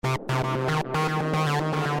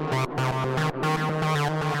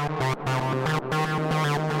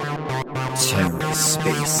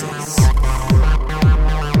TerraSpaces.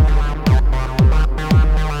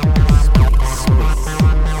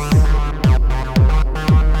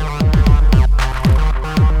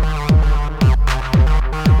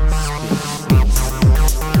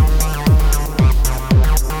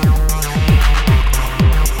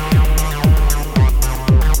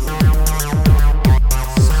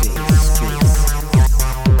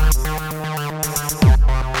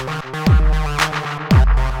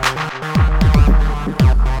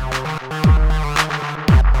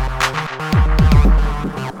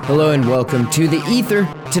 Hello and welcome to The Ether.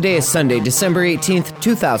 Today is Sunday, December 18th,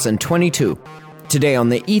 2022. Today on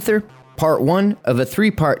The Ether, part 1 of a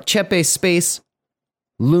 3-part Cephii space,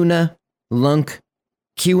 Luna, Lunc,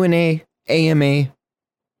 Q&A, AMA,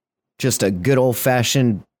 just a good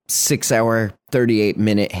old-fashioned 6-hour,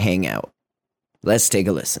 38-minute hangout. Let's take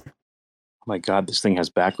a listen. Oh my god, this thing has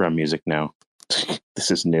background music now.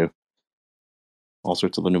 This is new. All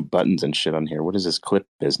sorts of new buttons and shit on here. What is this clip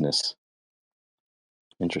business?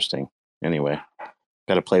 Interesting. Anyway,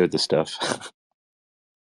 got to play with this stuff.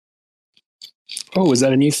 Oh, is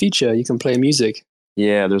that a new feature? You can play music.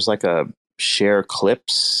 Yeah, there's like a share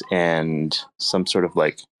clips and some sort of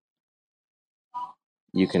like,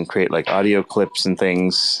 you can create like audio clips and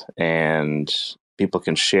things, and people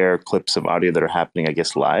can share clips of audio that are happening, I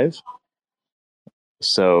guess, live.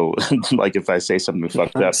 So like if I say something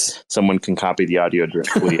fucked up, someone can copy the audio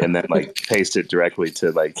directly and then like paste it directly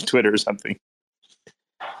to like Twitter or something.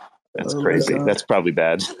 That's crazy. That's probably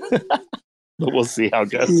bad. But we'll see how it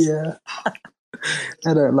goes. Yeah.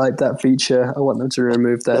 I don't like that feature. I want them to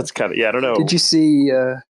remove that. That's kind of, I don't know. Did you see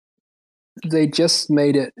they just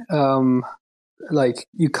made it like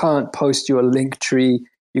you can't post your link tree,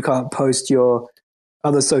 you can't post your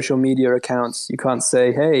other social media accounts, you can't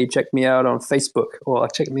say, hey, check me out on Facebook or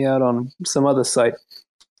check me out on some other site.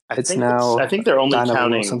 I think they're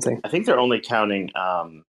only counting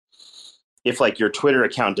if like your Twitter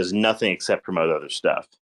account does nothing except promote other stuff.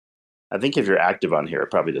 I think if you're active on here, it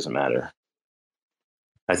probably doesn't matter.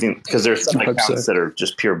 I think because there's some accounts that are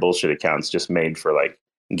just pure bullshit accounts, just made for like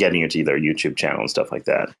getting into their YouTube channel and stuff like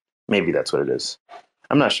that. Maybe that's what it is.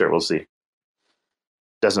 I'm not sure. We'll see.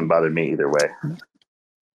 Doesn't bother me either way.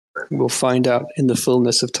 We'll find out in the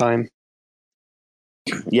fullness of time.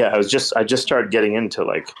 Yeah, I just started getting into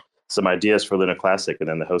like some ideas for Luna Classic, and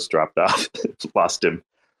then the host dropped off. Lost him.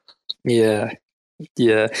 Yeah.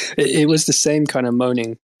 It was the same kind of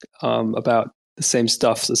moaning about the same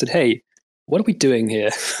stuff. So I said, hey, what are we doing here?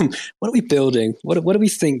 What are we building? What do we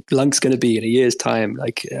think Lunc's going to be in a year's time?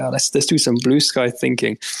 Like, let's do some blue sky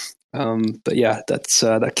thinking. But yeah,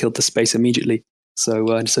 that killed the space immediately. So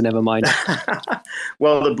never mind.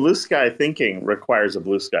 Well, the blue sky thinking requires a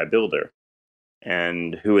blue sky builder.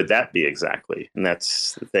 And who would that be exactly? And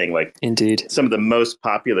that's the thing. Like, indeed, some of the most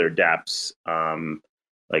popular dApps,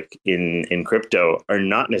 like in crypto, are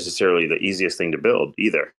not necessarily the easiest thing to build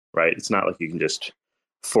either, right? It's not like you can just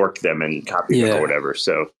fork them and copy them or whatever.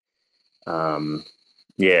 So,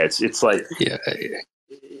 it's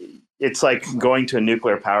like going to a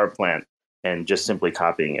nuclear power plant and just simply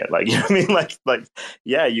copying it. Like, you know what I mean? Like,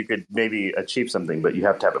 yeah, you could maybe achieve something, but you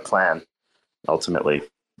have to have a plan ultimately.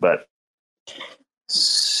 But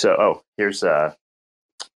so, here's oh,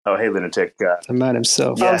 hey, Lunatic. The man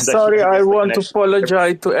himself. I'm sorry. I want to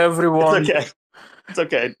apologize to everyone. It's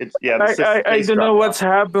okay. I don't know what's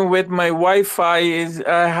happened with my Wi-Fi. Is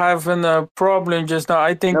I having a problem just now.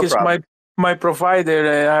 I think it's my provider.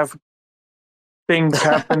 I have things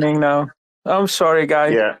happening now. I'm sorry,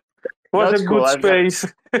 guys. Yeah, was a good space.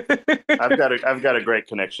 I've got a great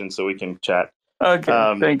connection, so we can chat.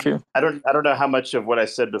 Okay, thank you. I don't know how much of what I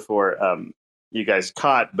said before you guys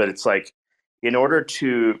caught, but it's like, in order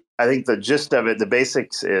to, I think the gist of it, the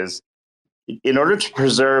basics is, in order to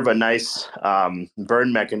preserve a nice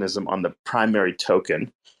burn mechanism on the primary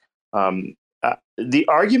token, the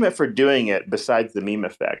argument for doing it, besides the meme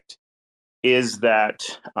effect, is that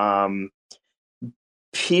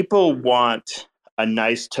people want a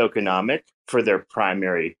nice tokenomic for their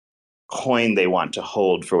primary coin they want to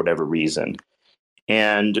hold for whatever reason.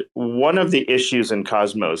 And one of the issues in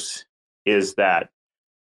Cosmos is that,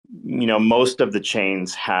 most of the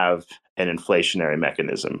chains have an inflationary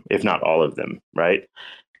mechanism, if not all of them, right?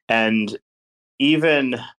 And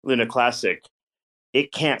even Luna Classic,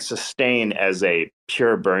 it can't sustain as a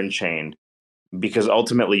pure burn chain, because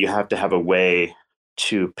ultimately you have to have a way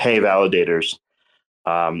to pay validators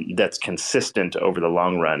that's consistent over the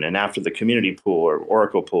long run. And after the community pool or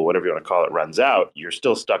Oracle pool, whatever you want to call it, runs out, you're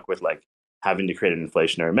still stuck with like having to create an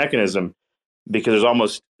inflationary mechanism because there's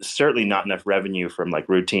almost certainly not enough revenue from like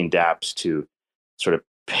routine dApps to sort of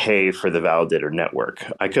pay for the validator network.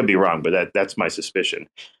 I could be wrong, but that's my suspicion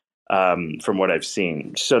from what I've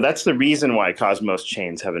seen. So that's the reason why Cosmos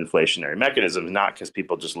chains have inflationary mechanisms, not because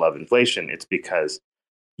people just love inflation. It's because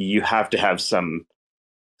you have to have some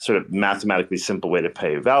sort of mathematically simple way to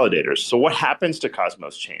pay validators. So what happens to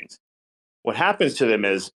Cosmos chains? What happens to them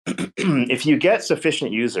is if you get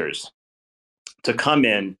sufficient users to come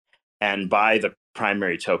in and buy the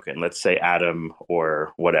primary token, let's say Atom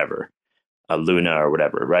or whatever, Luna or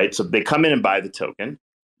whatever, right? So they come in and buy the token.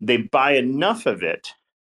 They buy enough of it,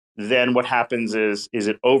 then what happens is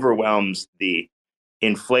it overwhelms the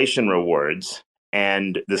inflation rewards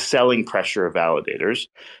and the selling pressure of validators.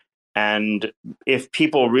 And if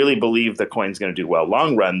people really believe the coin's going to do well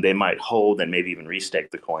long run, they might hold and maybe even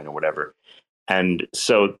restake the coin or whatever. And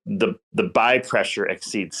so the buy pressure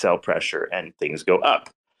exceeds sell pressure and things go up.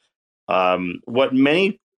 What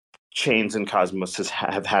many chains in Cosmos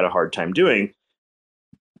have had a hard time doing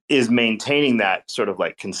is maintaining that sort of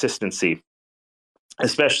like consistency,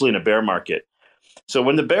 especially in a bear market. So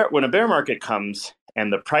when a bear market comes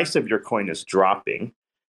and the price of your coin is dropping,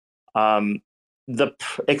 the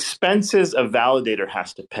expenses a validator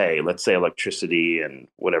has to pay, let's say electricity and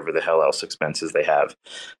whatever the hell else expenses they have,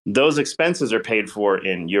 those expenses are paid for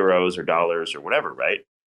in euros or dollars or whatever, right?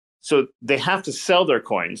 So they have to sell their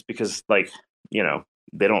coins because, like, they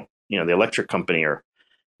don't, the electric company or,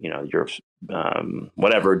 your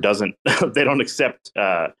whatever doesn't, they don't accept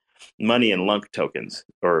money in Lunc tokens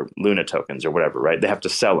or Luna tokens or whatever, right? They have to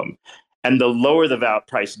sell them. And the lower the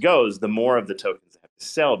price goes, the more of the tokens they have to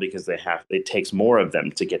sell because it takes more of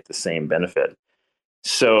them to get the same benefit.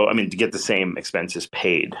 So, to get the same expenses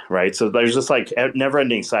paid, right? So there's just like a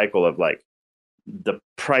never-ending cycle of like the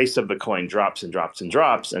price of the coin drops and drops and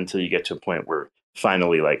drops until you get to a point where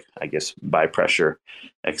finally, like, I guess, buy pressure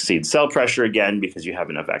exceeds sell pressure again because you have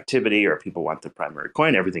enough activity or people want the primary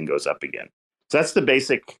coin, everything goes up again. So that's the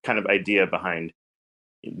basic kind of idea behind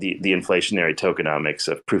the inflationary tokenomics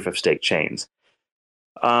of proof of stake chains.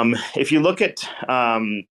 If you look at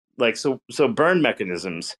so burn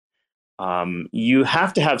mechanisms, you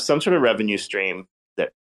have to have some sort of revenue stream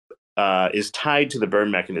that is tied to the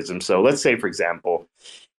burn mechanism. So let's say, for example,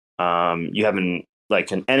 you have an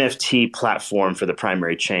NFT platform for the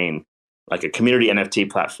primary chain, like a community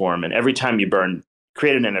NFT platform, and every time you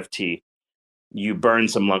create an NFT, you burn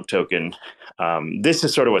some Lunc token. This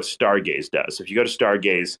is sort of what Stargaze does. So if you go to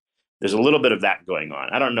Stargaze, there's a little bit of that going on.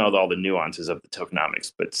 I don't know all the nuances of the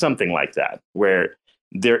tokenomics, but something like that, where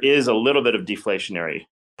there is a little bit of deflationary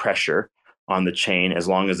pressure on the chain as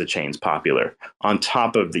long as the chain's popular, on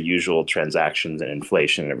top of the usual transactions and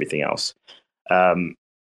inflation and everything else.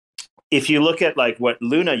 If you look at like what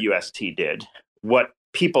Luna UST did, what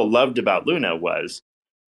people loved about Luna was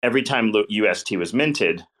every time UST was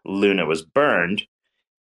minted, Luna was burned.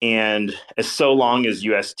 And so long as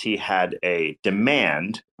UST had a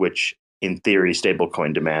demand, which in theory,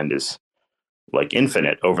 stablecoin demand is like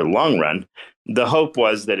infinite over the long run, the hope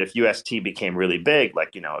was that if UST became really big,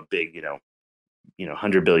 like, a big,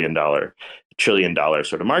 $100 billion, $1 trillion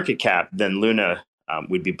sort of market cap, then Luna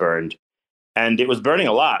would be burned. And it was burning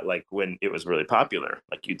a lot, like when it was really popular.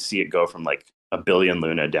 Like you'd see it go from like 1 billion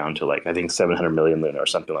Luna down to like, I think 700 million Luna or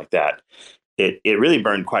something like that. It really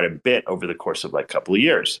burned quite a bit over the course of like a couple of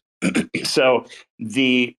years. So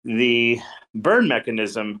the burn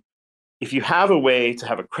mechanism, if you have a way to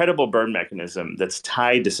have a credible burn mechanism that's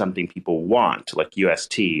tied to something people want, like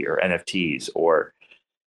UST or NFTs or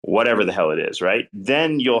whatever the hell it is, right?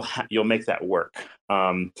 Then you'll make that work.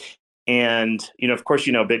 And, of course,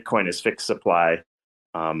 Bitcoin is fixed supply.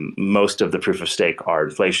 Most of the proof of stake are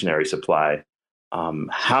inflationary supply.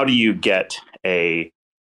 How do you get a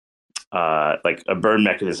burn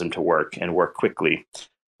mechanism to work and work quickly?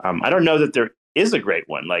 I don't know that there is a great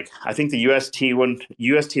one. Like, I think the UST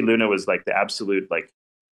Luna was like the absolute like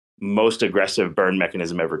most aggressive burn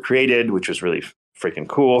mechanism ever created, which was really freaking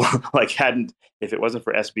cool. Like, if it wasn't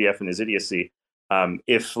for SBF and his idiocy,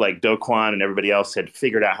 if like Do Kwon and everybody else had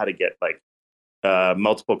figured out how to get like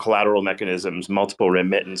multiple collateral mechanisms, multiple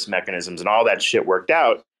remittance mechanisms, and all that shit worked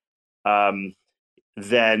out,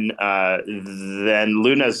 then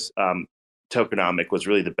Luna's tokenomic was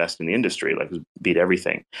really the best in the industry, like beat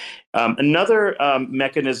everything. Another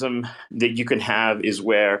mechanism that you can have is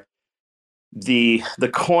where the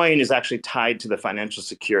coin is actually tied to the financial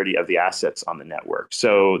security of the assets on the network.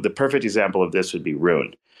 So the perfect example of this would be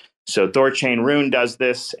Rune. So Thorchain Rune does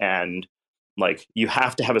this, and like you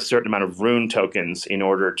have to have a certain amount of Rune tokens in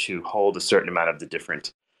order to hold a certain amount of the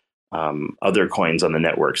different other coins on the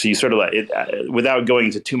network. So you sort of like it, without going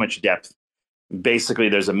into too much depth, basically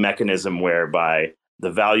there's a mechanism whereby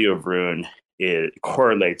the value of Rune it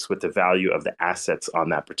correlates with the value of the assets on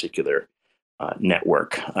that particular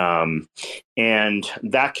network. And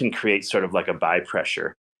that can create sort of like a buy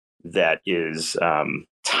pressure that is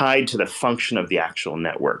tied to the function of the actual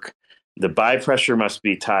network. The buy pressure must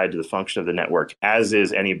be tied to the function of the network, as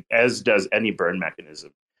does any burn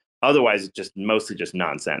mechanism. Otherwise, it's just mostly just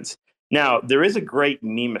nonsense. Now, there is a great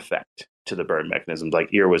meme effect to the burn mechanisms,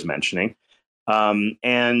 like Ear was mentioning.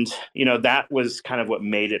 And that was kind of what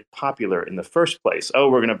made it popular in the first place. Oh,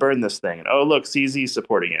 we're going to burn this thing, and oh, look, CZ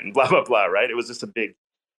supporting it, and blah blah blah. Right? It was just a big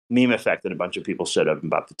meme effect that a bunch of people showed up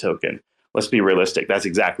and bought the token. Let's be realistic. That's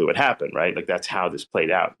exactly what happened, right? Like that's how this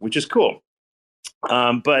played out, which is cool.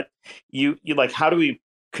 But you like, how do we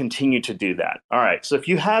continue to do that? All right. So if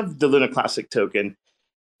you have the Luna Classic token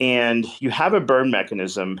and you have a burn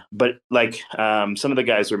mechanism, but like some of the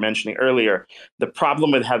guys were mentioning earlier, the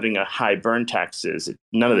problem with having a high burn tax is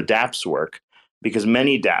none of the dApps work, because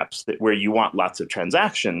many dApps where you want lots of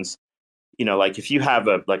transactions, like if you have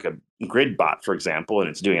a grid bot, for example, and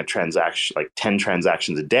it's doing a transaction, like 10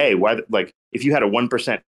 transactions a day, like if you had a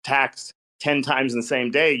 1% tax 10 times in the same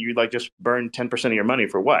day, you'd like just burn 10% of your money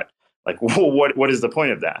for what? Like, what is the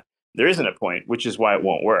point of that? There isn't a point, which is why it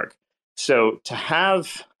won't work. So to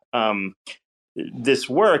have this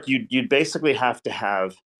work, you'd basically have to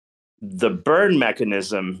have the burn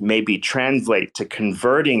mechanism maybe translate to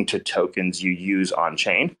converting to tokens you use on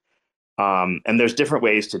chain. And there's different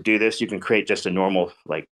ways to do this. You can create just a normal,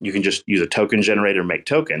 like you can just use a token generator and make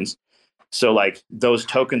tokens. So like those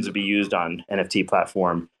tokens would be used on NFT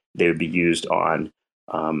platform. They would be used on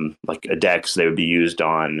like a DEX. They would be used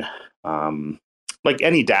on like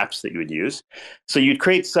any dApps that you would use. So you'd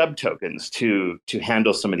create sub tokens to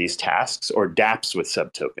handle some of these tasks, or dApps with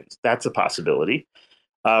sub tokens. That's a possibility.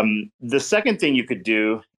 The second thing you could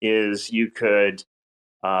do is you could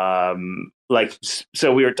I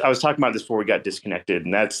was talking about this before we got disconnected,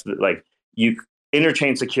 and that's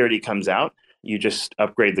interchain security comes out. You just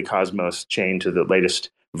upgrade the Cosmos chain to the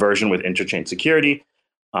latest version with interchain security.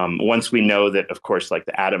 Once we know that, of course, like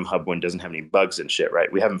the Atom Hub one doesn't have any bugs and shit,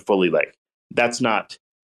 right? We haven't fully that's not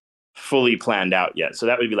fully planned out yet. So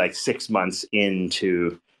that would be like 6 months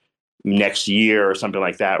into next year or something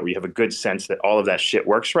like that, where you have a good sense that all of that shit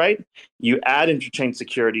works right. You add interchain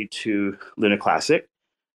security to Luna Classic.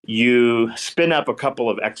 You spin up a couple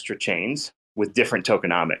of extra chains with different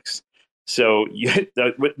tokenomics. So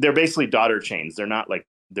they're basically daughter chains. They're not like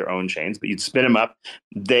their own chains, but you'd spin them up.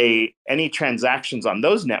 Any transactions on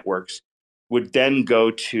those networks would then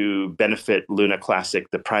go to benefit Luna Classic,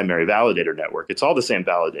 the primary validator network. It's all the same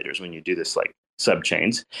validators when you do this like sub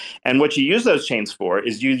chains. And what you use those chains for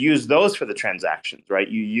is you use those for the transactions, right?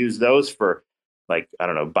 You use those for like, I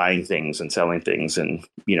don't know, buying things and selling things and,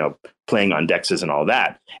 playing on dexes and all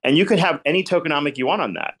that. And you could have any tokenomic you want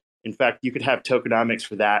on that. In fact, you could have tokenomics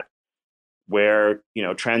for that where,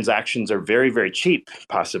 transactions are very, very cheap,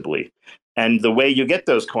 possibly. And the way you get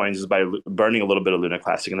those coins is by burning a little bit of Luna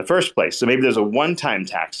Classic in the first place. So maybe there's a one-time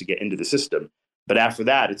tax to get into the system. But after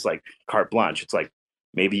that, it's like carte blanche. It's like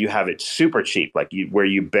maybe you have it super cheap, where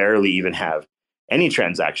you barely even have any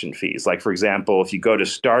transaction fees. Like, for example, if you go to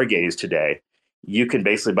Stargaze today, you can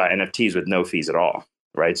basically buy NFTs with no fees at all,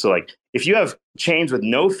 right? So like if you have chains with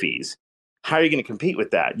no fees, how are you going to compete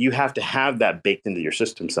with that? You have to have that baked into your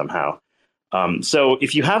system somehow. So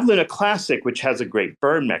if you have Luna Classic, which has a great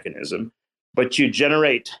burn mechanism, but you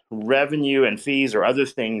generate revenue and fees or other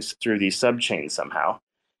things through these subchains somehow,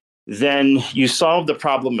 then you solve the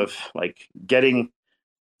problem of like getting,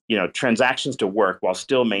 transactions to work while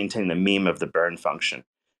still maintaining the meme of the burn function.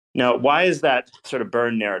 Now, why is that sort of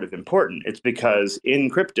burn narrative important? It's because in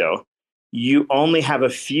crypto, you only have a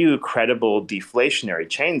few credible deflationary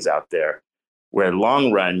chains out there where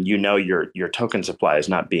long run, your token supply is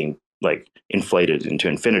not being like inflated into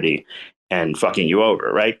infinity and fucking you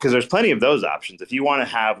over, right? Because there's plenty of those options. If you want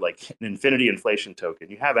to have like an infinity inflation token,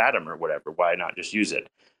 you have Atom or whatever, why not just use it?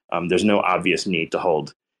 There's no obvious need to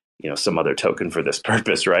hold, some other token for this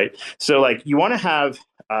purpose, right? So like you want to have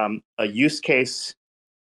a use case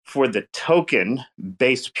for the token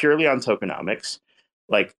based purely on tokenomics,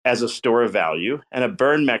 like as a store of value, and a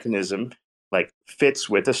burn mechanism like fits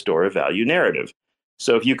with a store of value narrative.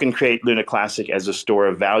 So if you can create Luna Classic as a store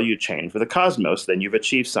of value chain for the Cosmos, then you've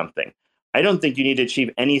achieved something. I don't think you need to achieve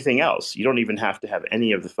anything else. You don't even have to have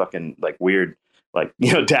any of the fucking like weird, like,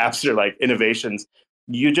 dApps or like innovations.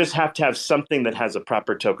 You just have to have something that has a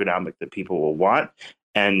proper tokenomic that people will want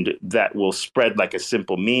and that will spread like a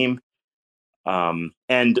simple meme.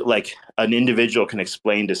 And like an individual can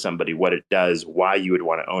explain to somebody what it does, why you would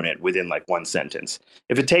want to own it within like one sentence.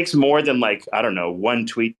 If it takes more than like, I don't know, one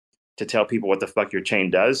tweet to tell people what the fuck your chain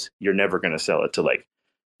does, you're never going to sell it to like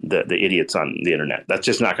the idiots on the internet. That's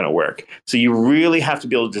just not going to work. So you really have to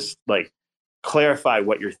be able to just like clarify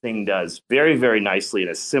what your thing does very, very nicely in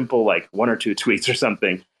a simple, like 1 or 2 tweets or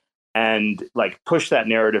something, and like push that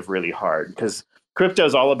narrative really hard, because crypto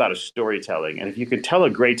is all about a storytelling. And if you could tell a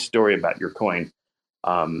great story about your coin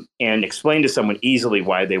and explain to someone easily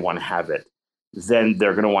why they want to have it, then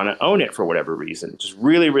they're going to want to own it for whatever reason. Just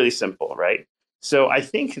really, really simple, right? So I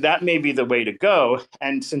think that may be the way to go.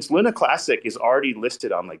 And since Luna Classic is already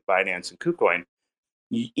listed on like Binance and KuCoin,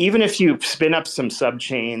 even if you spin up some sub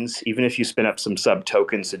chains, even if you spin up some sub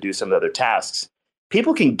tokens to do some other tasks,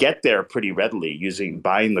 people can get there pretty readily using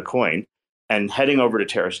buying the coin and heading over to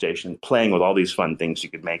Terra Station, playing with all these fun things you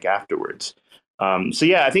could make afterwards. So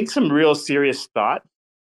yeah, I think some real serious thought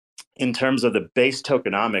in terms of the base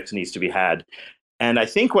tokenomics needs to be had. And I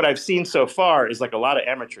think what I've seen so far is like a lot of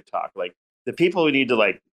amateur talk. Like the people who need to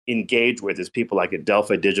like engage with is people like at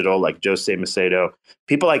Delphi Digital, like Jose Macedo,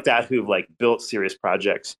 people like that who've like built serious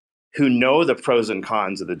projects, who know the pros and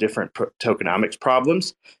cons of the different tokenomics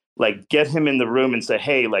problems. Like get him in the room and say,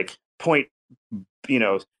 hey, like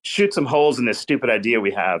shoot some holes in this stupid idea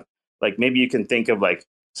we have. Like maybe you can think of like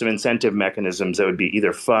some incentive mechanisms that would be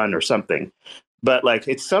either fun or something. But like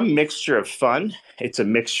it's some mixture of fun. It's a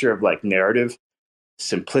mixture of like narrative,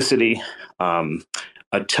 simplicity,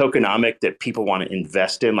 a tokenomic that people want to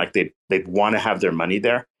invest in, like they want to have their money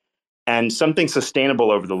there, and something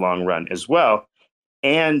sustainable over the long run as well,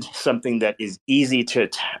 and something that is easy to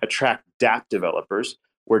attract dApp developers,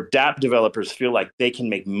 where dApp developers feel like they can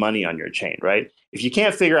make money on your chain, right? If you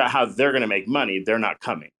can't figure out how they're going to make money, they're not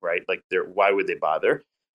coming, right? Like why would they bother?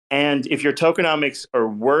 And if your tokenomics are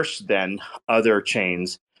worse than other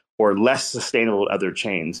chains or less sustainable than other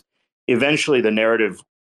chains, eventually the narrative,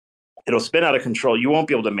 it'll spin out of control. You won't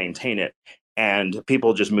be able to maintain it, and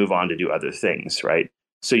people just move on to do other things, right?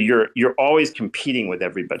 So you're always competing with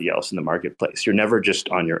everybody else in the marketplace. You're never just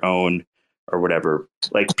on your own or whatever.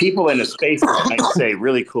 Like people in a space might say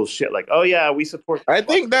really cool shit, like, "Oh yeah, we support." I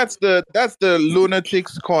think that's the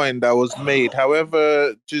Lunatics coin that was made.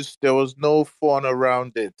 However, just there was no fun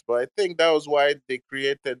around it. But I think that was why they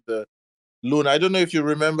created the Luna. I don't know if you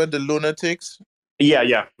remember the Lunatics.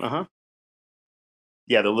 Yeah.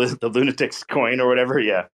 Yeah, the Lunatics coin or whatever.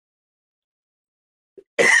 Yeah.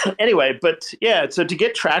 Anyway, but yeah, so to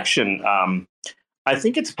get traction, I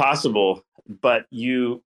think it's possible, but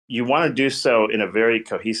you want to do so in a very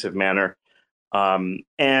cohesive manner,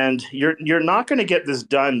 and you're not going to get this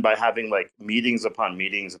done by having like meetings upon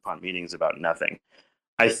meetings upon meetings about nothing.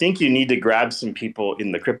 I think you need to grab some people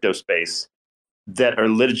in the crypto space that are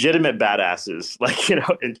legitimate badasses, like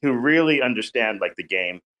and who really understand like the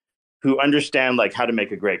game, who understand like how to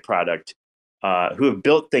make a great product, who have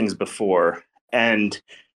built things before, and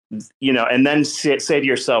and then say to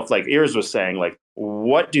yourself, like Iris was saying, like,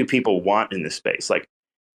 what do people want in this space? Like,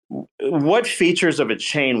 what features of a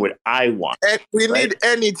chain would I want? We need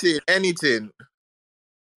anything.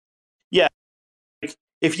 Yeah,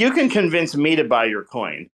 if you can convince me to buy your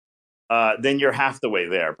coin, then you're half the way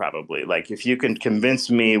there, probably. Like, if you can convince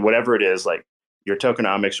me, whatever it is, like your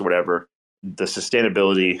tokenomics or whatever, the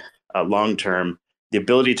sustainability, long term, the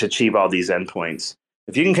ability to achieve all these endpoints.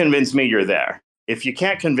 If you can convince me, you're there. If you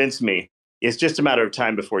can't convince me, it's just a matter of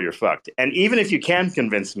time before you're fucked. And even if you can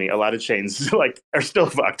convince me, a lot of chains like are still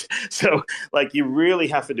fucked. So like you really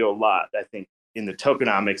have to do a lot, I think, in the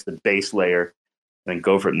tokenomics, the base layer, and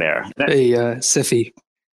go from there. Hey, Cephii,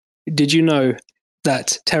 did you know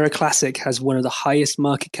that Terra Classic has one of the highest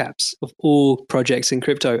market caps of all projects in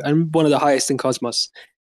crypto and one of the highest in Cosmos,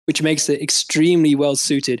 which makes it extremely well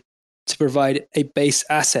suited to provide a base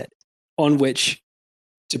asset on which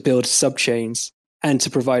to build subchains and to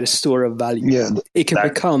provide a store of value. Yeah, it can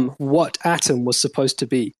become what Atom was supposed to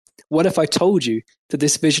be. What if I told you that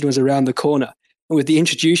this vision was around the corner? And with the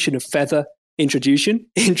introduction of Feather,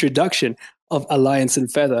 introduction of Alliance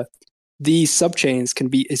and Feather, these subchains can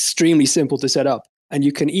be extremely simple to set up. And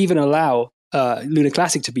you can even allow Luna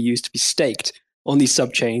Classic to be used to be staked on these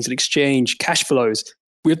subchains and exchange cash flows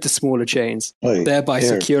with the smaller chains, thereby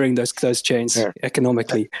securing those chains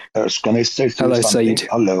economically. Can I say hello, something? Saeed.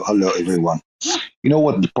 Hello, everyone. You know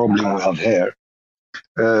what the problem we have here?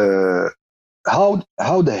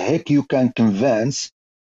 How the heck you can convince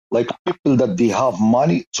like people that they have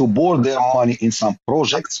money to pour their money in some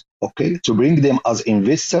projects, okay, to bring them as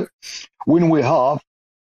investor, when we have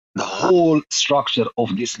the whole structure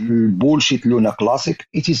of this bullshit Luna Classic?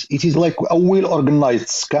 It is like a well-organized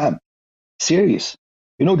scam. Serious.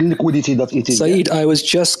 You know the liquidity that it is. Saeed, I was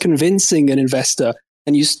just convincing an investor,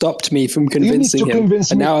 and you stopped me from convincing him.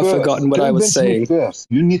 And now I've forgotten what I was saying.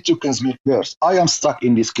 You need to convince me first. I am stuck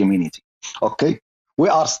in this community. Okay? We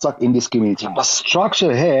are stuck in this community. The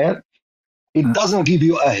structure here, it doesn't give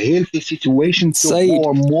you a healthy situation to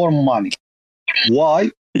pour more money. Why?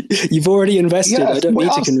 You've already invested. Yes, I don't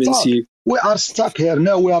need to convince you. We are stuck here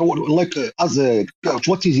now. We are like as a coach.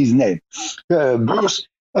 What is his name? Bruce.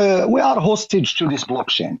 We are hostage to this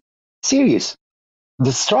blockchain. Serious.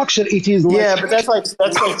 The structure, it is like... Yeah, but that's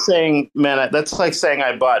like saying, man, that's like saying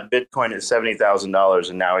I bought Bitcoin at $70,000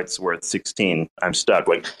 and now it's worth 16. I'm stuck.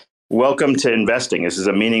 Like, welcome to investing. This is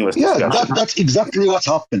a meaningless discussion. That's exactly what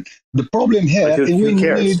happened. The problem here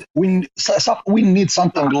is we need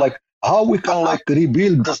something like how we can like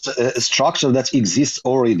rebuild the structure that exists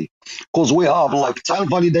already. Because we have like 10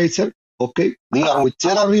 validator, okay? They are with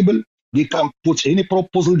Terra Rebel. They can put any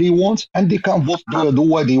proposal they want, and they can vote do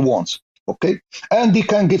what they want, okay? And they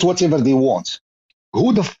can get whatever they want.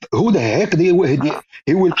 Who the heck he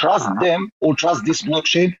will trust them or trust this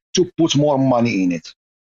blockchain to put more money in it?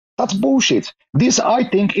 That's bullshit. This, I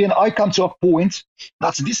think, and I come to a point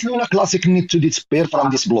that this Luna Classic needs to despair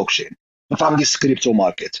from this blockchain, from this crypto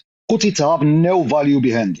market. Could it have no value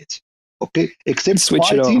behind it, okay? Except switch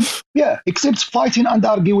fighting, it off. Yeah, except fighting and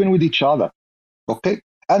arguing with each other, okay?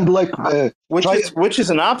 And like, which is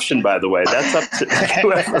an option, by the way. That's up to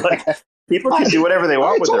whoever. Like, people can do whatever they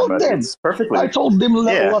want with their money. It's perfectly. I told them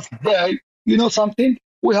last day, you know something?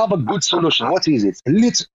 We have a good solution. What is it?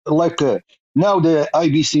 Let's like now the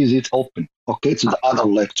IBC is open, okay, to the other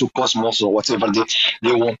like to Cosmos or whatever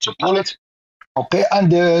they want to call it, okay,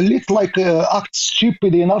 and let's like act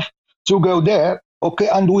stupid enough to go there, okay,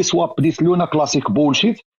 and we swap this Luna Classic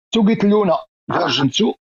bullshit to get Luna version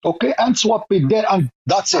 2. Okay, and swap it there, and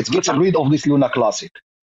that's it. Get rid of this Luna Classic.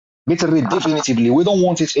 Get rid definitively. We don't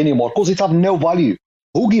want it anymore because it have no value.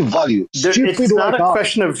 Who give value? It's not a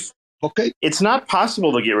question of. Okay, it's not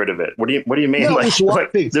possible to get rid of it. What do you mean? No,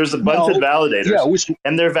 like there's a bunch of validators,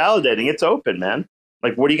 and they're validating. It's open, man.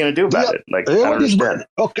 Like, what are you going to do about it? Like, I don't understand.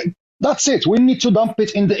 Okay, that's it. We need to dump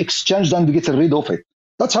it in the exchange and get rid of it.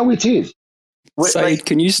 That's how it is. Saeed,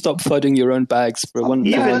 can you stop flooding your own bags for one?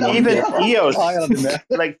 Even EOS,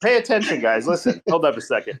 like, pay attention, guys. Listen, hold up a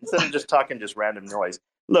second. Instead of just talking just random noise.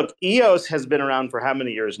 Look, EOS has been around for how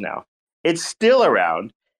many years now? It's still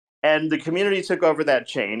around, and the community took over that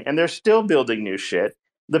chain, and they're still building new shit.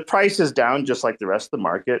 The price is down just like the rest of the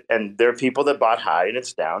market, and there are people that bought high, and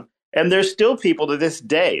it's down. And there's still people to this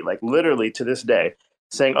day, like literally to this day,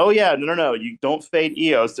 saying, oh, yeah, no, you don't fade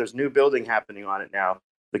EOS. There's new building happening on it now.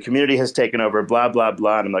 The community has taken over, blah, blah,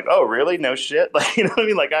 blah. And I'm like, oh, really? No shit? Like, you know what I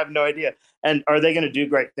mean? Like, I have no idea. And are they going to do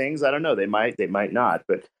great things? I don't know. They might not.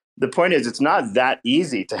 But the point is, it's not that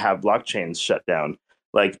easy to have blockchains shut down.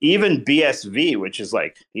 Like, even BSV, which is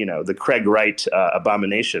like, you know, the Craig Wright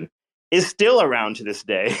abomination, is still around to this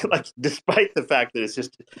day, like, despite the fact that it's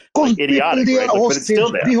just like, idiotic, right? Like, but it's still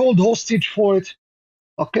there. They hold hostage for it.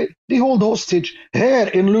 Okay? They hold hostage. Here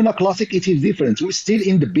in Luna Classic, it is different. We're still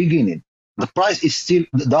in the beginning. The price is still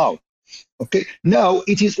down. Okay, now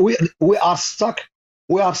it is we are stuck.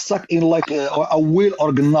 We are stuck in like a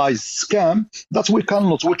well-organized scam that we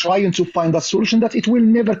cannot. We're trying to find a solution that it will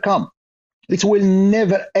never come. It will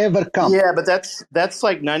never ever come. Yeah, but that's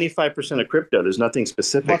like 95% of crypto. There's nothing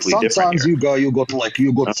specifically different. But sometimes you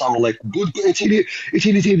got some like good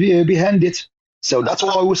utility behind it. So that's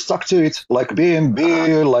why we stuck to it, like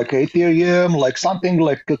BNB, like Ethereum, like something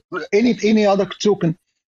like any other token.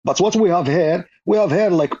 But what we have here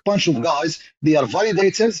like a bunch of guys, they are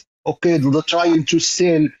validators, okay, they're trying to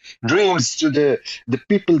sell dreams to the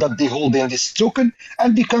people that they hold in this token,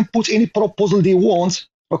 and they can put any proposal they want,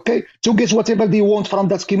 okay, to get whatever they want from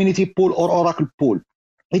that community pool or Oracle pool.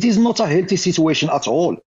 It is not a healthy situation at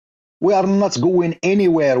all. We are not going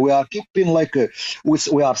anywhere. We are keeping like,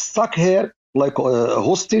 we are stuck here, like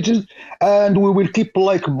hostages, and we will keep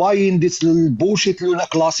like buying this bullshit Luna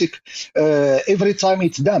Classic every time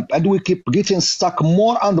it's dumped, and we keep getting stuck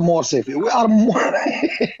more and more safe. We are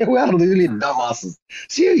really dumbasses.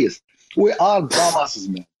 Serious, we are dumbasses,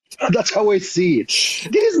 man. That's how I see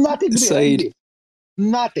it. There is nothing behind it.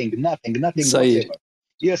 Nothing whatsoever.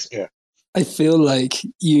 Yes, sir. I feel like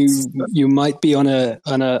you might be on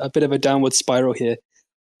a bit of a downward spiral here.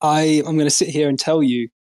 I'm going to sit here and tell you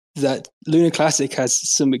that Luna Classic has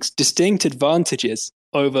some distinct advantages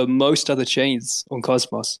over most other chains on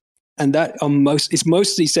Cosmos. And that is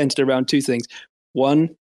mostly centered around two things. One,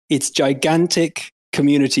 its gigantic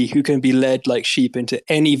community who can be led like sheep into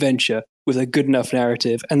any venture with a good enough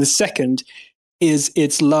narrative. And the second is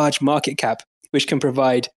its large market cap. which can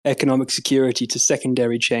provide economic security to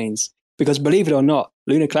secondary chains. Because believe it or not,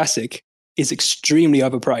 Luna Classic is extremely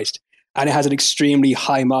overpriced and it has an extremely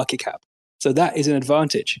high market cap. So that is an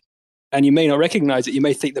advantage. And you may not recognize it. You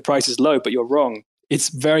may think the price is low, but you're wrong. It's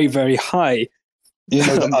very, very high. You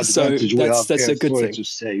know the advantage we have that's here, a good sorry thing. to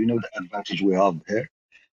say, you know the advantage we have here?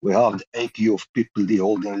 We have the AQ of people they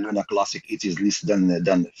hold in Luna Classic. It is less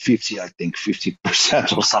than 50, I think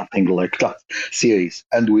 50% or something like that series.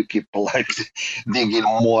 And we keep like digging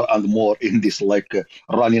more and more in this, like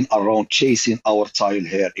running around chasing our tile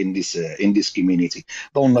here in this community.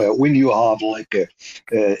 Don't when you have like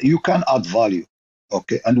you can add value,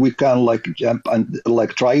 okay, and we can like jump and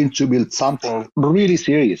like trying to build something really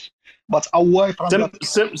serious. But away from that,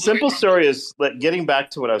 simple story is like getting back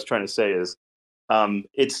to what I was trying to say is.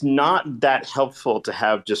 It's not that helpful to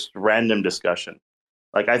have just random discussion.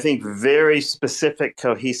 Like I think very specific,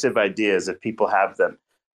 cohesive ideas, if people have them,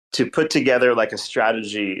 to put together like a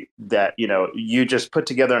strategy that, you know, you just put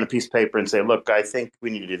together on a piece of paper and say, look, I think we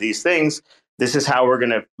need to do these things. This is how we're going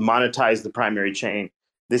to monetize the primary chain.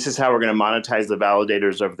 This is how we're going to monetize the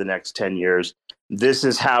validators over the next 10 years. This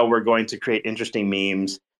is how we're going to create interesting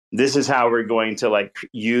memes. This is how we're going to like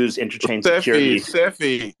use interchain security.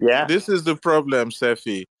 Cephii, yeah. This is the problem,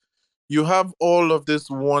 Cephii. You have all of these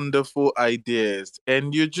wonderful ideas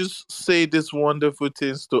and you just say these wonderful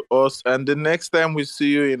things to us. And the next time we see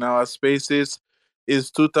you in our spaces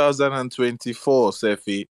is 2024,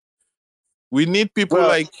 Cephii. We need people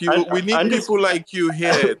like you. We need people like you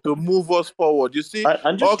here to move us forward. You see,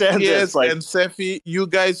 Oxiers like, and Cephii, you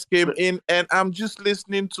guys came in and I'm just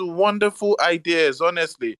listening to wonderful ideas,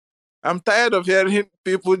 honestly. I'm tired of hearing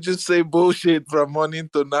people just say bullshit from morning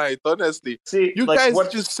to night, honestly. See, you like guys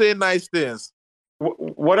just say nice things.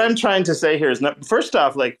 What I'm trying to say here is, not, first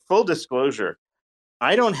off, like full disclosure,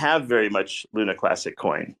 I don't have very much Luna Classic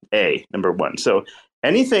coin, number one. So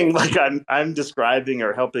anything like I'm describing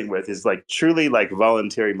or helping with is like truly like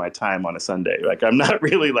volunteering my time on a Sunday. Like I'm not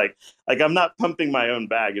really like I'm not pumping my own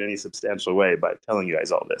bag in any substantial way by telling you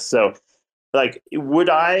guys all this. So like, would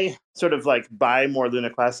I sort of like buy more Luna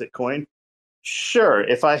Classic coin? Sure,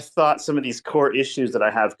 if I thought some of these core issues that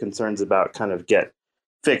I have concerns about kind of get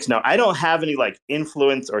fixed. Now, I don't have any like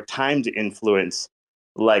influence or time to influence,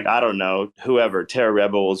 like, I don't know, whoever, Terra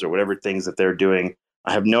Rebels or whatever things that they're doing.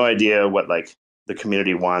 I have no idea what like the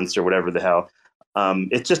community wants or whatever the hell.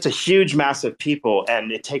 It's just a huge mass of people,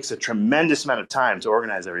 and it takes a tremendous amount of time to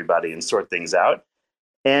organize everybody and sort things out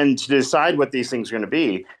and to decide what these things are going to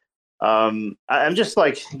be. I'm just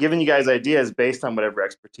like giving you guys ideas based on whatever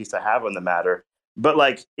expertise I have on the matter. But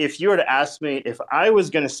like, if you were to ask me if I was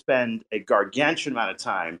going to spend a gargantuan amount of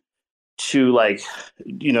time to like,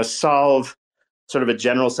 you know, solve sort of a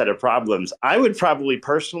general set of problems, I would probably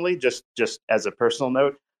personally, just as a personal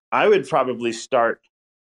note, I would probably start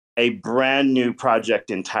a brand new project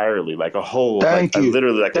entirely, like a whole,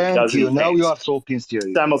 literally like a dozen Now you things are talking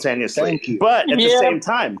serious. simultaneously. Thank you. But at the same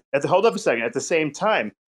time, hold up a second. At the same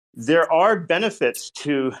time, there are benefits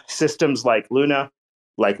to systems like Luna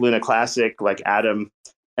Classic, like Atom.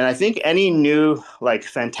 And I think any new, like,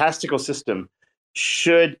 fantastical system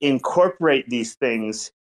should incorporate these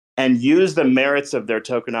things and use the merits of their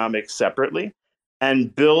tokenomics separately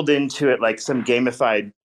and build into it, like, some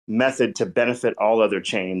gamified method to benefit all other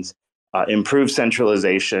chains, improve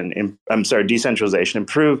decentralization,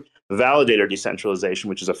 improve validator decentralization,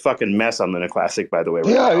 which is a fucking mess on Luna Classic, by the way.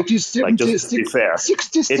 Right now. It is 70, like, just to be fair,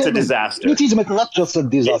 67. It's a disaster. It is not just a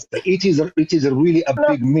disaster. It is a really a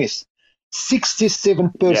big miss.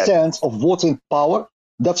 67% of voting power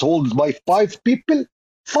that's held by 5 people.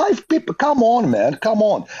 5 people. Come on, man. Come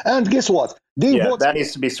on. And guess what? That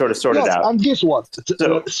needs to be sort of sorted out. And guess what?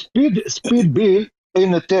 So, Speed Bill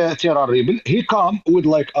in Terra Rebel, he come with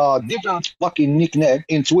like a different fucking nickname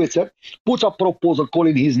in Twitter, put a proposal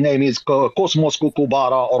calling his name is Cosmos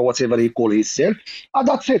Kukubara or whatever he call himself, and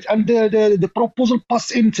that's it. And the proposal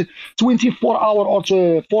passed in 24 hour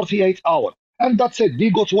or 48 hour, and that's it. They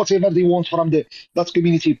got whatever they want from that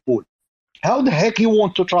community pool. How the heck you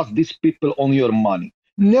want to trust these people on your money?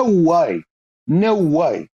 No way. No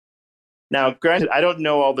way. Now, granted, I don't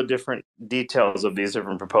know all the different details of these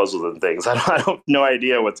different proposals and things. I don't no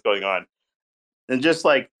idea what's going on. And just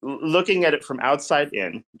like looking at it from outside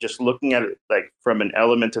in, just looking at it like from an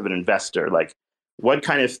element of an investor, like what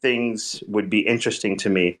kind of things would be interesting to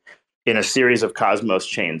me in a series of Cosmos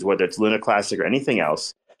chains, whether it's Luna Classic or anything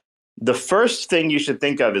else. The first thing you should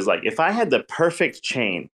think of is like, if I had the perfect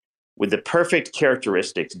chain with the perfect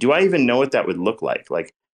characteristics, do I even know what that would look like?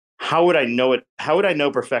 Like, how would I know it? How would I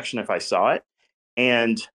know perfection if I saw it?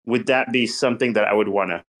 And would that be something that I would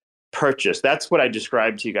want to purchase? That's what I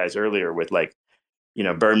described to you guys earlier with like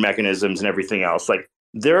burn mechanisms and everything else. Like,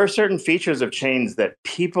 there are certain features of chains that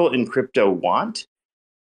people in crypto want,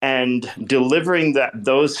 and delivering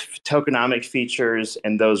those tokenomic features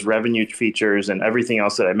and those revenue features and everything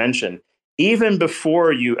else that I mentioned, even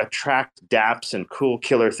before you attract dApps and cool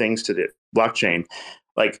killer things to the blockchain,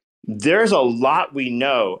 like, there's a lot we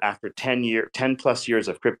know after 10 plus years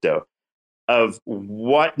of crypto of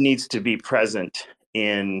what needs to be present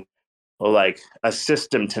in like a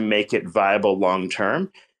system to make it viable long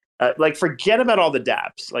term. Like, forget about all the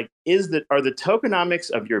dApps. Like, are the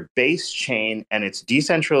tokenomics of your base chain and its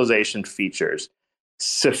decentralization features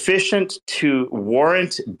sufficient to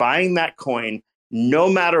warrant buying that coin no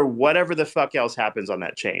matter whatever the fuck else happens on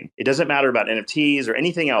that chain? It doesn't matter about NFTs or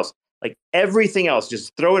anything else. Like, everything else,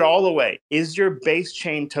 just throw it all away. Is your base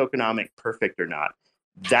chain tokenomic perfect or not?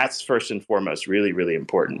 That's first and foremost really, really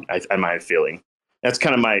important, in my feeling. That's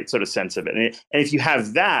kind of my sort of sense of it. And if you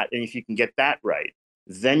have that, and if you can get that right,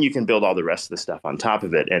 then you can build all the rest of the stuff on top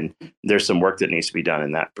of it. And there's some work that needs to be done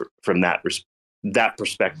in that from that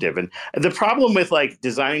perspective. And the problem with like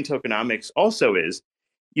designing tokenomics also is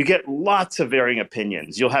you get lots of varying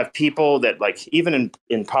opinions. You'll have people that, like, even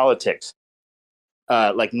in politics,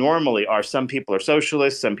 like, normally some people are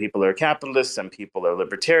socialists, some people are capitalists, some people are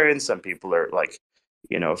libertarians, some people are like,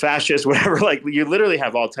 fascists, whatever. Like, you literally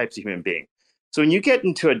have all types of human beings. So when you get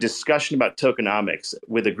into a discussion about tokenomics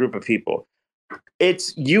with a group of people,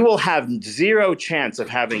 you will have zero chance of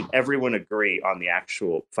having everyone agree on the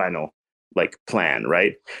actual final like plan,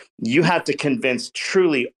 right? You have to convince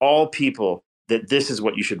truly all people that this is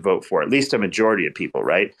what you should vote for, at least a majority of people,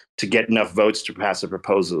 right? To get enough votes to pass a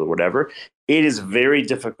proposal or whatever. It is very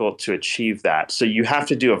difficult to achieve that. So you have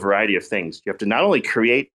to do a variety of things. You have to not only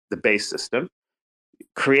create the base system,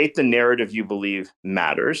 create the narrative you believe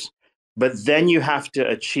matters, but then you have to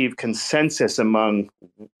achieve consensus among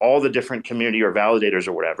all the different community or validators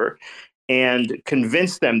or whatever, and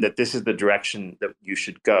convince them that this is the direction that you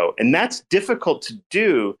should go. And that's difficult to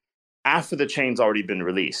do after the chain's already been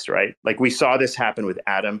released, right? Like, we saw this happen with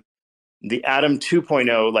Atom. The Atom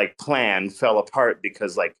 2.0 like plan fell apart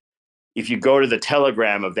because, like, if you go to the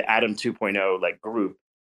Telegram of the Atom 2.0 like group,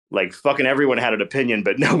 like, fucking everyone had an opinion,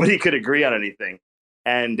 but nobody could agree on anything.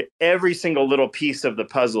 And every single little piece of the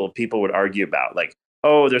puzzle people would argue about, like,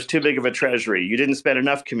 oh, there's too big of a treasury. You didn't spend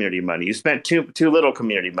enough community money. You spent too little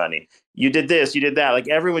community money. You did this, you did that. Like,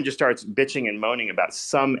 everyone just starts bitching and moaning about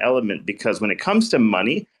some element, because when it comes to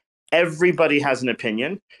money, everybody has an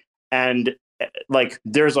opinion. And like,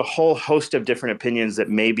 there's a whole host of different opinions that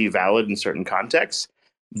may be valid in certain contexts,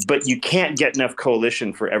 but you can't get enough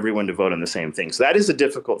coalition for everyone to vote on the same thing. So that is a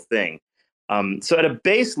difficult thing. So at a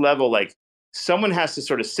base level, like, someone has to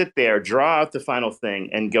sort of sit there, draw out the final thing,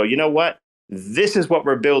 and go, you know what? This is what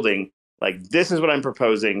we're building. Like, this is what I'm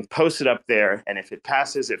proposing. Post it up there, and if it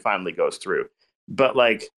passes, it finally goes through. But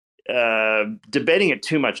like, debating it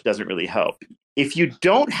too much doesn't really help. If you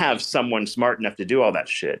don't have someone smart enough to do all that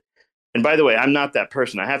shit, and by the way, I'm not that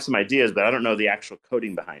person. I have some ideas, but I don't know the actual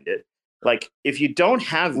coding behind it. Like, if you don't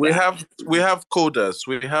have we have coders.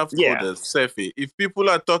 We have coders, Cephii. If people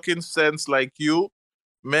are talking sense like you,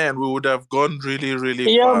 man, we would have gone really,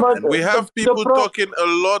 really far. But we have people talking a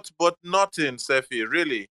lot, but nothing, Cephii,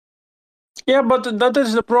 really. Yeah, but that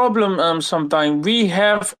is the problem. Sometimes we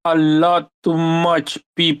have a lot too much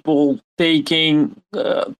people taking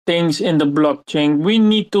things in the blockchain. We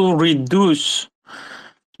need to reduce.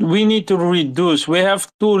 We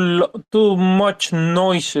have too much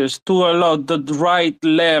noises, too loud. The right,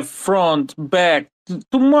 left, front, back.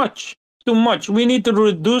 Too much. We need to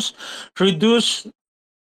reduce.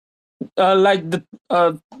 Like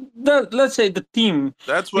let's say the team.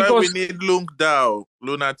 That's why we need Lunc DAO,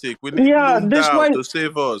 Lunatic. We need Lunc DAO to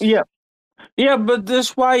save us. Yeah, but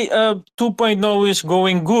that's why 2.0 is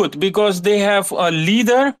going good, because they have a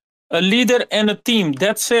leader and a team.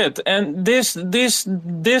 That's it. And this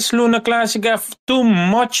Luna Classic have too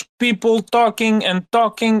much people talking. And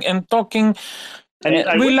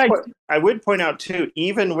I would point out too,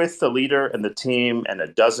 even with the leader and the team and a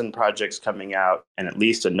dozen projects coming out, and at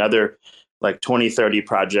least another like 20-30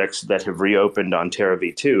 projects that have reopened on Terra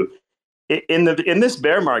V2, in this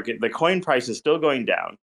bear market, the coin price is still going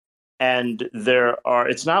down. And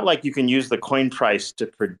it's not like you can use the coin price to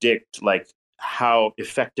predict like how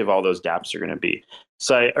effective all those dApps are going to be.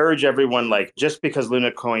 So I urge everyone, like, just because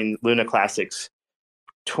Luna Classics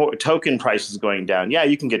token price is going down, yeah,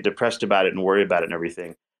 you can get depressed about it and worry about it and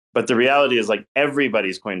everything. But the reality is, like,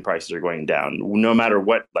 everybody's coin prices are going down, no matter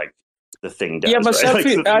what, like, the thing does. Yeah, but right?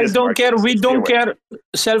 Cephii, I don't care. We don't care.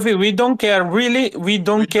 Cephii, we don't care. Really, we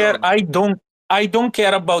don't care. I don't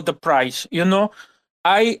care about the price.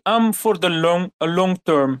 I am for the long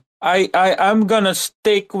term. I'm gonna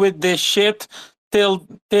stick with this shit till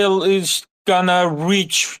it's gonna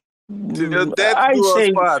reach. Till death I do us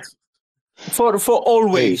say part. for Hey,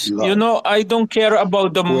 always. You look, know, I don't care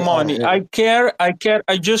about the we are money. here. I care.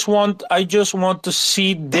 I just want to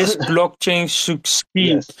see this blockchain succeed,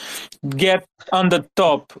 Yes. get on the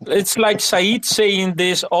top. It's like Said saying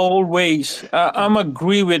this always. I'm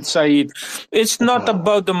agree with Said. It's not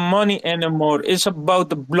about the money anymore. It's about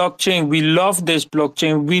the blockchain. We love this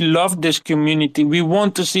blockchain. We love this community. We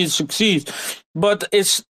want to see it succeed. But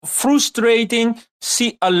it's frustrating.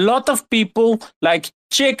 See a lot of people like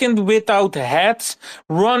chicken without hats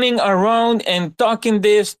running around and talking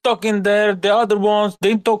this, talking there. The other ones,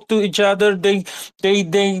 they talk to each other. They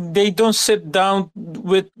don't sit down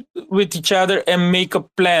with each other and make a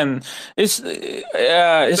plan. It's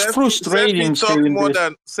frustrating seeing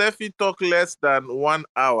this. Cephii talk less than 1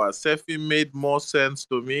 hour. Cephii made more sense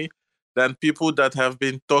to me than people that have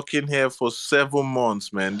been talking here for 7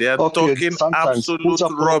 months, man. They are Okay, talking sometimes absolute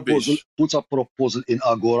rubbish. put a proposal in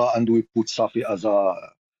Agora, and we put Safi as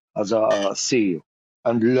a CEO,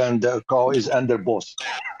 and learn the cow is under boss.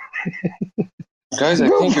 Guys, I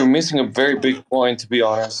think you're missing a very big point, to be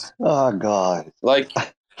honest. Oh God. Like,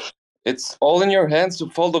 it's all in your hands to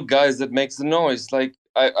follow guys that makes the noise. Like,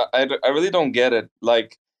 I really don't get it.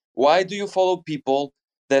 Like, why do you follow people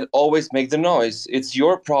that always make the noise? It's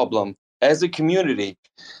your problem as a community.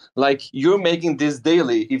 Like, you're making this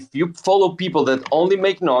daily. If you follow people that only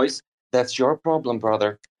make noise, that's your problem,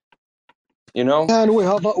 brother. You know? And we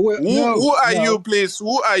have Who are you, please?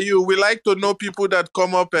 Who are you? We like to know people that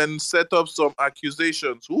come up and set up some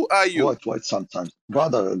accusations. Who are you? What sometimes,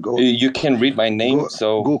 brother, go. You can read my name,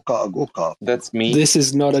 so go. that's me. This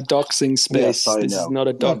is not a doxing space. Yes, I This know. is not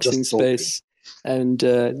a We're doxing just talking. space. And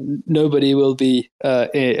nobody will be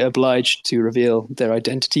obliged to reveal their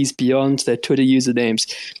identities beyond their Twitter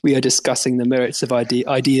usernames. We are discussing the merits of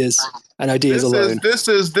ideas and ideas alone. This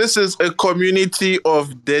is a community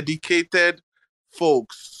of dedicated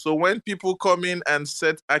folks. So when people come in and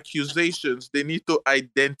set accusations, they need to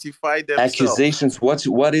identify themselves. Accusations.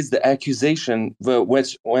 What is the accusation?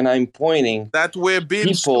 Which when I'm pointing that we're being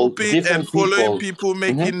people, stupid and following people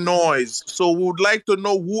making noise. So we would like to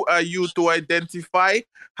know, who are you, to identify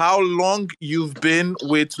how long you've been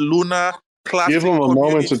with Luna Classic. Give him a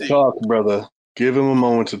moment to talk, brother. Give him a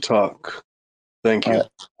moment to talk. Thank you.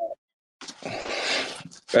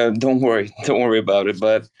 Don't worry about it.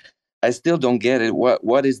 But I still don't get it.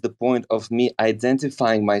 What is the point of me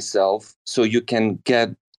identifying myself so you can get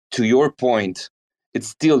to your point? It's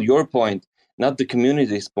still your point, not the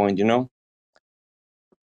community's point, you know?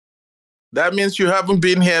 That means you haven't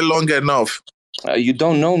been here long enough. You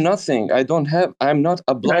don't know nothing. I'm not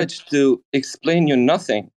obliged to explain you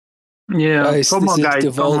nothing. Yeah, guys, come this on, is guys.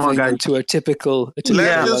 devolving Come on, into a typical Let's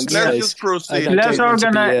Lunc just proceed. Let's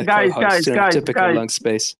organize, guys. Typical Lunc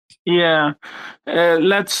space. Yeah,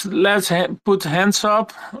 let's put hands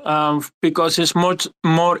up because it's much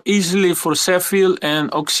more easily for Cephii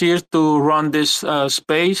and Oxir to run this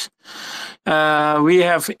space. We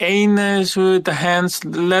have Ain with the hands.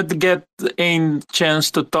 Let's get Ain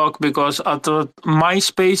chance to talk, because at my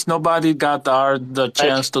space nobody got the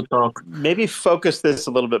chance to talk. Maybe focus this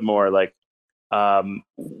a little bit more. Like,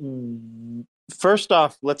 first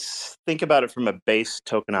off, let's think about it from a base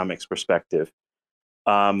tokenomics perspective.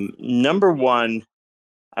 Number one,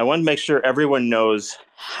 I want to make sure everyone knows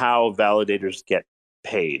how validators get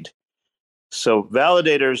paid. So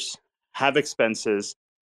validators have expenses.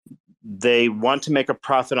 They want to make a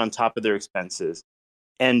profit on top of their expenses.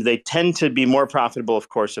 And they tend to be more profitable, of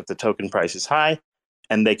course, if the token price is high,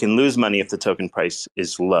 and they can lose money if the token price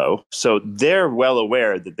is low. So they're well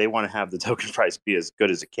aware that they want to have the token price be as good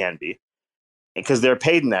as it can be, because they're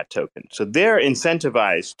paid in that token. So they're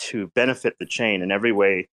incentivized to benefit the chain in every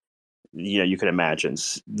way you can imagine.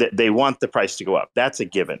 They want the price to go up. That's a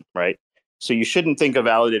given, right? So you shouldn't think of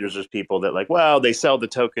validators as people that, like, well, they sell the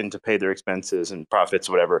token to pay their expenses and profits,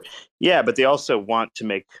 whatever. Yeah, but they also want to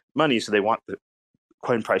make money, so they want the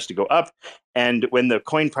coin price to go up. And when the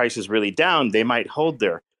coin price is really down, they might hold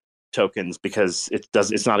their tokens because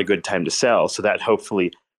it's not a good time to sell. So that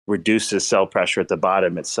hopefully reduces sell pressure at the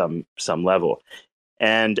bottom at some level.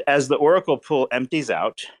 And as the Oracle pool empties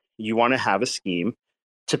out, you want to have a scheme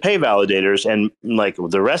to pay validators. And like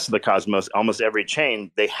the rest of the Cosmos, almost every chain,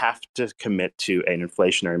 they have to commit to an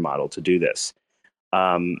inflationary model to do this.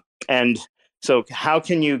 And so how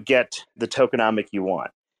can you get the tokenomic you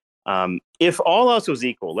want? If all else was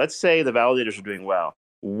equal, let's say the validators are doing well,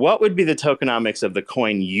 what would be the tokenomics of the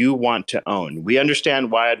coin you want to own? We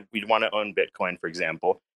understand why we'd want to own Bitcoin, for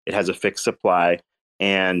example. It has a fixed supply,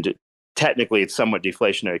 And technically, it's somewhat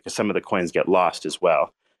deflationary because some of the coins get lost as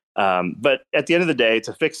well. But at the end of the day, it's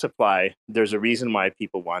a fixed supply. There's a reason why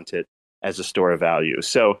people want it as a store of value.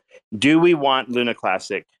 So do we want Luna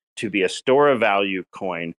Classic to be a store of value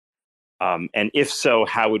coin? And if so,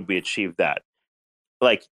 how would we achieve that?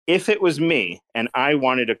 Like, if it was me and I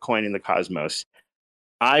wanted a coin in the Cosmos,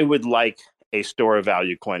 I would like a store of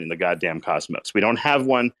value coin in the goddamn Cosmos. We don't have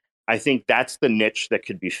one. I think that's the niche that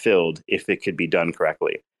could be filled if it could be done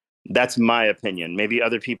correctly. That's my opinion. Maybe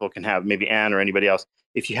other people can have, maybe Anne or anybody else.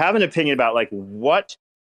 If you have an opinion about like what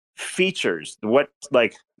features, what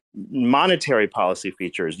like monetary policy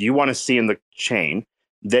features you want to see in the chain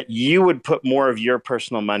that you would put more of your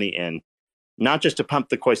personal money in, not just to pump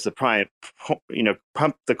the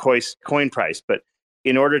coin price, but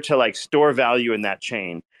in order to like store value in that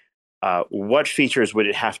chain, what features would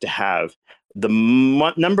it have to have? The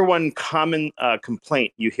number one common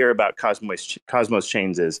complaint you hear about Cosmos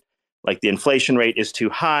chains is like the inflation rate is too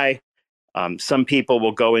high. Some people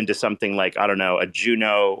will go into something like, I don't know, a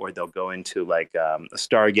Juno, or they'll go into like a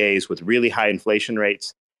Stargaze with really high inflation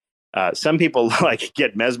rates. Some people like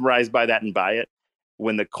get mesmerized by that and buy it.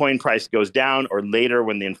 When the coin price goes down, or later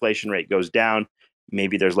when the inflation rate goes down,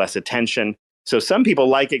 maybe there's less attention. So some people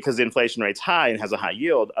like it because the inflation rate's high and has a high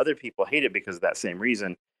yield. Other people hate it because of that same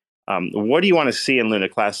reason. What do you want to see in Luna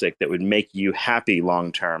Classic that would make you happy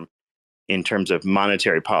long term in terms of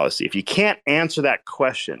monetary policy? If you can't answer that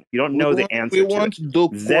question, you don't know the answer to it,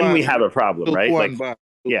 then we have a problem, right? Like,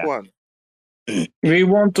 yeah. We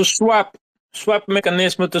want to swap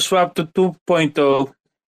mechanism to swap to 2.0.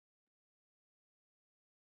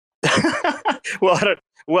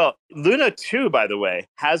 Well, Luna 2, by the way,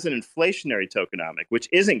 has an inflationary tokenomic, which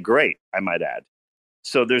isn't great, I might add.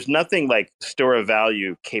 So there's nothing like store of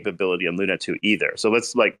value capability on Luna 2 either. So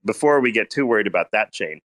let's, like, before we get too worried about that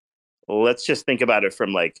chain, let's just think about it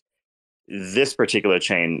from like this particular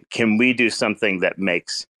chain. Can we do something that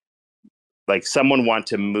makes like someone want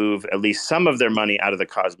to move at least some of their money out of the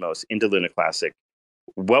Cosmos into Luna Classic?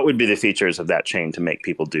 What would be the features of that chain to make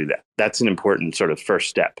people do that? That's an important sort of first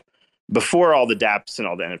step. Before all the dApps and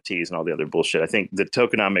all the NFTs and all the other bullshit, I think the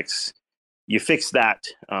tokenomics, you fix that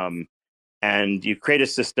and you create a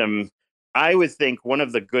system. I would think one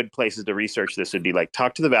of the good places to research this would be like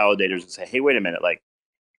talk to the validators and say, hey, wait a minute, like,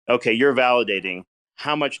 okay, you're validating.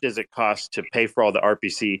 How much does it cost to pay for all the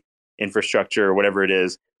RPC infrastructure or whatever it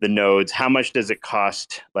is, the nodes? How much does it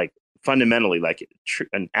cost, like fundamentally, like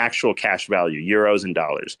an actual cash value, euros and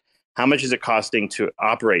dollars? How much is it costing to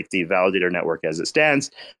operate the validator network as it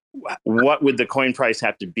stands? What would the coin price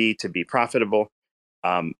have to be profitable?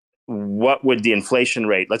 What would the inflation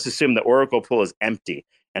rate? Let's assume the Oracle pool is empty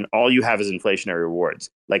and all you have is inflationary rewards.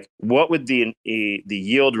 Like, what would the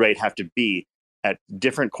yield rate have to be at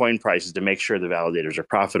different coin prices to make sure the validators are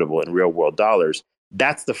profitable in real world dollars?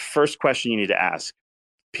 That's the first question you need to ask.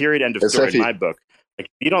 Period. End of story. In my book. Like,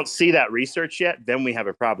 if you don't see that research yet, then we have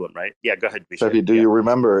a problem, right? Yeah, go ahead. Cephii, do you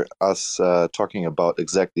remember us talking about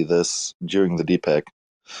exactly this during the DPEC?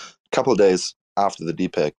 A couple of days after the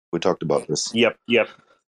DPEC, we talked about this. Yep.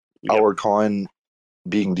 Our coin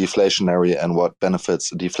being deflationary and what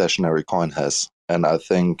benefits a deflationary coin has. And I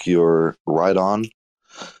think you're right on.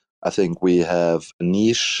 I think we have a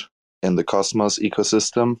niche in the Cosmos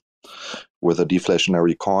ecosystem with a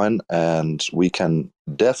deflationary coin, and we can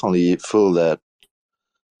definitely fill that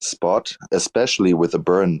spot, especially with the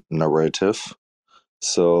burn narrative.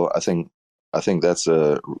 So I think that's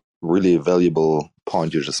a really valuable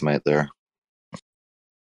point you just made there.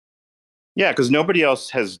 Yeah, because nobody else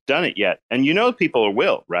has done it yet. And you know people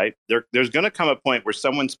will, right? There's going to come a point where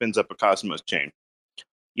someone spins up a Cosmos chain.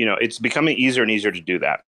 You know, it's becoming easier and easier to do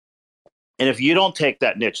that. And if you don't take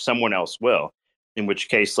that niche, someone else will, in which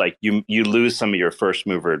case, like, you lose some of your first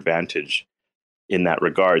mover advantage in that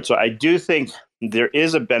regard. So I do think there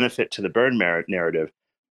is a benefit to the burn narrative,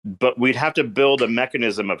 but we'd have to build a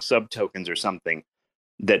mechanism of sub-tokens or something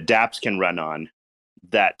that dApps can run on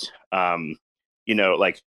that,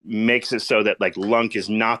 like, makes it so that, like, Lunc is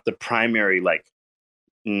not the primary, like,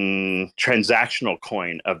 transactional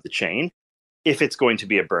coin of the chain if it's going to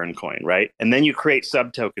be a burn coin, right? And then you create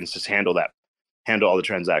sub-tokens to handle all the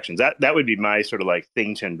transactions. That would be my sort of like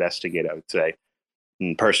thing to investigate, I would say,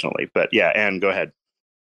 personally. But yeah, Anne, go ahead.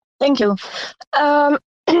 Thank you.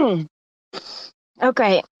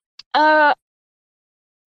 Okay. I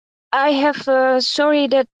have, sorry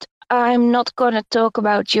that I'm not going to talk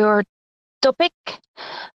about your topic,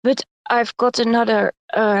 but I've got another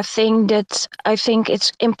thing that I think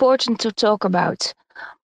it's important to talk about.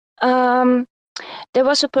 There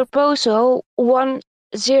was a proposal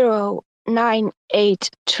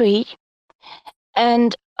 10983,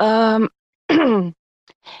 And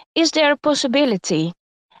is there a possibility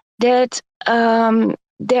that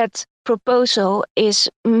that proposal is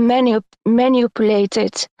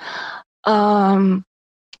manipulated in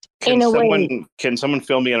a way? Can someone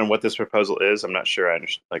fill me in on what this proposal is? I'm not sure I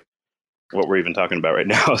understand like what we're even talking about right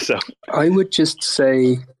now. So I would just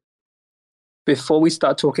say, before we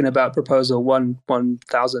start talking about proposal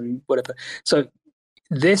 1,000, whatever. So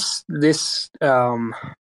this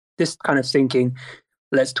kind of thinking,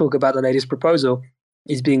 let's talk about the latest proposal,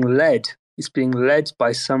 is being led. It's being led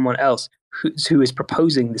by someone else who is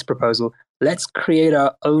proposing this proposal. Let's create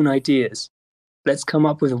our own ideas. Let's come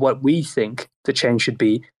up with what we think the change should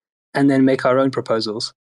be, and then make our own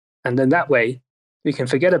proposals. And then that way, we can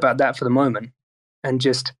forget about that for the moment and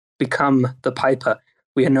just become the piper.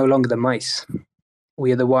 We are no longer the mice.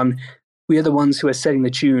 We are the ones who are setting the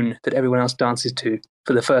tune that everyone else dances to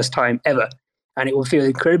for the first time ever. And it will feel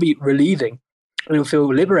incredibly relieving, and it will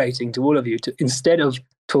feel liberating to all of you to, instead of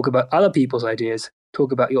talk about other people's ideas,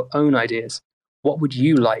 talk about your own ideas. What would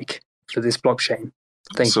you like for this blockchain?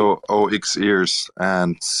 Thank you. So OX ears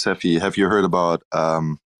and Cephii, have you heard about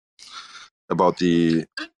the medium?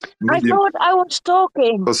 I thought I was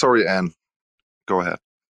talking. Oh, sorry, Anne. Go ahead.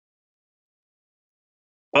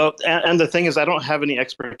 Well, and the thing is, I don't have any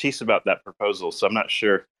expertise about that proposal, so I'm not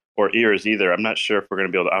sure, or ears either. I'm not sure if we're going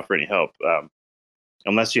to be able to offer any help,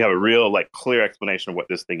 unless you have a real, like, clear explanation of what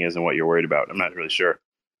this thing is and what you're worried about. I'm not really sure.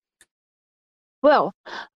 Well,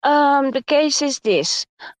 the case is this.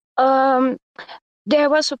 There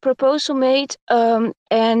was a proposal made,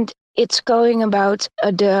 and it's going about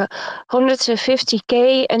the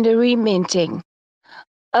 150K and the reminting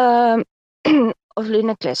of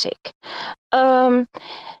Luna Classic. That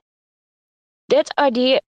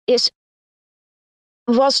idea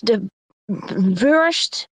was the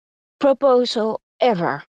worst proposal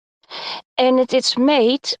ever, and it is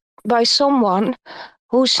made by someone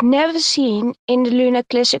who's never seen in the Luna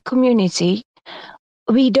Classic community.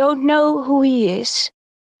 We don't know who he is.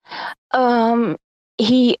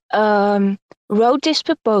 He wrote this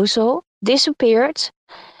proposal, disappeared,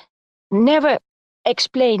 never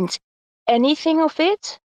explained anything of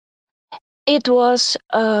it. It was,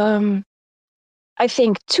 I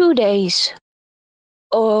think, 2 days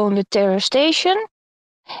on the terror station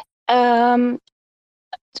to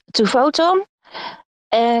vote on.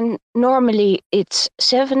 And normally it's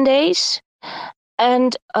 7 days.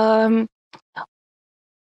 And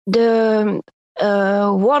the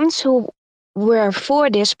ones who were for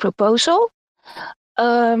this proposal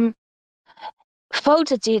voted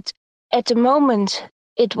it at the moment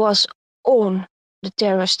it was on the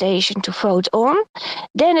terror station to vote on.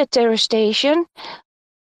 Then the terror station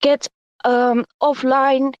get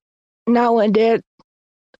offline now and then,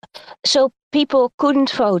 so people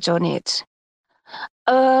couldn't vote on it.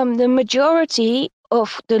 The majority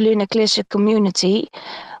of the Luna Classic community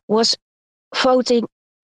was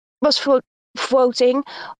voting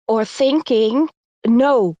or thinking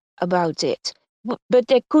no about it, but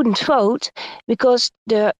they couldn't vote because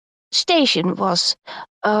the station was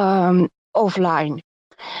offline.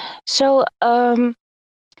 So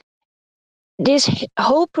this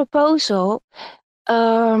whole proposal,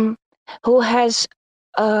 who has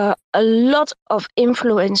a lot of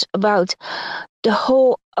influence about the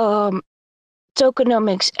whole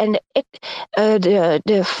tokenomics and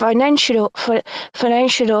the financial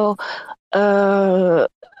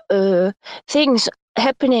things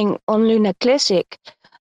happening on Luna Classic.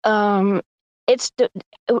 It's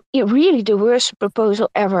really the worst proposal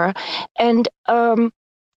ever, and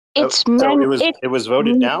it's it was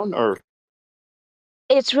voted down, or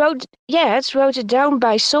it's voted down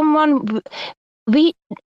by someone.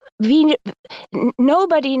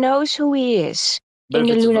 Nobody knows who he is. But in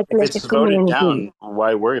the Luna Classic it's voted community. down,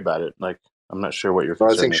 why worry about it? Like, I'm not sure what your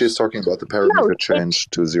concern I think is. she's talking about the parameter change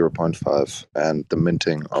to 0.5 and the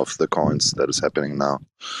minting of the coins that is happening now.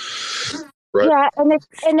 Right? Yeah, and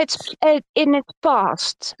it's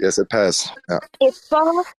passed. Yes, it passed. Yeah. It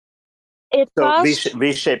passed. It passed.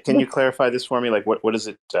 V-Shape, can you clarify this for me? Like, what is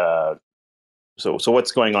it? So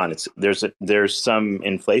what's going on? There's some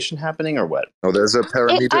inflation happening, or what? No, there's a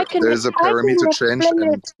parameter. There's a parameter change,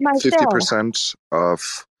 and 50%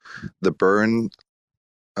 of the burn.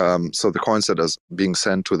 So the coins that are being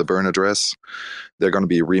sent to the burn address, they're going to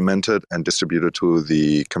be reminted and distributed to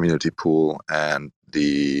the community pool and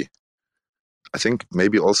I think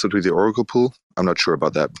maybe also to the Oracle pool. I'm not sure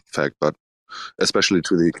about that fact, but especially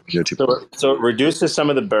to the community pool. So it reduces some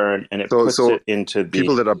of the burn and it puts it into the...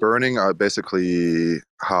 People that are burning are basically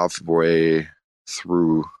halfway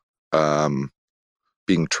through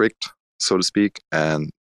being tricked, so to speak, and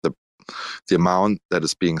the amount that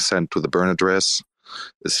is being sent to the burn address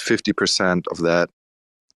is 50% of that.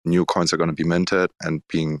 New coins are going to be minted and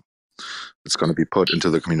it's going to be put into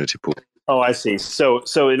the community pool. Oh, I see. So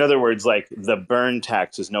in other words, like the burn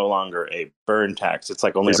tax is no longer a burn tax. It's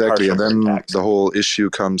like only exactly, a partial and then burn tax. The whole issue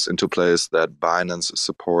comes into place that Binance is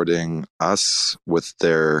supporting us with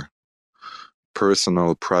their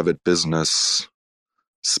personal private business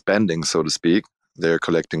spending, so to speak. They're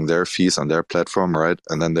collecting their fees on their platform, right?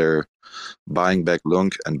 And then they're buying back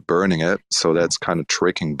Lunc and burning it. So that's kind of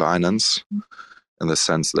tricking Binance in the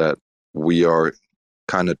sense that we are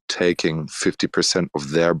kind of taking 50%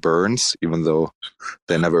 of their burns, even though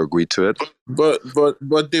they never agreed to it. But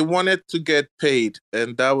they wanted to get paid,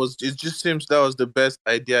 and it just seems that was the best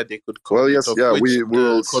idea they could come Well, yes, of yeah, which we the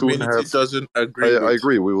will soon community have. doesn't agree with. I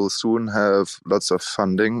agree. We will soon have lots of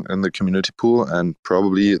funding in the community pool, and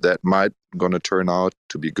probably that might going to turn out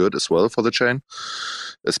to be good as well for the chain,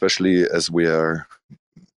 especially as we are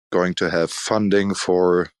going to have funding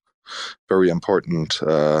for very important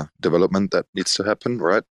development that needs to happen,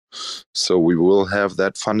 right? So we will have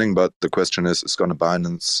that funding, but the question is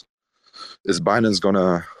Binance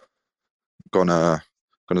gonna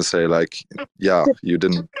say like, yeah, you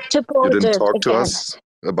didn't talk to us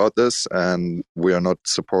about this, and we are not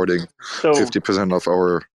supporting 50% of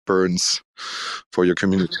our burns for your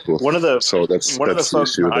community pool. So that's the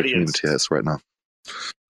issue the community has right now.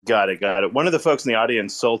 Got it. One of the folks in the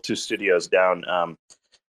audience, Soul2 Studios down,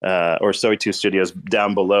 or Soy2 Studios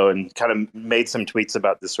down below, and kind of made some tweets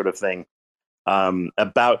about this sort of thing,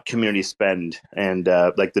 about community spend and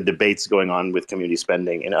like the debates going on with community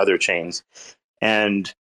spending in other chains.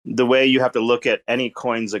 And the way you have to look at any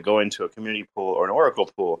coins that go into a community pool or an Oracle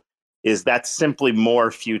pool is that's simply more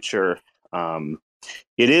future.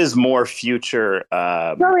 It is more future.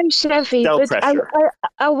 Sorry, Cephii, but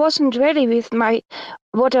I wasn't ready with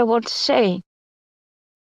what I want to say.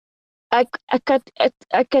 I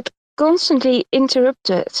get constantly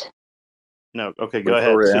interrupted. No, okay, go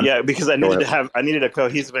ahead. So yeah, because I needed a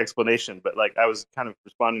cohesive explanation, but like I was kind of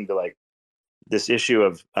responding to like this issue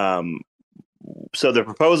of so the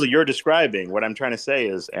proposal you're describing, what I'm trying to say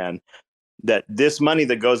is, and that this money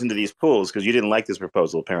that goes into these pools, because you didn't like this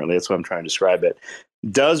proposal, apparently, that's what I'm trying to describe it,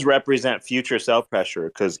 does represent future sell pressure.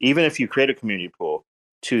 Because even if you create a community pool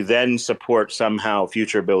to then support somehow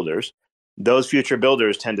future builders, those future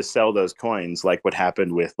builders tend to sell those coins, like what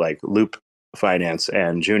happened with like Loop Finance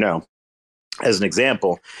and Juno, as an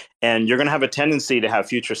example. And you're going to have a tendency to have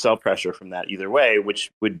future sell pressure from that either way,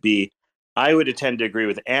 which would be, I would tend to agree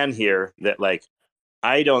with Anne here that like,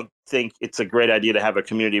 I don't think it's a great idea to have a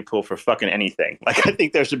community pool for fucking anything. Like, I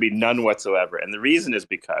think there should be none whatsoever. And the reason is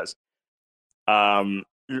because I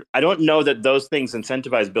don't know that those things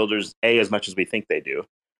incentivize builders, as much as we think they do.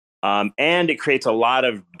 And it creates a lot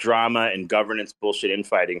of drama and governance bullshit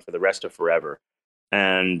infighting for the rest of forever.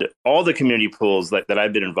 And all the community pools that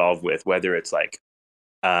I've been involved with, whether it's like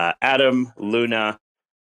Atom, Luna,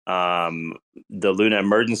 the Luna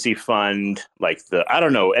Emergency Fund, like I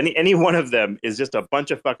don't know, any one of them is just a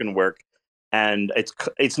bunch of fucking work, and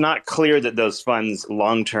it's not clear that those funds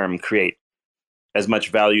long term create as much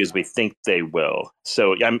value as we think they will.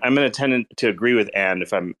 So I'm going to tend to agree with Anne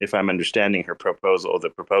if I'm understanding her proposal,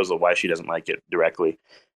 why she doesn't like it directly.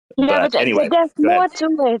 Yeah, but anyway, there's more to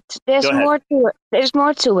it. There's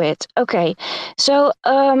more to it. Okay, so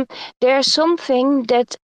there's something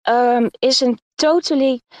that isn't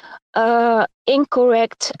totally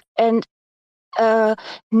incorrect, and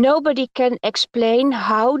nobody can explain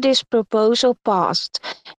how this proposal passed,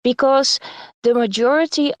 because the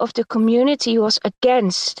majority of the community was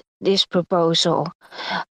against this proposal.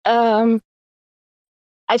 I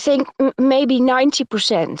think maybe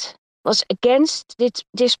 90% was against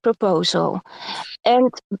this proposal.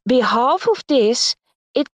 And behalf of this,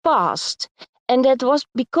 it passed. And that was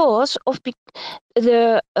because of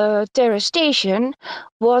the terror station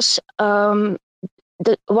was one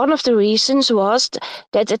of the reasons was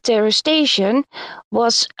that the terror station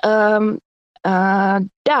was down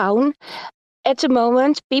at the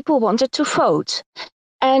moment people wanted to vote.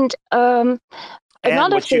 And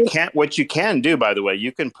what you can do, by the way,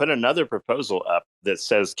 you can put another proposal up that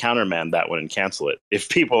says countermand that one and cancel it.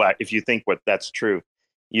 If you think that's true,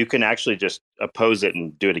 you can actually just oppose it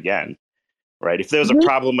and do it again, right? If there's a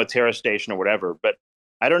problem with Terra Station or whatever. But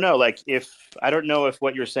I don't know, I don't know if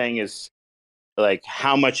what you're saying is like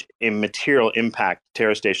how much immaterial impact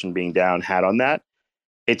Terra Station being down had on that.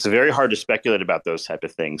 It's very hard to speculate about those type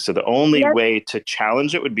of things. So the only way to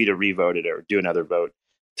challenge it would be to revote it or do another vote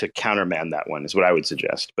to countermand that one is what I would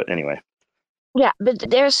suggest. But anyway. Yeah, but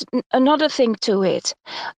there's another thing to it.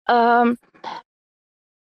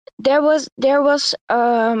 there was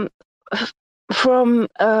from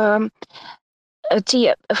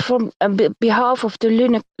behalf of the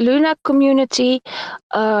Luna community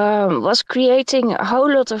was creating a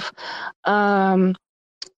whole lot of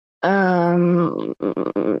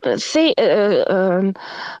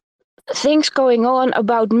things going on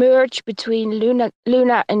about merge between Luna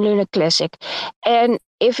and Luna Classic, and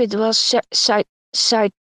if it was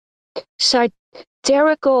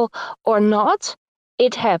satirical or not,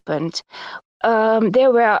 it happened.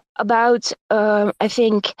 There were about I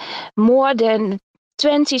think more than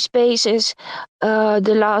 20 spaces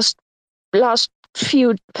the last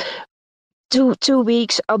few two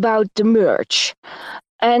weeks about the merge,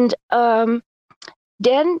 and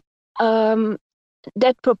then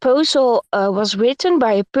that proposal was written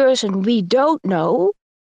by a person we don't know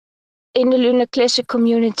in the Luna Classic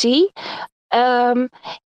community, and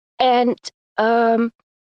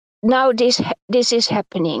now this is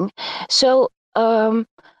happening. So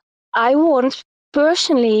I want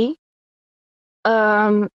personally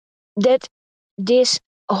that this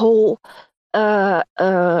whole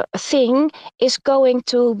thing is going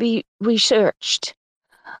to be researched,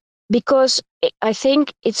 because I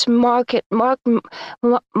think it's marked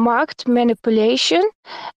manipulation,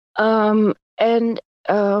 and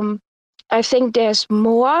I think there's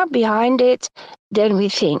more behind it than we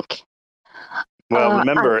think. Well,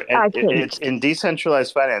 remember, it's in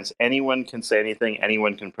decentralized finance, anyone can say anything,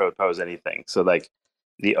 anyone can propose anything. So, like,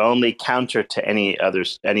 the only counter to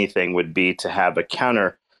anything would be to have a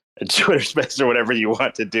counter Twitter space or whatever you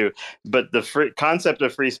want to do. But the concept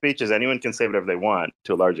of free speech is anyone can say whatever they want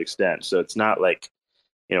to a large extent. So it's not like,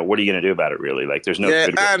 what are you going to do about it, really? Like, there's no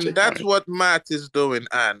good way and that's what Matt is doing.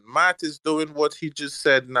 And Matt is doing what he just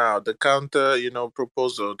said now, the counter,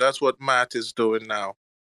 proposal. That's what Matt is doing now.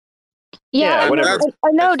 Yeah,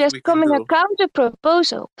 I know there's coming a counter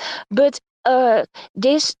proposal, but how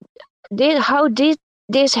this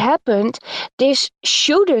happened, this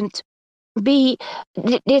shouldn't be,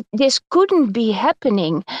 this couldn't be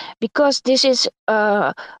happening, because this is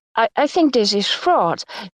I think this is fraud.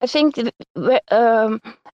 I think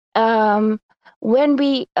when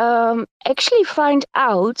we actually find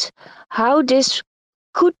out how this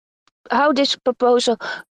proposal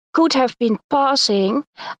could have been passing,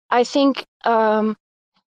 I think the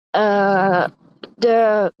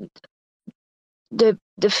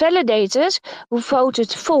validators who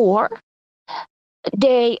voted for,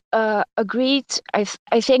 they agreed. I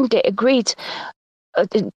think they agreed.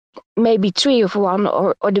 Maybe 3 of one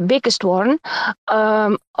or the biggest one,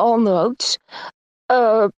 all notes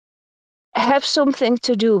have something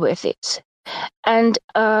to do with it, and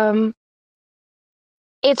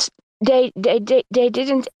it's they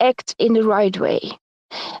didn't act in the right way.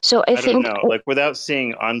 So I think, don't know, like, without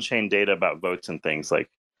seeing on-chain data about votes and things, like,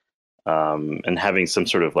 and having some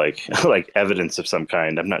sort of like evidence of some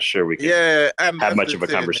kind, I'm not sure we can have much of a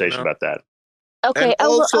conversation about that. Okay, and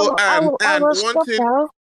also,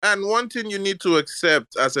 and one thing you need to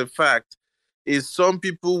accept as a fact is some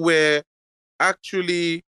people were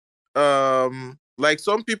actually like,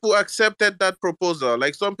 some people accepted that proposal.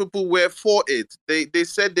 Like, some people were for it. They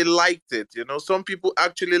said they liked it. Some people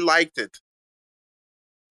actually liked it.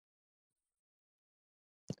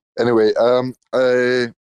 Anyway,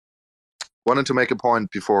 I wanted to make a point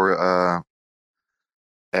before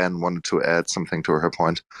Anne wanted to add something to her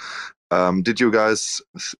point. Did you guys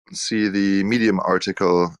see the Medium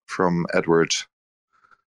article from Edward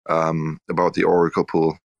about the Oracle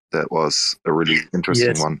pool? That was a really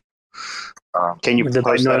interesting one. Can you the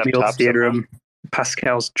binomial theorem,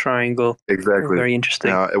 Pascal's triangle? Exactly. Very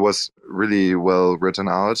interesting. Yeah, it was really well written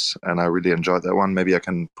out, and I really enjoyed that one. Maybe I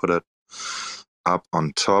can put it up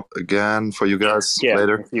on top again for you guys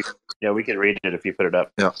later. We can read it if you put it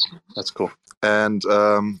up. Yeah, that's cool. And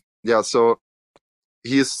so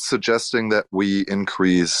he's suggesting that we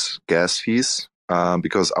increase gas fees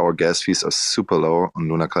because our gas fees are super low on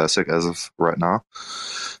Luna Classic as of right now.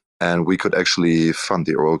 And we could actually fund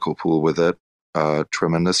the Oracle pool with it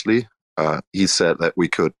tremendously. He said that we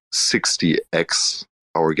could 60x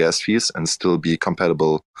our gas fees and still be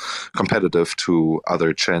competitive to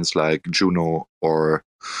other chains like Juno or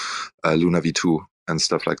Luna V2 and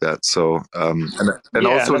stuff like that. So, and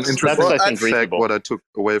also an interesting fact, what I took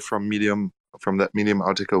away from that Medium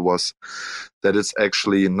article was that it's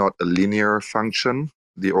actually not a linear function,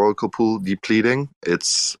 the Oracle pool depleting.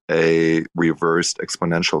 It's a reversed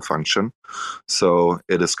exponential function. So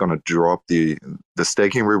it is going to drop the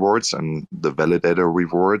staking rewards and the validator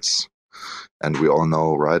rewards. And we all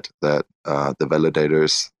know, right, that the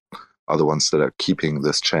validators are the ones that are keeping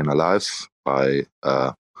this chain alive by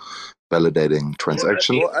validating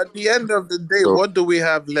transaction. Well, at the end of the day, what do we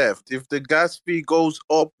have left? If the gas fee goes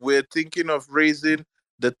up, we're thinking of raising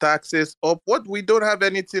the taxes up. What, we don't have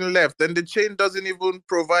anything left, and the chain doesn't even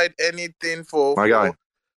provide anything for. My guy,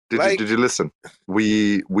 did you listen?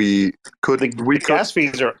 We could the gas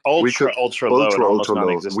fees are ultra low and almost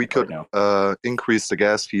non-existent. We could increase the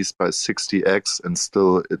gas fees by 60x, and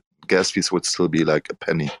still gas fees would still be like a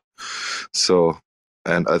penny. So,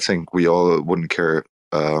 and I think we all wouldn't care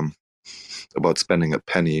about spending a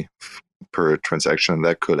penny per transaction.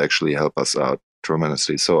 That could actually help us out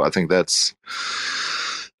tremendously. So I think that's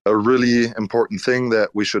a really important thing that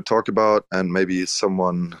we should talk about, and maybe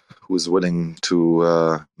someone who's willing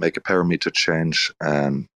to make a parameter change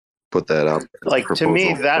and put that up. Like, to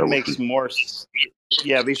me, that makes more.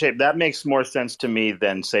 Yeah, V-Shape, that makes more sense to me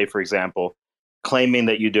than, say, for example, claiming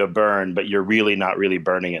that you do a burn, but you're really not really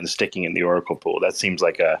burning it and sticking it in the Oracle pool. That seems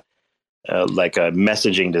like a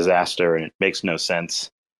messaging disaster, and it makes no sense.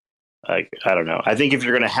 Like, I don't know. I think if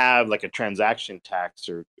you're going to have like a transaction tax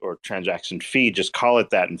or transaction fee, just call it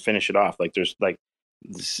that and finish it off. Like, there's like,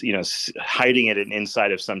 hiding it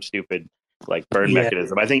inside of some stupid like burn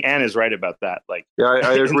mechanism. I think Anne is right about that. Like, yeah,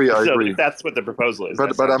 I agree. I agree. That's what the proposal is.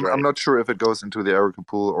 But I'm not sure if it goes into the Oracle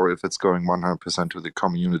pool or if it's going 100% to the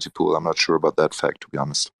community pool. I'm not sure about that fact, to be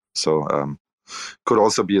honest. So could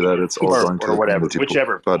also be that it's all going to whatever, the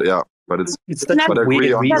whichever. Pool. But yeah, but but I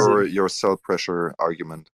agree on your sell pressure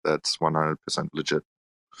argument. That's 100% legit.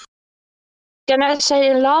 Can I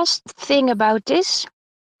say the last thing about this?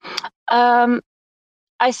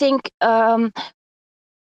 I think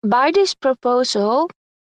by this proposal,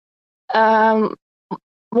 while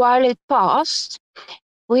it passed,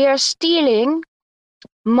 we are stealing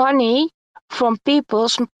money from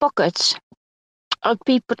people's pockets, out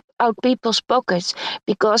people's pockets,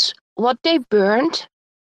 because what they burned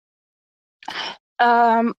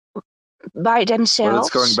by themselves. Well, it's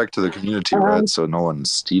going back to the community, right? So no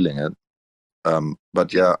one's stealing it.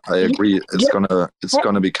 But yeah, I agree. It's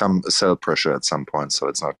gonna become a sell pressure at some point, so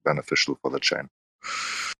it's not beneficial for the chain.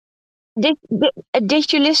 Did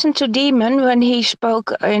you listen to Demon when he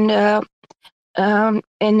spoke in the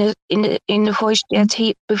voice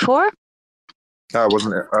chat before? I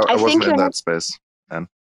wasn't in that space. And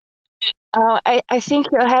I think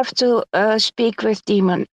you'll have to speak with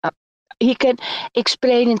Demon. He can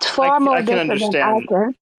explain it far more better than I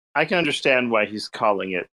can. I can understand why he's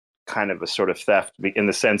calling it kind of a sort of theft, in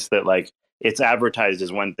the sense that like it's advertised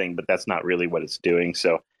as one thing, but that's not really what it's doing.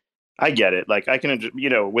 So I get it. Like, I can,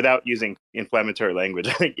 without using inflammatory language,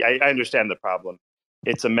 I understand the problem.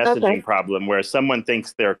 It's a messaging problem where someone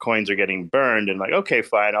thinks their coins are getting burned and like, okay,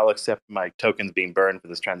 fine, I'll accept my tokens being burned for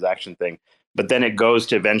this transaction thing. But then it goes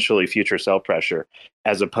to eventually future sell pressure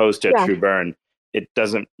as opposed to a true burn. It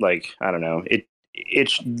doesn't, like, I don't know.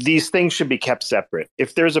 These things should be kept separate.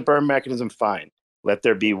 If there's a burn mechanism, fine, let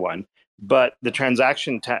there be one. But the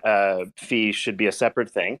transaction fee should be a separate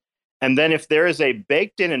thing. And then if there is a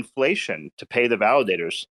baked-in inflation to pay the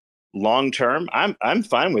validators long term, I'm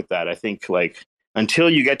fine with that. I think, like, until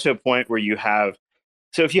you get to a point where you have,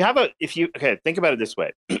 so think about it this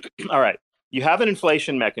way. All right, you have an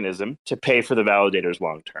inflation mechanism to pay for the validators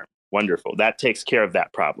long term. Wonderful. That takes care of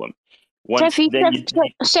that problem.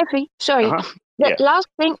 Cephii, sorry. Last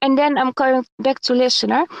thing, and then I'm going back to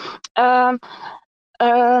listener.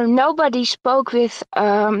 Nobody spoke with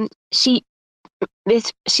CZ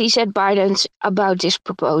Biden about this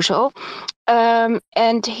proposal, and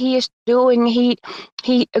he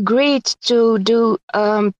agreed to do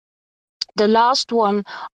the last one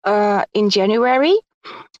in January,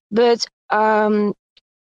 but the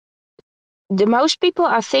most people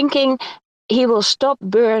are thinking he will stop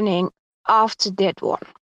burning after that one.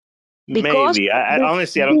 Maybe.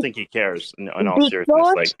 Honestly, I don't think he cares. In all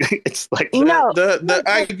seriousness, like it's like the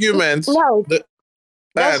arguments. No,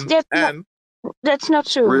 that's not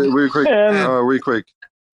true. Real quick.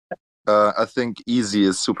 I think Easy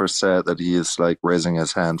is super sad that he is like raising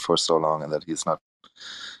his hand for so long and that he's not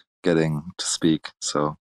getting to speak.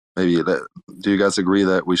 So maybe do you guys agree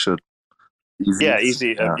that we should? Easy.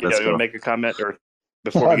 You want to make a comment or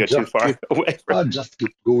before we go too far away? I'll just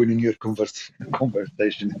keep going in your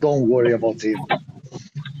conversation. Don't worry about him.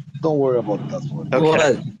 Don't worry about that one.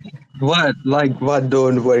 Okay. What? Like, what?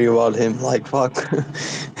 Don't worry about him. Like, fuck.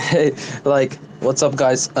 Hey, like, what's up,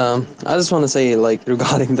 guys? I just want to say, like,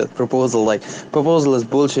 regarding that proposal, like, proposal is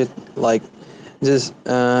bullshit. Like, just,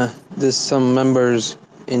 there's some members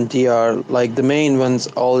in TR, like, the main ones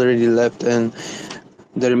already left, and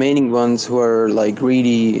the remaining ones who are, like,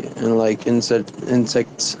 greedy and, like,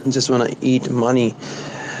 insects just want to eat money.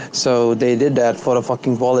 So they did that for a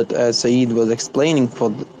fucking wallet, as Saeed was explaining,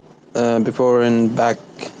 before and back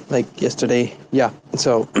like yesterday. Yeah,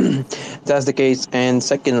 so that's the case. And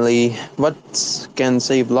secondly, what can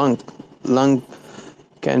save Lunc? Lunc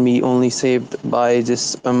can be only saved by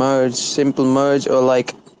just a merge, simple merge, or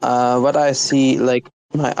like what I see, like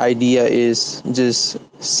my idea is just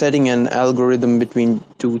setting an algorithm between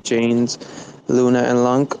two chains, Luna and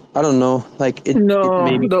Lunc. I don't know, like it may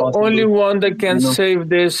No, be the only possible. one that can You know? save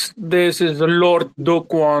this is the Lord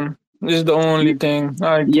Duke one. This is the only thing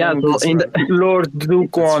I Yeah, think. so in the Lord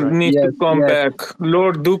Duke That's one right. needs to yes, come yes. back.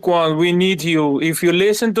 Lord Duke one, we need you. If you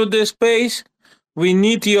listen to this space, we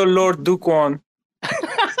need your Lord Duke one.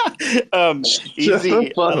 Shut the Easy,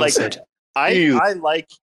 fuck Well like said. I like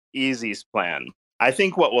Easy's plan. I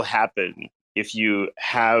think what will happen if you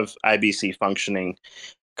have IBC functioning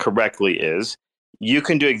correctly is you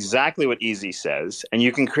can do exactly what Easy says, and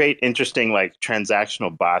you can create interesting like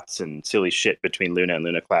transactional bots and silly shit between Luna and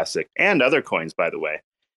Luna Classic and other coins, by the way.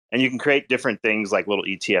 And you can create different things like little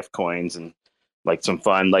ETF coins and like some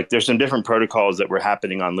fun. Like there's some different protocols that were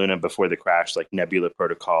happening on Luna before the crash, like Nebula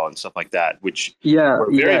Protocol and stuff like that, which Yeah,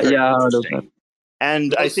 were very, yeah, very yeah. I heard of that. interesting. And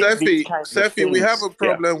No, I think these Cephii, kinds of Cephii, we have things, a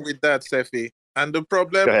yeah, problem with that, Cephii. And the go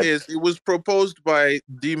problem ahead. is it was proposed by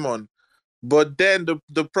Demon. But then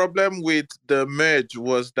the problem with the merge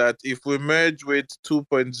was that if we merge with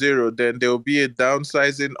 2.0, then there will be a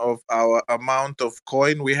downsizing of our amount of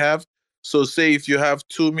coin we have. So say if you have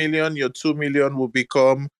 2 million, your 2 million will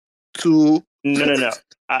become two No.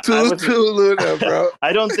 I two wasn't. Luna, bro.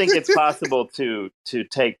 I don't think it's possible to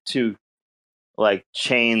take two like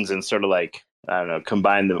chains and sort of like I don't know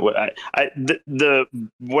combine them. The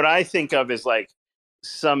what I think of is like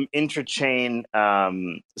some intrachain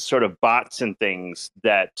sort of bots and things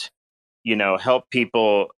that help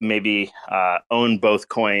people maybe own both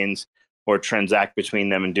coins or transact between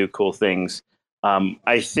them and do cool things.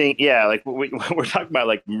 I think like we're talking about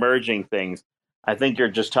like merging things. I think you're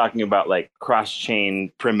just talking about like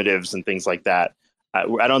cross-chain primitives and things like that.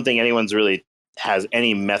 I don't think anyone's really has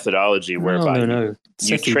any methodology whereby No.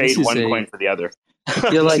 you Cephii, trade one coin for the other. Yeah,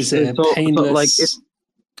 this like is a so like painless,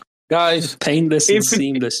 Guys, painless and if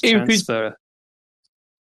seamless if we transfer.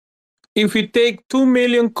 if we take 2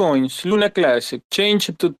 million coins, Luna Classic, change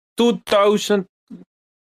it to 2000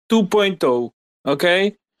 2.0,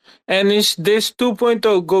 okay? And is this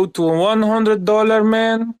 2.0 go to $100,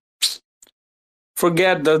 man?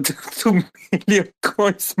 Forget the 2 million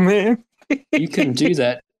coins, man. You can do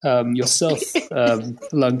that yourself,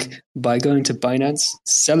 Lunc, by going to Binance,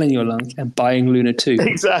 selling your Lunc, and buying Luna 2.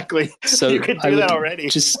 Exactly. So you could do that already.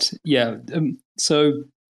 So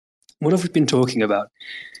what have we been talking about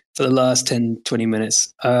for the last 10, 20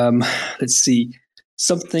 minutes? Let's see.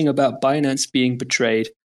 Something about Binance being betrayed.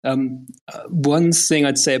 One thing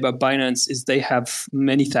I'd say about Binance is they have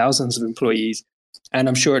many thousands of employees, and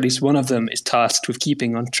I'm sure at least one of them is tasked with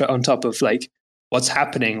keeping on top of like what's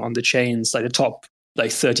happening on the chains, like the top like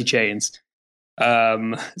 30 chains.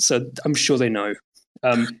 So I'm sure they know.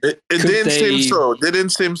 It didn't seem so. They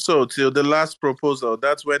didn't seem so till the last proposal.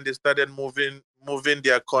 That's when they started moving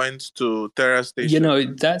their coins to Terra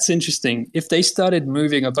Station. That's interesting. If they started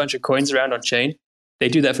moving a bunch of coins around on chain, they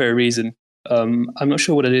do that for a reason. I'm not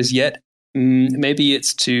sure what it is yet. Maybe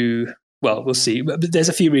it's we'll see. But there's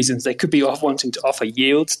a few reasons. They could be wanting to offer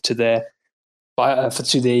yield to the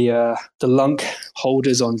Lunc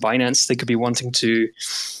holders on Binance. They could be wanting to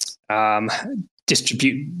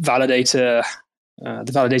distribute validator.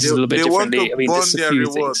 The validator is a little bit differently. I mean, there's a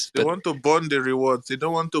few things. They want to bond the rewards. They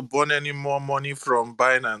don't want to bond any more money from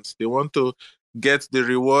Binance. They want to get the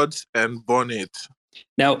rewards and bond it.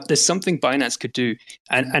 Now, there's something Binance could do.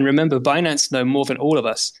 And remember, Binance know more than all of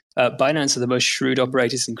us. Binance are the most shrewd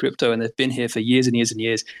operators in crypto, and they've been here for years and years and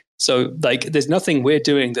years. So, like, there's nothing we're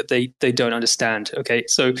doing that they don't understand, okay?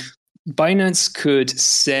 So Binance could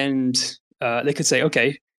send, they could say,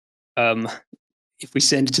 okay, if we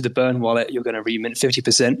send it to the burn wallet, you're going to remint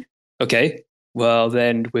 50%. Okay, well,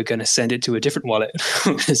 then we're going to send it to a different wallet.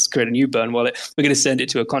 Let's create a new burn wallet. We're going to send it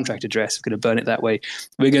to a contract address. We're going to burn it that way.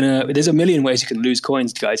 There's a million ways you can lose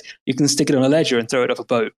coins, guys. You can stick it on a ledger and throw it off a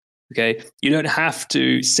boat. Okay, you don't have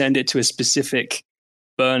to send it to a specific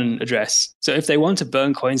burn address. So if they want to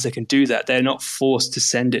burn coins, they can do that. They're not forced to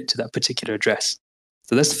send it to that particular address.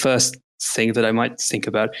 So that's the first thing that I might think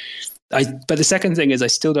about. But the second thing is I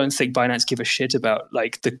still don't think Binance give a shit about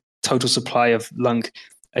like the total supply of Lunc.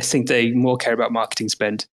 I think they more care about marketing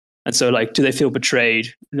spend. And so like, do they feel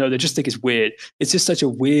betrayed? No, they just think it's weird. It's just such a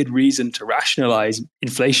weird reason to rationalize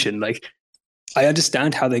inflation. Like, I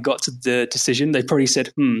understand how they got to the decision. They probably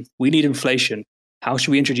said, we need inflation. How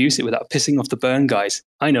should we introduce it without pissing off the burn guys?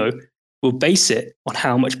 I know. We'll base it on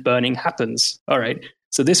how much burning happens. All right.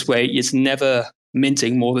 So this way, it's never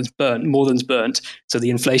minting more than's burnt. So the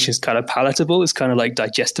inflation is kind of palatable. It's kind of like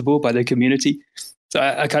digestible by the community. So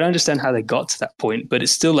I kind of understand how they got to that point, but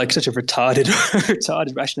it's still like such a retarded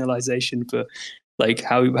rationalization for like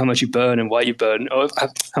how much you burn and why you burn, or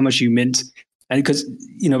how much you mint. And because,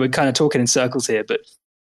 we're kind of talking in circles here, but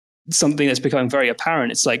something that's becoming very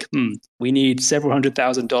apparent, it's like, we need several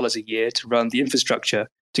 $100,000 a year to run the infrastructure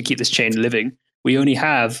to keep this chain living. We only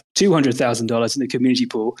have $200,000 in the community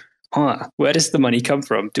pool. Where does the money come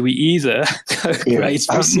from? Do we either, right, it's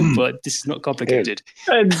very simple, this is not complicated.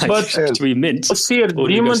 But do we mint? Sir,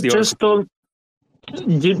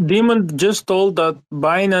 Demon just told that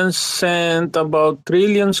Binance sent about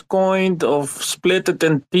trillions coin of split it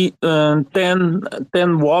in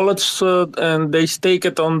 10 wallets and they stake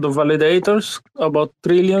it on the validators, about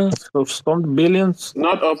trillions or some billions.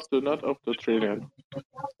 Not up to trillion.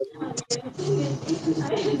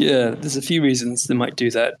 Yeah, there's a few reasons they might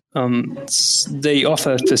do that. They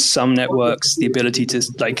offer to some networks the ability to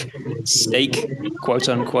like stake, quote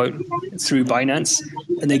unquote, through Binance,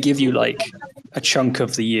 and they give you like a chunk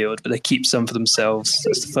of the yield, but they keep some for themselves.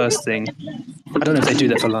 That's the first thing. I don't know if they do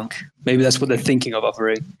that for Lunc. Maybe that's what they're thinking of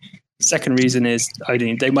offering. Second reason is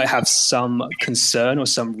they might have some concern or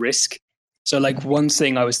some risk. So like one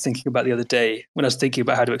thing I was thinking about the other day when I was thinking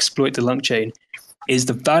about how to exploit the Lunc chain is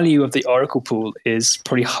the value of the Oracle pool is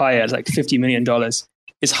probably higher, like $50 million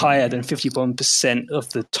is higher than 51% of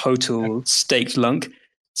the total staked Lunc.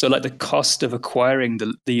 So like the cost of acquiring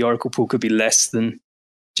the Oracle pool could be less than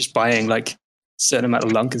just buying like a certain amount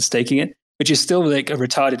of Lunc and staking it, which is still like a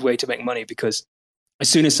retarded way to make money, because as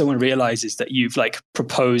soon as someone realizes that you've like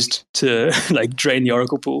proposed to like drain the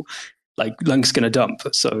Oracle pool, like Lunc's going to dump.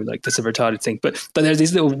 So like that's a retarded thing. But there's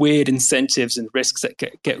these little weird incentives and risks that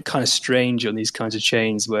get kind of strange on these kinds of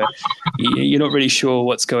chains where you're not really sure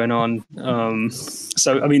what's going on.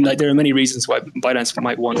 So, I mean, like there are many reasons why Binance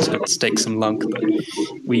might want to stake some Lunc, but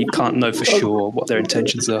we can't know for sure what their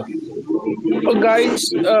intentions are. Well,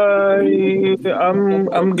 guys,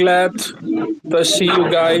 I'm glad to see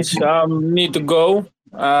you guys. Need to go.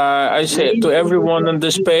 I say to everyone in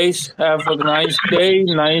the space, have a nice day,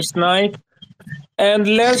 nice night. And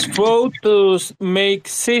let's vote to make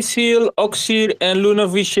Cecil, Oxir, and Luna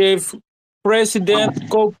Vishev president,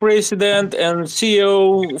 co-president, and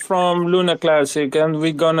CEO from Luna Classic. And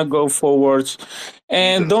we're gonna go forwards.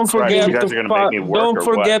 And don't forget to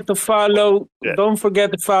follow. Yeah. Don't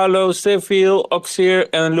forget to follow Cephii, Oxir,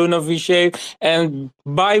 and Luna Vishev, and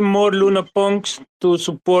buy more Luna Punks to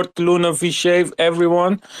support Luna Vishev,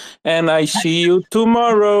 everyone. And I see you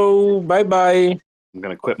tomorrow. Bye bye. I'm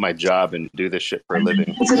gonna quit my job and do this shit for a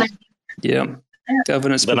living. Yeah,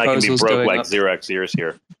 governance. Then I can be broke like Xerox ears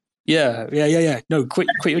here. Yeah. No, quit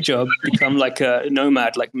your job, become like a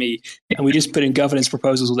nomad like me, and we just put in governance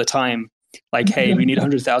proposals all the time. Like, hey, we need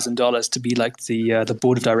 $100,000 to be like the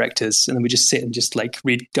board of directors, and then we just sit and just like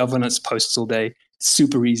read governance posts all day. It's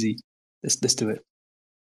super easy. Let's do it.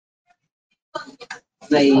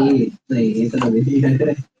 He's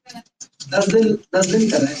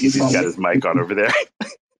got his mic on over there.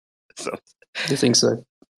 So, I think so.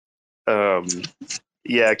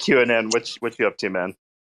 Yeah, QNN. What you up to, man?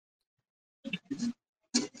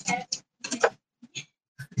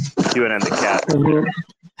 QNN the cat.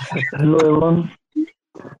 Hello everyone.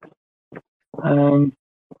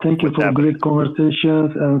 Thank you for great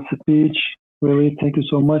conversations and speech. Really, thank you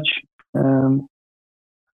so much. And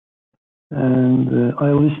I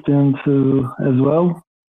listened to as well.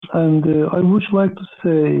 And I would like to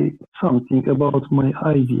say something about my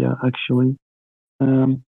idea, actually.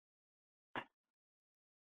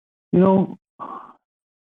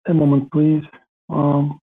 A moment, please.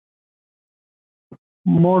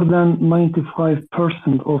 More than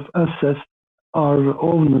 95% of assets are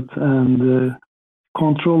owned and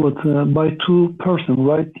controlled by 2%,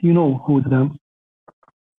 right? You know who them.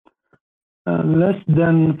 Less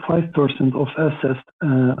than 5% of assets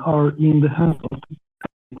are in the hands of.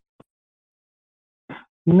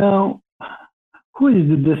 Now, who is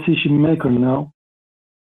the decision maker now?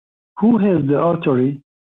 Who has the authority?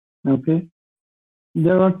 Okay.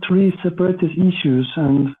 There are three separate issues,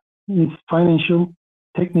 and it's financial,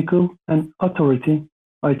 technical, and authority.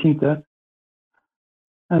 I think that.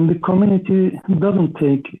 And the community doesn't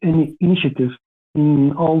take any initiative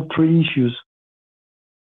in all three issues.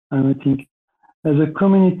 And I think as a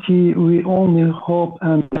community, we only hope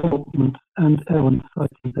and development and evidence. I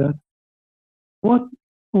think that. What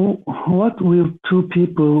will two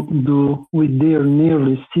people do with their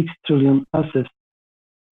nearly 6 trillion assets?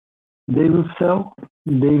 They will sell,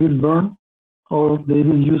 they will burn, or they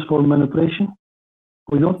will use for manipulation?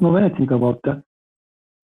 We don't know anything about that.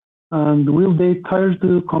 And will they tire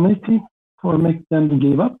the community or make them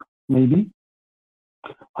give up? Maybe.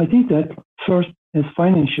 I think that first, as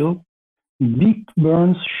financial, big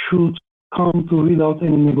burns should come to without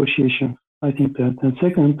any negotiation. I think that. And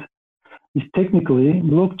second, is technically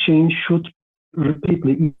blockchain should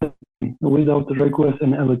repeatedly without request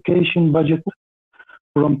and allocation budget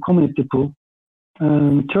from community pool.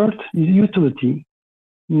 And third is utility.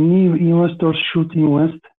 New investors should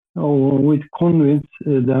invest or with convince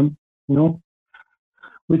them,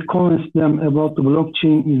 with convince them about the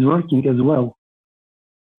blockchain is working as well.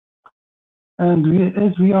 And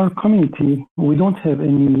as we are a community, we don't have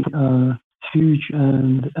any huge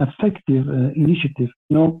and effective initiative.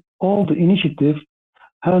 All the initiative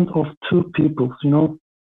hand of two people.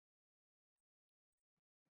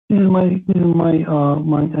 This is my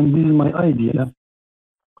mind and this is my idea.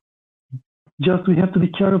 Just we have to be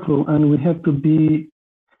careful and we have to be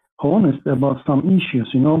honest about some issues,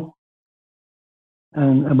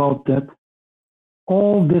 and about that.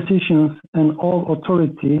 All decisions and all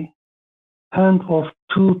authority hand of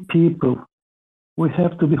two people. We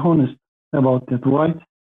have to be honest about that, right?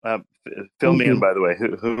 Fill me in, by the way.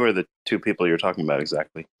 Who are the two people you're talking about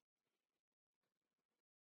exactly?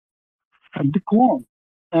 The Quant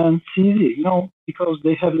and CZ, because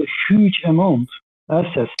they have a huge amount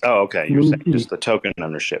assets. Oh, okay. You're saying just the token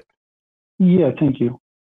ownership. Yeah, thank you.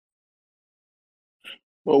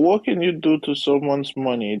 Well, what can you do to someone's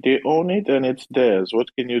money? They own it and it's theirs. What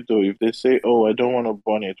can you do? If they say, oh, I don't want to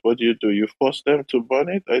burn it, what do? You force them to burn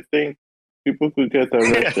it? I think people could get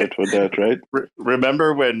arrested for that, right?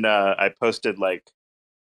 Remember when I posted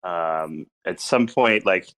at some point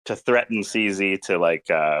to threaten CZ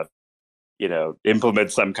to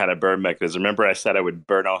implement some kind of burn mechanism? Remember I said I would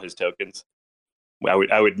burn all his tokens?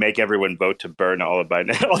 I would make everyone vote to burn all of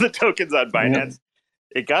Binance, all the tokens on Binance. Yeah.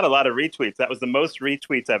 It got a lot of retweets. That was the most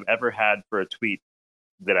retweets I've ever had for a tweet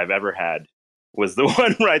that I've ever had. Was the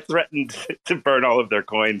one where I threatened to burn all of their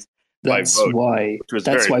coins. That's why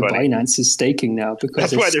Binance is staking now,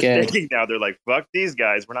 because they're scared. staking now. They're like, fuck these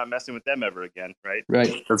guys. We're not messing with them ever again, right?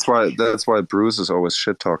 Right. That's why Bruce is always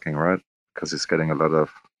shit talking, right? Because he's getting a lot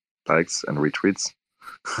of likes and retweets.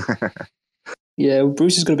 Yeah,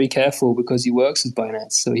 Bruce is going to be careful because he works with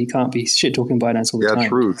Binance, so he can't be shit talking Binance all the time. Yeah,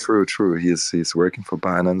 true. He's working for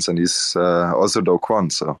Binance, and he's also Do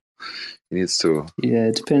Kwon, so he needs to. Yeah,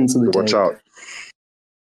 it depends on the day. Watch out.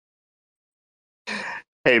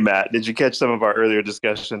 Hey Matt, did you catch some of our earlier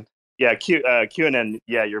discussion? Yeah, QNN.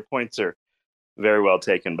 Yeah, your points are very well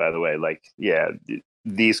taken. By the way,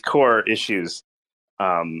 these core issues.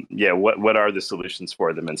 What are the solutions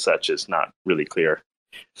for them and such is not really clear.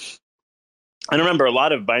 And remember, a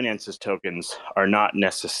lot of Binance's tokens are not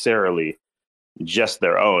necessarily just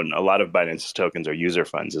their own. A lot of Binance's tokens are user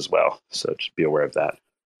funds as well. So just be aware of that.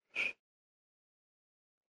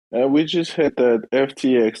 We just heard that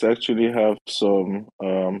FTX actually have some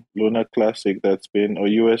Luna Classic or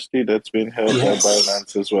USD that's been held by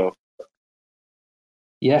Binance as well.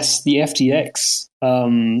 Yes, the FTX,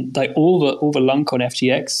 all the Lunc on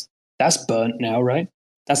FTX, that's burnt now, right?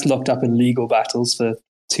 That's locked up in legal battles for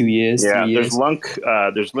 2 years. Yeah, 3 years. There's Lunc,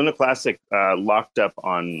 there's Luna Classic locked up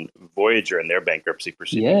on Voyager in their bankruptcy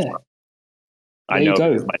proceedings. Yeah. I know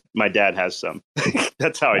because my dad has some.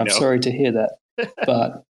 That's how I know. I'm sorry to hear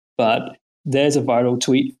that. But there's a viral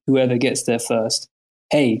tweet, whoever gets there first.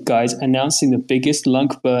 Hey, guys, announcing the biggest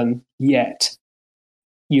Lunc burn yet.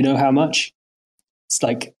 You know how much? It's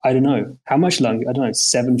I don't know. How much Lunc? I don't know,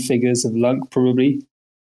 7 figures of Lunc probably.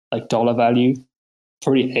 Dollar value.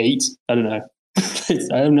 Probably 8. I don't know.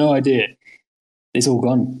 I have no idea. It's all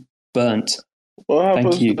gone. Burnt. What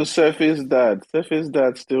happens to Cephii's dad? Cephii's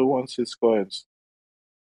dad still wants his coins.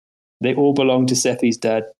 They all belong to Cephii's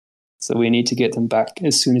dad. So we need to get them back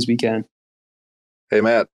as soon as we can. Hey,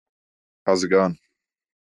 Matt. How's it going?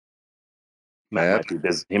 Matt?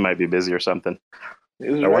 He might be busy or something.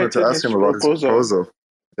 I wanted to ask him about his proposal.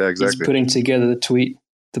 Yeah, exactly. He's putting together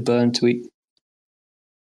the burn tweet.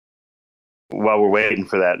 While we're waiting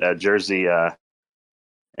for that, Jersey,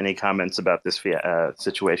 any comments about this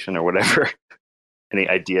situation or whatever? Any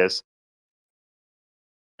ideas?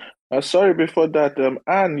 Sorry, before that,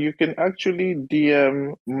 Anne, you can actually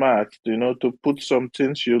DM Matt, to put some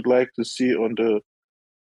things you'd like to see on the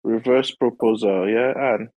reverse proposal. Yeah,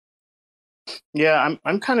 Anne? Yeah,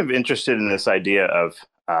 I'm kind of interested in this idea of,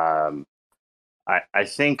 I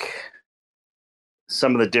think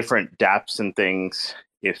some of the different dApps and things,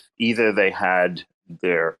 if either they had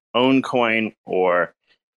their own coin or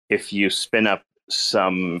if you spin up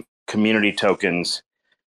some community tokens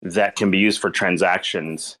that can be used for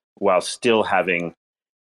transactions while still having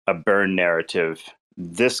a burn narrative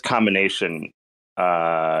this combination,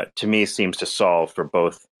 to me, seems to solve for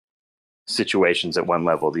both situations at one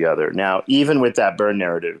level or the other. Now, even with that burn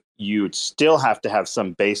narrative, you'd still have to have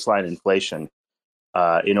some baseline inflation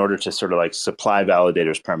in order to sort of like supply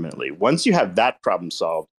validators permanently. Once you have that problem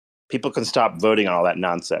solved, people can stop voting on all that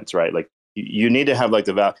nonsense, right? Like you need to have like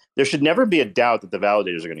there should never be a doubt that the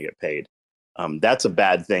validators are going to get paid. That's a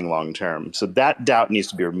bad thing long term. So that doubt needs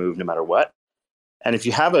to be removed no matter what. And if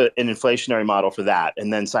you have an inflationary model for that,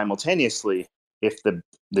 and then simultaneously, if the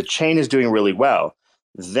chain is doing really well,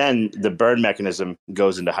 then the burn mechanism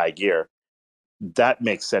goes into high gear. That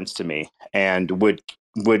makes sense to me, and would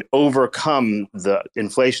overcome the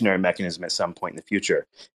inflationary mechanism at some point in the future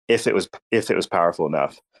if it was powerful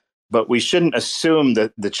enough. But we shouldn't assume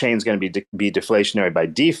that the chain's going to be deflationary by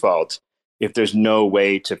default if there's no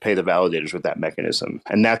way to pay the validators with that mechanism.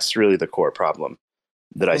 And that's really the core problem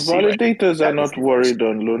that I see. Validators are not worried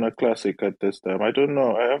on Luna Classic at this time. I don't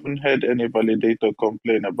know. I haven't heard any validator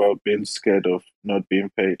complain about being scared of not being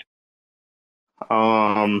paid.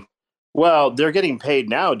 Well, they're getting paid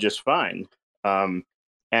now just fine.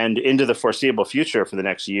 And into the foreseeable future for the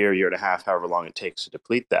next year and a half, however long it takes to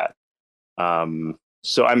deplete that.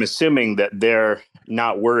 So I'm assuming that they're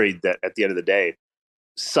not worried that at the end of the day,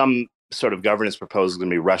 some sort of governance proposal is going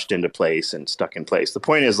to be rushed into place and stuck in place. The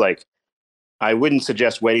point is, like, I wouldn't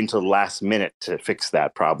suggest waiting till the last minute to fix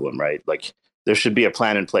that problem, right? Like, there should be a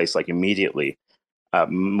plan in place, like, immediately.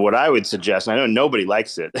 What I would suggest, and I know nobody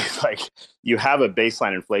likes it, like, you have a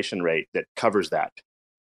baseline inflation rate that covers that.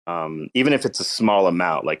 Even if it's a small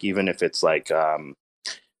amount, like even if it's like,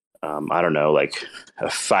 I don't know, like a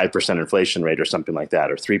 5% inflation rate or something like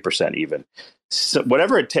that, or 3% even. So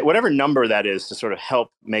whatever number that is to sort of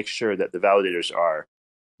help make sure that the validators are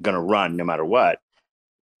going to run no matter what.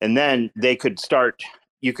 And then you could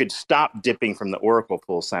stop dipping from the Oracle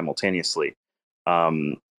pool simultaneously.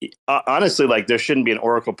 Honestly, like there shouldn't be an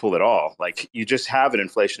Oracle pool at all. Like you just have an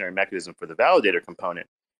inflationary mechanism for the validator component.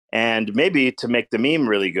 And maybe to make the meme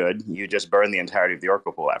really good, you just burn the entirety of the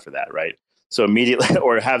Oracle pool after that, right? So immediately,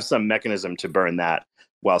 or have some mechanism to burn that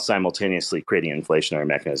while simultaneously creating inflationary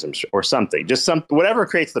mechanisms or something. Just whatever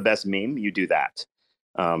creates the best meme, you do that,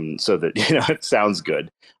 so that it sounds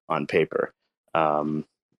good on paper.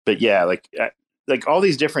 But yeah, like all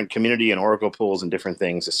these different community and Oracle pools and different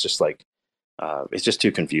things, it's just like it's just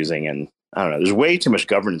too confusing, and I don't know. There's way too much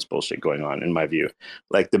governance bullshit going on, in my view.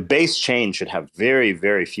 Like the base chain should have very,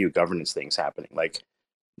 very few governance things happening. Like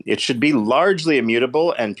it should be largely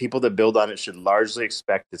immutable, and people that build on it should largely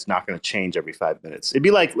expect it's not going to change every 5 minutes. It'd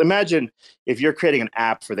be like, imagine if you're creating an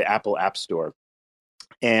app for the Apple App Store,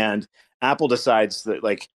 and Apple decides that,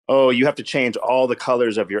 like, oh, you have to change all the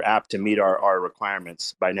colors of your app to meet our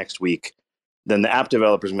requirements by next week. Then the app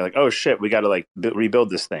developers will be like, oh shit, we got to like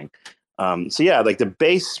rebuild this thing. So yeah, like the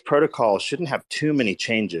base protocol shouldn't have too many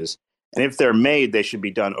changes, and if they're made, they should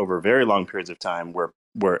be done over very long periods of time, where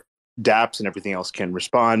dApps and everything else can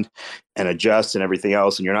respond and adjust and everything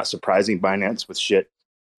else, and you're not surprising Binance with shit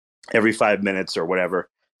every 5 minutes or whatever.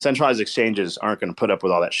 Centralized exchanges aren't going to put up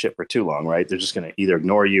with all that shit for too long, right? They're just going to either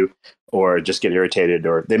ignore you or just get irritated,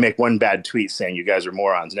 or they make one bad tweet saying you guys are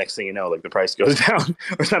morons. Next thing you know, like the price goes down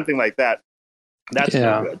or something like that. That's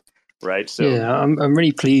no good. Right. So yeah, I'm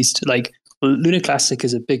really pleased. Like Luna Classic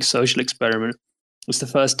is a big social experiment. It's the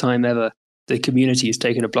first time ever the community has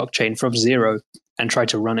taken a blockchain from zero and tried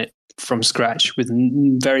to run it from scratch with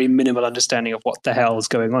very minimal understanding of what the hell is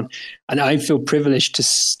going on. And I feel privileged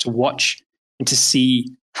to watch and to see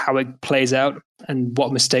how it plays out and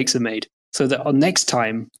what mistakes are made, so that on next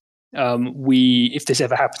time if this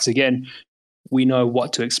ever happens again, we know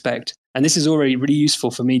what to expect. And this is already really useful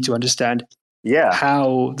for me to understand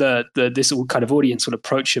how this kind of audience will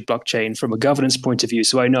approach a blockchain from a governance point of view.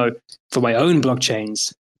 So I know for my own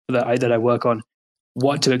blockchains that I work on,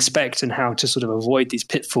 what to expect and how to sort of avoid these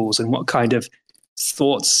pitfalls, and what kind of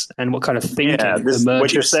thoughts and what kind of thinking emerges.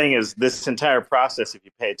 What you're saying is this entire process, if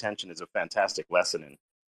you pay attention, is a fantastic lesson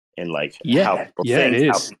in like how people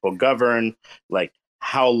think, how people govern, like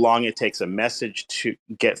how long it takes a message to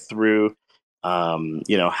get through.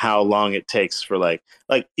 How long it takes for like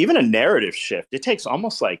even a narrative shift. It takes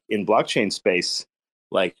almost like in blockchain space,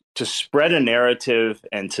 like to spread a narrative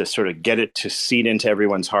and to sort of get it to seed into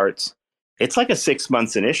everyone's hearts. It's like a 6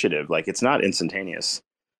 months initiative. Like it's not instantaneous.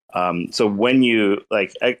 So when you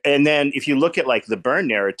and then if you look at like the burn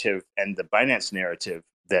narrative and the Binance narrative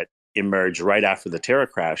that emerged right after the Terra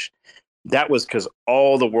crash, that was because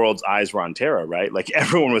all the world's eyes were on Terra, right? Like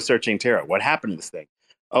everyone was searching Terra. What happened to this thing?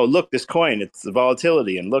 Oh, look, this coin, it's the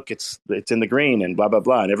volatility, and look, it's in the green, and blah, blah,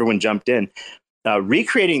 blah. And everyone jumped in.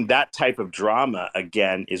 Recreating that type of drama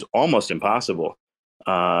again is almost impossible.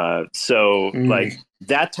 So like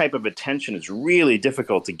that type of attention is really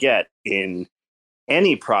difficult to get in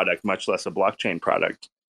any product, much less a blockchain product.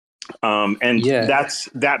 And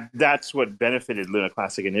that's what benefited Luna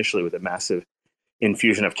Classic initially, with a massive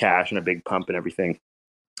infusion of cash and a big pump and everything.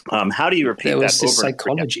 How do you repeat there was that this over?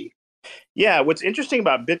 psychology. Yeah, what's interesting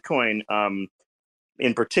about Bitcoin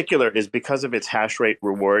in particular is because of its hash rate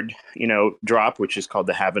reward, drop, which is called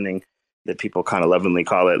the halvening, that people kind of lovingly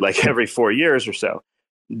call it, like every 4 years or so.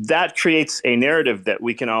 That creates a narrative that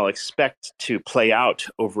we can all expect to play out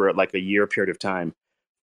over like a year period of time.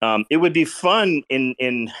 It would be fun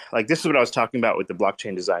in like, this is what I was talking about with the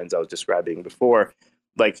blockchain designs I was describing before,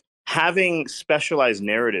 like having specialized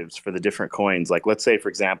narratives for the different coins. Like, let's say, for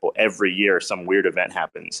example, every year some weird event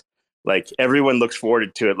happens. Like everyone looks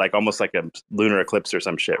forward to it, like almost like a lunar eclipse or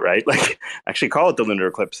some shit, right? Like, actually call it the lunar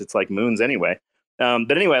eclipse. It's like moons anyway.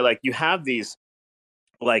 But anyway, like you have these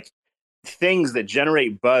like things that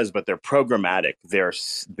generate buzz, but they're programmatic.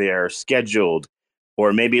 They're scheduled,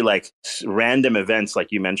 or maybe like random events,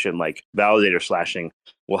 like you mentioned, like validator slashing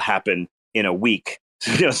will happen in a week.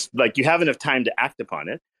 Just like you have enough time to act upon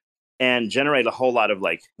it and generate a whole lot of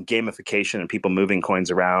like gamification and people moving coins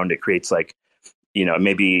around. It creates like,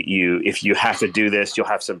 maybe if you have to do this, you'll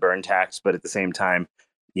have some burn tax, but at the same time,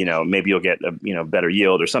 maybe you'll get a better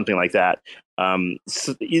yield or something like that.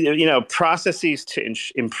 So, processes to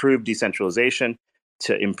improve decentralization,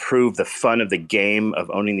 to improve the fun of the game of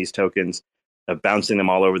owning these tokens, of bouncing them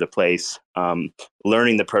all over the place,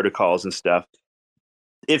 learning the protocols and stuff.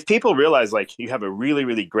 If people realize like you have a really,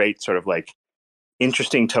 really great sort of like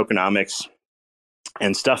interesting tokenomics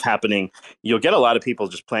and stuff happening, you'll get a lot of people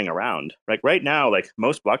just playing around. Like right now, like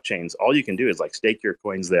most blockchains, all you can do is like stake your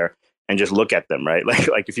coins there and just look at them, right?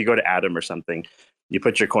 Like if you go to Atom or something, you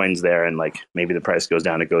put your coins there and like maybe the price goes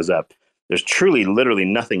down, it goes up. There's truly, literally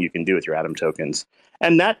nothing you can do with your Atom tokens.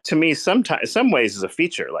 And that to me, some ways is a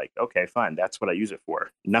feature. Like, okay, fine, that's what I use it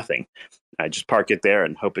for. Nothing. I just park it there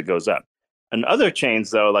and hope it goes up. And other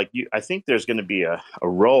chains, though, like I think there's going to be a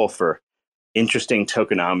role for interesting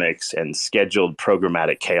tokenomics and scheduled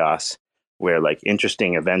programmatic chaos, where like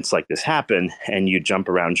interesting events like this happen and you jump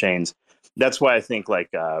around chains. That's why I think like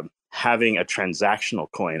having a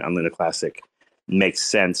transactional coin on Luna Classic makes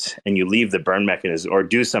sense, and you leave the burn mechanism or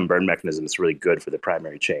do some burn mechanism that's really good for the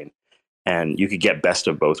primary chain, and you could get best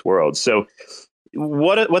of both worlds. So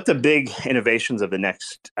what the big innovations of the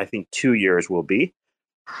next, I think, 2 years will be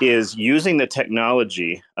is using the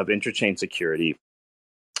technology of interchain security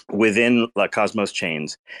within Cosmos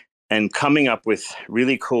chains and coming up with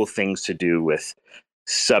really cool things to do with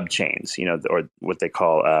sub chains, or what they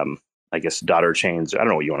call, I guess, daughter chains. I don't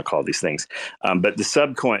know what you want to call these things, but the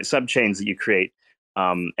sub chains that you create,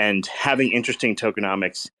 and having interesting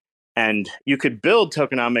tokenomics. And you could build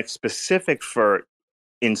tokenomics specific for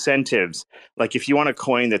incentives. Like if you want a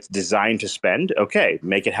coin that's designed to spend, okay,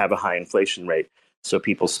 make it have a high inflation rate so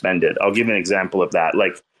people spend it. I'll give you an example of that.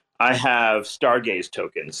 Like I have Stargaze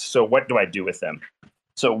tokens. So what do I do with them?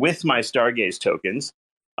 So with my Stargaze tokens,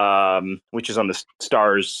 which is on the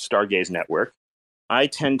Stargaze network, I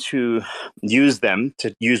tend to use them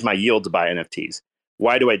to use my yield to buy NFTs.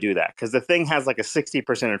 Why do I do that? Because the thing has like a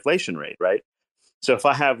 60% inflation rate, right? So if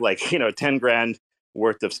I have like, 10 grand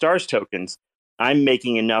worth of Stars tokens, I'm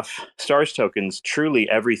making enough Stars tokens truly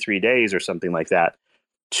every 3 days or something like that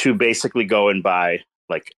to basically go and buy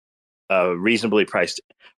like a reasonably priced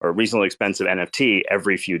or reasonably expensive NFT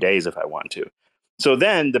every few days if I want to. So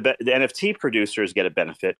then the NFT producers get a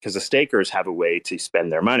benefit because the stakers have a way to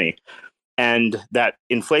spend their money. And that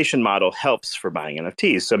inflation model helps for buying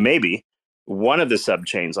NFTs. So maybe one of the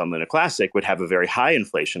subchains on Luna Classic would have a very high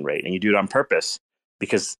inflation rate, and you do it on purpose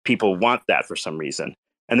because people want that for some reason.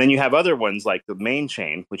 And then you have other ones like the main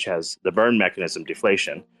chain, which has the burn mechanism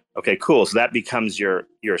deflation. Okay, cool. So that becomes your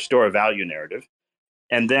store of value narrative.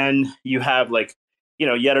 And then you have like,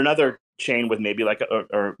 yet another chain with maybe like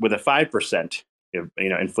or with a 5%,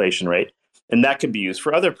 inflation rate. And that could be used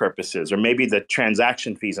for other purposes, or maybe the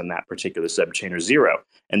transaction fees on that particular subchain are zero,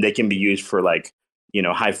 and they can be used for like,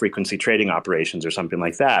 high frequency trading operations or something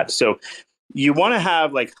like that. So you want to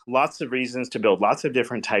have like lots of reasons to build lots of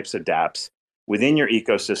different types of dApps within your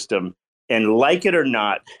ecosystem. And like it or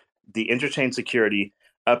not, the interchain security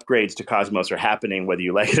upgrades to Cosmos are happening, whether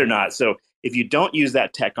you like it or not. So if you don't use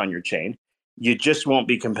that tech on your chain, you just won't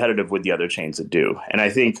be competitive with the other chains that do. And I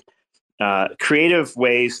think creative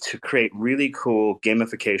ways to create really cool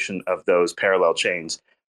gamification of those parallel chains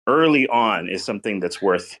early on is something that's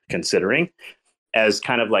worth considering as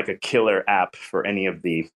kind of like a killer app for any of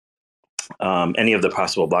the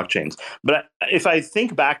possible blockchains. But if I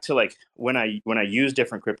think back to like when I use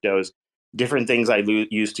different cryptos different things I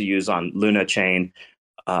used to use on Luna chain,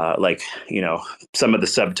 like, some of the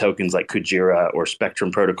sub tokens like Kujira or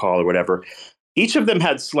Spectrum Protocol or whatever. Each of them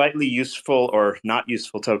had slightly useful or not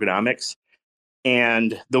useful tokenomics.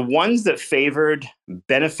 And the ones that favored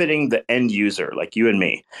benefiting the end user, like you and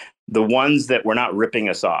me, the ones that were not ripping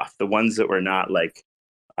us off, the ones that were not like,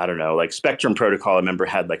 I don't know, like Spectrum Protocol, I remember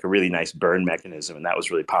had like a really nice burn mechanism, and that was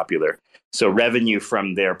really popular. So revenue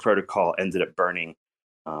from their protocol ended up burning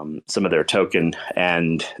some of their token,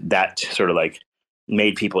 and that sort of like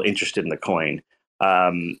made people interested in the coin.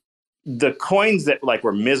 The coins that like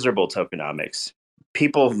were miserable tokenomics,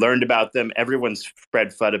 people learned about them, everyone spread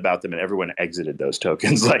FUD about them, and everyone exited those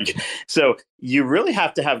tokens. Like, so you really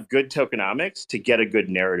have to have good tokenomics to get a good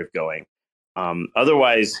narrative going.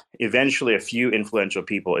 Otherwise, eventually a few influential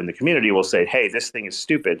people in the community will say, hey, this thing is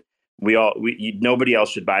stupid. Nobody else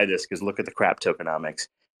should buy this because look at the crap tokenomics.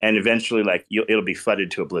 And eventually, like, it'll be flooded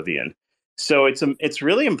to oblivion. So it's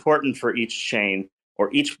really important for each chain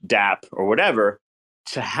or each DApp or whatever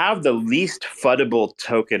to have the least fuddable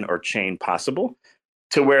token or chain possible,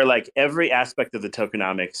 to where like every aspect of the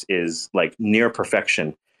tokenomics is like near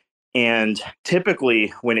perfection. And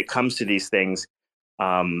typically when it comes to these things,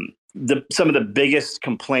 some of the biggest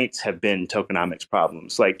complaints have been tokenomics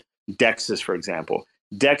problems, like DEXs, for example.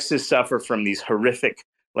 DEXs suffer from these horrific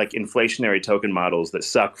like inflationary token models that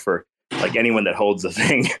suck for like anyone that holds the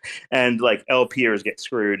thing, and like LPers get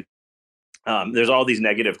screwed. There's all these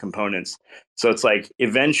negative components. So it's like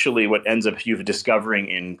eventually what ends up you discovering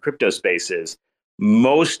in crypto space is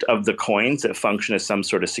most of the coins that function as some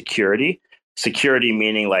sort of security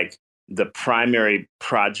meaning like the primary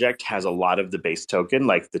project has a lot of the base token,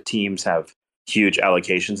 like the teams have huge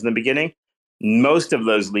allocations in the beginning. Most of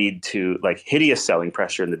those lead to like hideous selling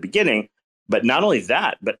pressure in the beginning. But not only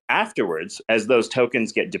that, but afterwards, as those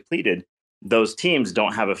tokens get depleted, those teams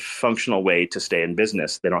don't have a functional way to stay in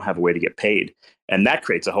business. They don't have a way to get paid. And that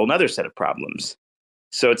creates a whole nother set of problems.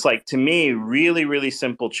 So it's like, to me, really, really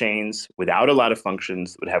simple chains without a lot of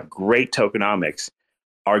functions that would have great tokenomics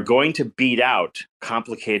are going to beat out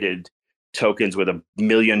complicated tokens with a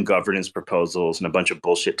million governance proposals and a bunch of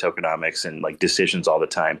bullshit tokenomics and like decisions all the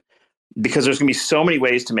time. Because there's going to be so many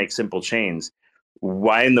ways to make simple chains.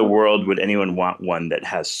 Why in the world would anyone want one that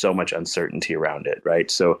has so much uncertainty around it,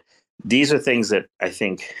 right? So these are things that I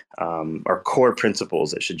think are core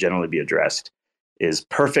principles that should generally be addressed. Is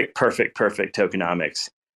perfect tokenomics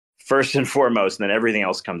first and foremost, and then everything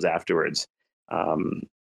else comes afterwards.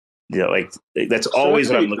 Like that's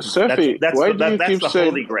always what I'm looking for. That's the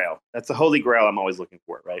holy grail. That's the holy grail I'm always looking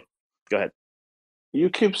for, right? Go ahead.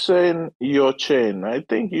 You keep saying your chain. I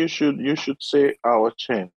think you should say our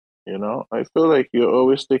chain. I feel like you're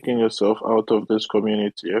always taking yourself out of this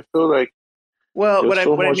community. I feel like what I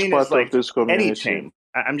mean is like any chain.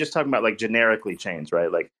 I'm just talking about like generically chains,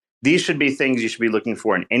 right? Like these should be things you should be looking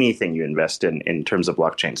for in anything you invest in terms of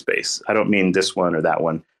blockchain space. I don't mean this one or that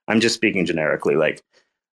one. I'm just speaking generically. Like,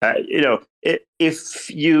 if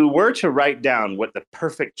you were to write down what the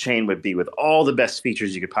perfect chain would be with all the best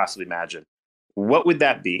features you could possibly imagine, what would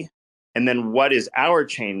that be? And then what is our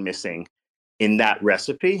chain missing in that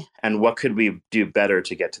recipe? And what could we do better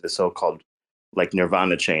to get to the so-called like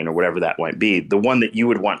Nirvana chain or whatever that might be, the one that you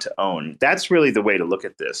would want to own? That's really the way to look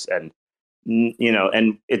at this. And,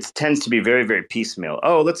 and it tends to be very, very piecemeal.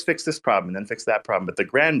 Oh, let's fix this problem and then fix that problem. But the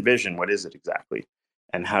grand vision, what is it exactly?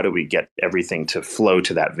 And how do we get everything to flow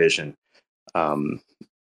to that vision?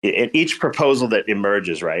 Each proposal that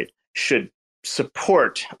emerges, right, should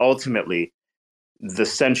support ultimately the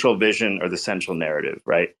central vision or the central narrative,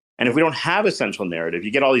 right? And if we don't have a central narrative,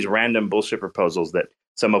 you get all these random bullshit proposals that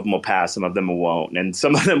some of them will pass, some of them won't, and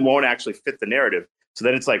some of them won't actually fit the narrative. So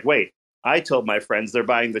then it's like, wait, I told my friends they're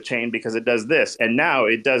buying the chain because it does this, and now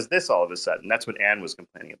it does this all of a sudden. That's what Anne was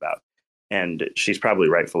complaining about, and she's probably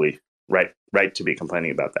rightfully right to be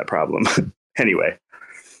complaining about that problem. Anyway,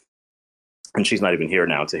 and she's not even here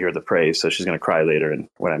now to hear the praise, so she's going to cry later and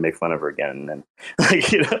when I make fun of her again. And like,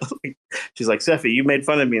 she's like, Cephii, you made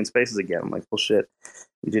fun of me in Spaces again. I'm like, well, shit,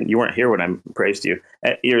 you weren't here when I praised you.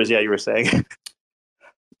 You were saying.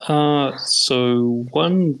 So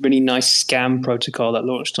one really nice scam protocol that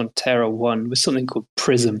launched on Pt.1 was something called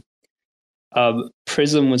Prism.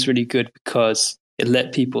 Prism was really good because it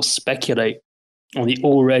let people speculate on the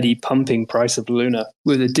already pumping price of Luna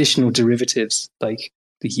with additional derivatives like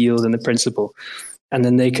the yield and the principal. And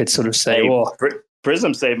then they could sort of say,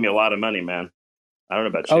 Prism saved me a lot of money, man. I don't know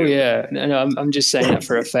about you. Oh, yeah. No, I'm just saying that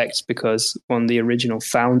for effect because one of the original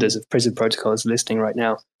founders of Prism Protocol is listening right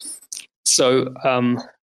now. So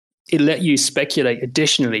it let you speculate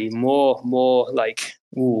additionally more like,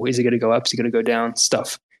 is it going to go up? Is it going to go down?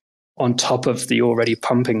 Stuff on top of the already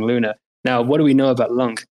pumping Luna. Now, what do we know about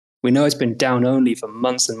Lunc? We know it's been down only for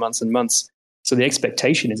months and months and months. So the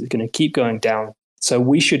expectation is it's going to keep going down. So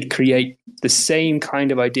we should create the same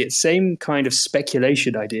kind of idea, same kind of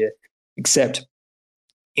speculation idea, except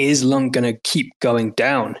is Lunc going to keep going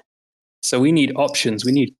down? So we need options.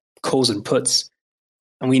 We need calls and puts,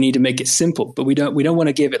 and we need to make it simple. But we don't want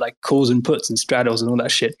to give it like calls and puts and straddles and all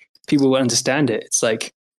that shit. People will understand it. It's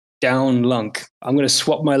like down Lunc. I'm going to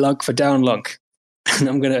swap my Lunc for down Lunc, and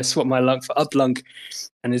I'm going to swap my Lunc for up Lunc,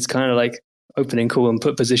 and it's kind of like opening call and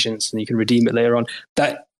put positions, and you can redeem it later on.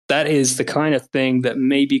 That is the kind of thing that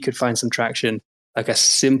maybe could find some traction, like a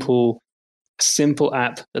simple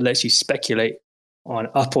app that lets you speculate on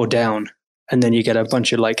up or down, and then you get a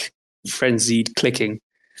bunch of like frenzied clicking.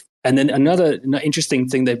 And then another interesting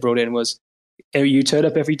thing they brought in was you turn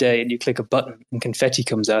up every day and you click a button and confetti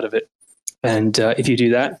comes out of it. And if you do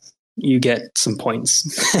that, you get some points.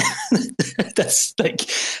 That's like,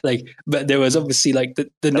 but there was obviously like the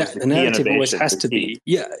narrative always has to be,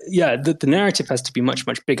 the narrative has to be much,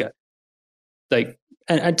 much bigger. Like,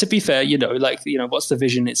 and to be fair, what's the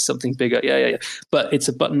vision? It's something bigger. Yeah. But it's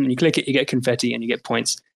a button and you click it, you get confetti and you get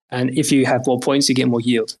points. And if you have more points, you get more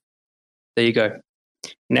yield. There you go.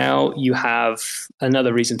 Now you have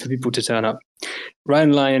another reason for people to turn up.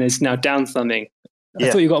 Ryan Lyon is now down thumbing. I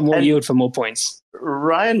thought you got more yield for more points.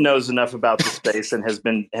 Ryan knows enough about the space and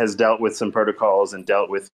has dealt with some protocols and dealt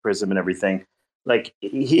with Prism and everything. Like,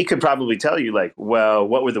 he could probably tell you, like, well,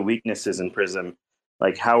 what were the weaknesses in Prism?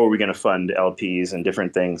 Like, how are we going to fund LPs and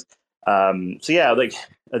different things? Like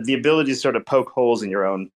the ability to sort of poke holes in your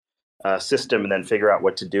own system and then figure out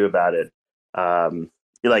what to do about it.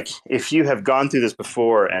 Like, if you have gone through this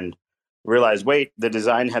before and realized, wait, the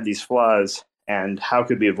design had these flaws, and how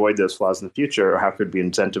could we avoid those flaws in the future, or how could we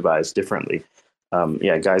incentivize differently?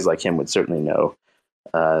 Guys like him would certainly know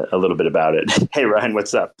a little bit about it. Hey, Ryan,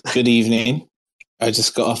 what's up? Good evening. I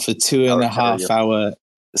just got off a 2.5 hour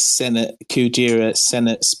Kujira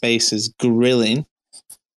Senate Spaces grilling.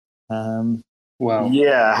 Wow.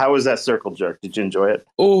 Yeah, how was that circle jerk? Did you enjoy it?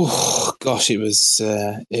 Oh gosh, it was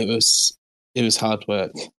hard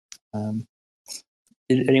work.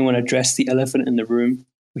 Did anyone address the elephant in the room,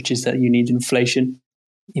 which is that you need inflation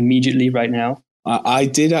immediately right now? I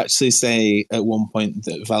did actually say at one point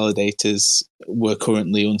that validators were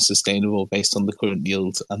currently unsustainable based on the current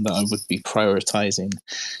yield, and that I would be prioritizing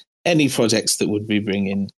any projects that would be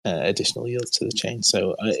bringing additional yield to the chain.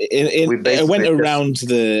 So I went around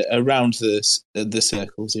the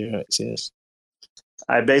circle 0x years.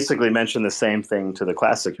 I basically mentioned the same thing to the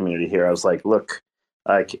classic community here. I was like, look,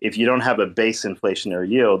 like, if you don't have a base inflationary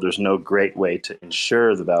yield, there's no great way to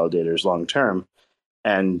ensure the validators long term.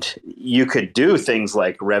 And you could do things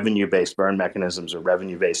like revenue-based burn mechanisms or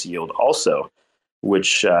revenue-based yield also,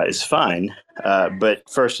 which is fine. But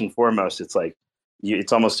first and foremost, it's like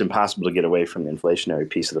it's almost impossible to get away from the inflationary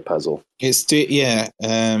piece of the puzzle. It's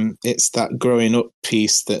that growing up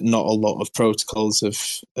piece that not a lot of protocols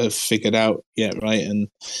have figured out yet, right? And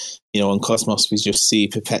on Cosmos we just see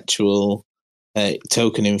perpetual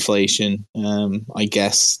token inflation. I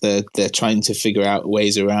guess they're trying to figure out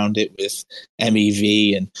ways around it with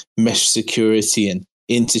MEV and mesh security and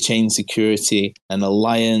interchain security and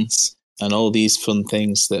alliance and all these fun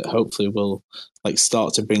things that hopefully will like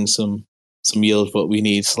start to bring some yield. But we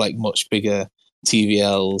need like much bigger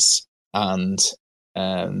TVLs and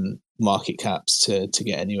market caps to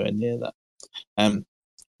get anywhere near that.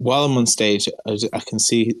 While I'm on stage, I can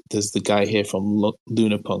see there's the guy here from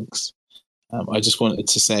Lunar Punks. I just wanted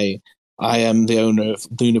to say I am the owner of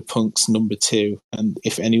Lunar Punks #2, and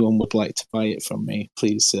if anyone would like to buy it from me,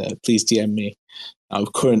 please DM me. Our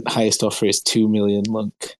current highest offer is 2 million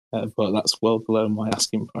Lunc, but that's well below my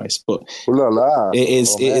asking price. But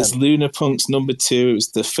it is Lunar Punks #2. It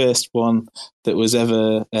was the first one that was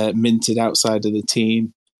ever minted outside of the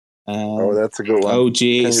team. That's a good one. OG,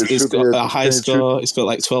 it's got a high score. It's got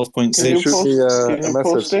like 12.6. Can you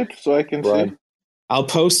post it so I can see? I'll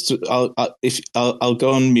post. I'll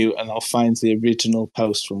go on mute and I'll find the original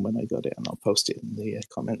post from when I got it and I'll post it in the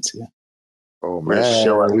comments here. Oh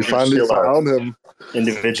man, we finally found him.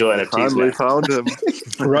 Individual NFTs. Finally found him.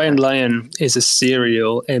 Ryan Lyon is a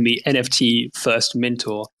serial NFT first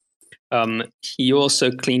mintor. He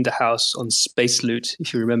also cleaned the house on Space Loot,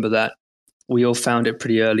 if you remember that. We all found it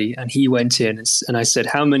pretty early, and he went in and I said,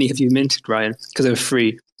 "How many have you minted, Ryan?" Because they were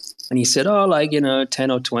free, and he said, "Oh,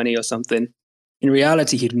 10 or 20 or something." In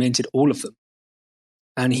reality, he'd minted all of them,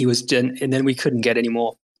 and and then we couldn't get any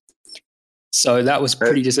more. So that was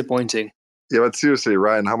pretty disappointing. Yeah, but seriously,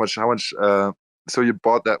 Ryan, how much? So you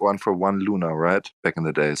bought that one for 1 Luna, right? Back in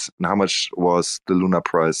the days, and how much was the Luna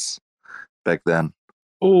price back then?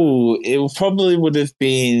 Oh, it probably would have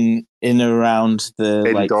been in around the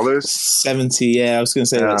 $80? 70. Yeah, I was going to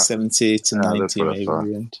say like 70 to 90 that's what maybe. I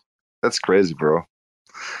thought. That's crazy, bro.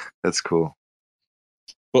 That's cool.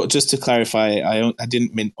 But just to clarify, I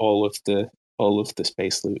didn't mint all of the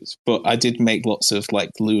space loot, but I did make lots of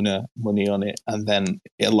like lunar money on it, and then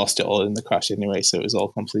it lost it all in the crash anyway, so it was all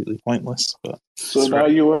completely pointless. But so now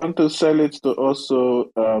you want to sell it to also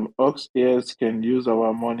Ox ears can use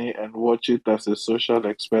our money and watch it as a social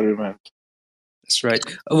experiment. That's right.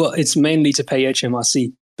 Well, it's mainly to pay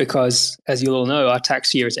HMRC because, as you all know, our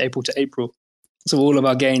tax year is April to April. So all of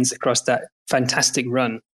our gains across that fantastic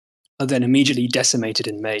run are then immediately decimated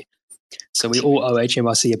in May. So we all owe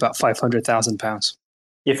HMRC about £500,000.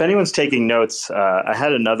 If anyone's taking notes, I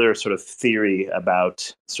had another sort of theory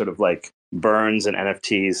about sort of like burns and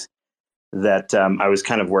NFTs that I was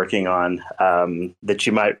kind of working on that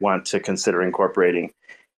you might want to consider incorporating.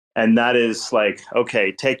 And that is like,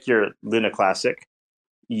 okay, take your Luna Classic,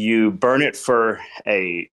 you burn it for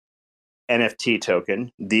a NFT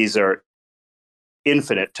token. These are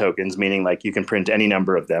infinite tokens, meaning like you can print any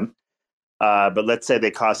number of them. But let's say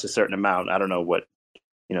they cost a certain amount. I don't know what,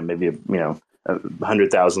 maybe,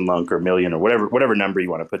 100,000 Lunc or million or whatever number you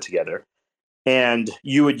want to put together. And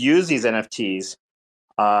you would use these NFTs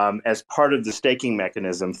as part of the staking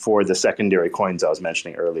mechanism for the secondary coins I was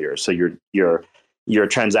mentioning earlier. So your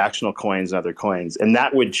transactional coins and other coins, and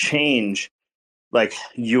that would change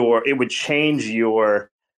your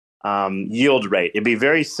yield rate. It'd be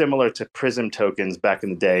very similar to Prism tokens back in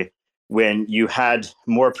the day. When you had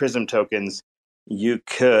more Prism tokens, you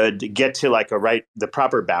could get to the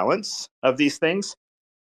proper balance of these things.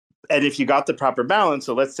 And if you got the proper balance,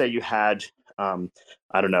 so let's say you had,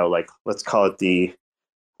 let's call it the,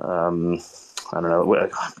 I'm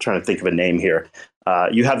trying to think of a name here.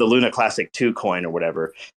 You have the Luna Classic 2 coin or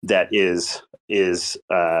whatever that is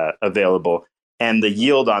available. And the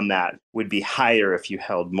yield on that would be higher if you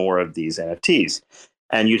held more of these NFTs.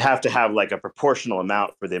 And you'd have to have like a proportional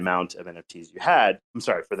amount for the amount of NFTs you had.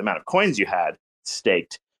 For the amount of coins you had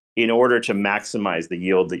staked in order to maximize the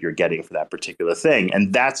yield that you're getting for that particular thing.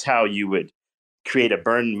 And that's how you would create a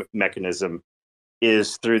burn mechanism,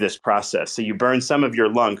 is through this process. So you burn some of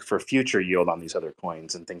your Lunc for future yield on these other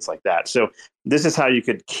coins and things like that. So this is how you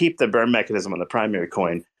could keep the burn mechanism on the primary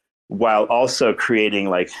coin while also creating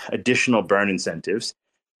like additional burn incentives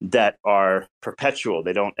that are perpetual.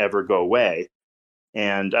 They don't ever go away.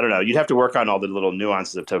 And I don't know, you'd have to work on all the little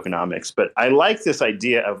nuances of tokenomics, but I like this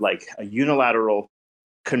idea of like a unilateral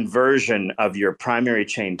conversion of your primary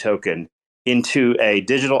chain token into a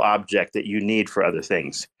digital object that you need for other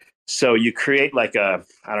things. So you create like a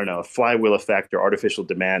flywheel effect or artificial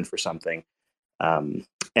demand for something. And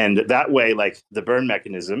that way, like the burn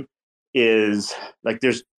mechanism is like,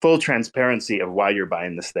 there's full transparency of why you're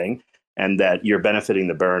buying this thing and that you're benefiting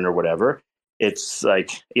the burn or whatever. It's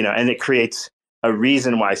like, and it creates a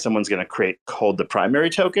reason why someone's going to hold the primary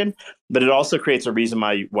token, but it also creates a reason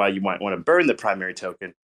why you might want to burn the primary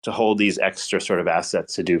token to hold these extra sort of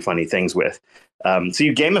assets to do funny things with. So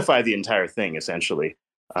you gamify the entire thing essentially.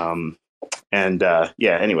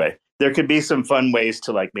 Anyway, there could be some fun ways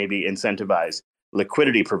to like maybe incentivize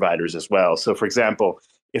liquidity providers as well. So for example,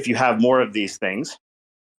 if you have more of these things,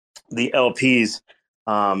 the LPs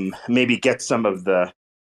maybe get some of the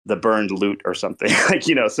burned loot or something,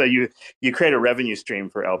 so you create a revenue stream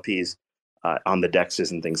for LPs on the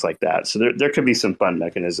dexes and things like that. So there could be some fun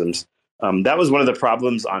mechanisms. That was one of the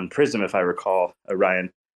problems on Prism, if I recall, Ryan.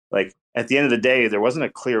 Like at the end of the day, there wasn't a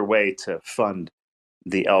clear way to fund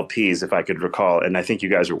the LPs, if I could recall, and I think you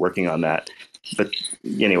guys are working on that. But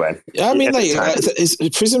anyway, I mean,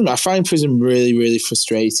 Prism. I find Prism really, really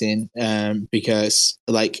frustrating because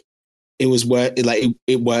like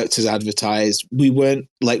it worked as advertised. We weren't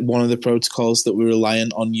like one of the protocols that were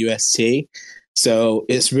reliant on UST, so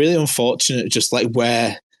it's really unfortunate just like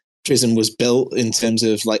where Prism was built in terms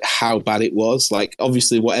of like how bad it was. Like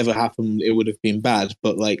obviously, whatever happened, it would have been bad,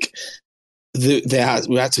 but like. We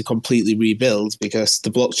had to completely rebuild because the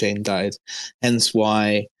blockchain died. Hence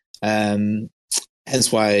why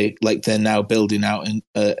like they're now building out in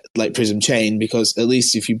like Prism Chain, because at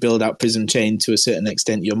least if you build out Prism Chain to a certain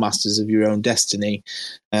extent, you're masters of your own destiny,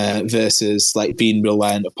 versus like being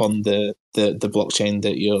reliant upon the blockchain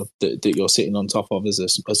that you're sitting on top of as a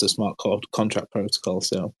smart contract protocol.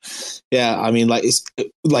 So yeah, I mean, like it's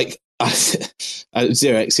like.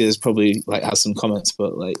 Zero X has probably like has some comments,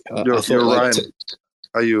 but like you're Ryan.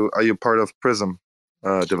 Are you part of Prism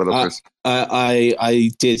developers? I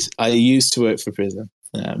used to work for Prism.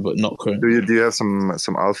 but not currently. Do you have some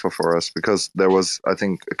alpha for us? Because there was, I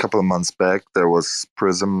think, a couple of months back, there was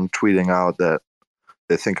Prism tweeting out that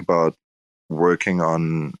they think about working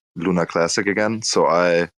on Luna Classic again. So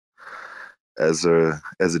I, as a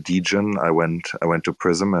degen, I went to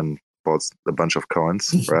Prism and bought a bunch of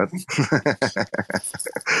coins, right?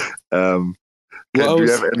 Do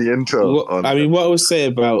you have any intel on? I mean, what I would say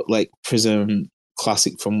about like Prism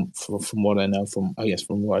Classic from what I know, from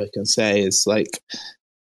what I can say is like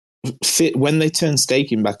when they turned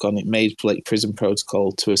staking back on, it made like Prism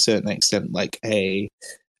Protocol to a certain extent like it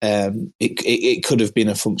could have been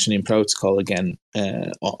a functioning protocol again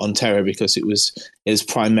on Terra, because it was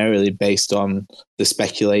primarily based on the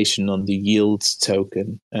speculation on the yield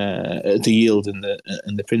token, the yield and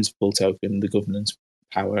the principal token, the governance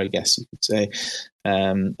power, I guess you could say,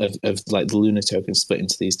 of like the Luna token split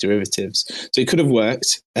into these derivatives. So it could have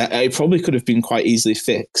worked. It probably could have been quite easily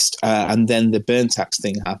fixed. And then the burn tax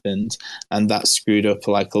thing happened, and that screwed up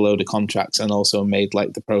like a load of contracts and also made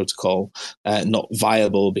like the protocol not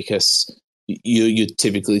viable, because you're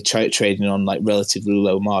typically trading on like relatively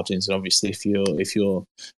low margins. And obviously if you're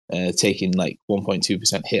taking like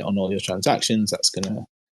 1.2% hit on all your transactions, that's gonna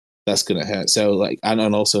hurt. So like,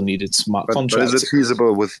 and also needed smart contracts. But is it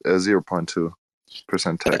feasible with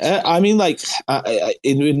 0.2% tax? I mean, like,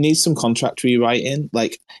 it would need some contract rewriting.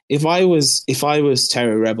 Like, if I was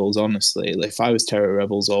Terra Rebels, honestly, like, if I was Terra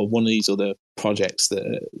Rebels or one of these other projects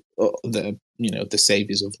that the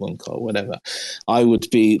saviors of Lunc or whatever, I would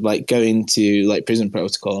be like going to like Prism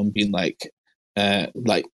Protocol and being like,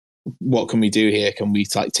 what can we do here? Can we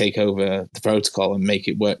like take over the protocol and make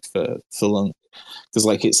it work for Lunc? Because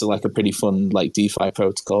like it's like a pretty fun like DeFi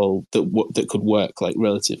protocol that could work like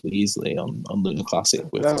relatively easily on Luna Classic.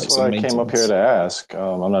 With, that's like, what some I came up here to ask.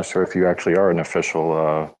 I'm not sure if you actually are an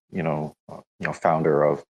official, founder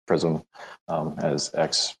of Prism, as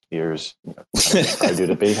X years I do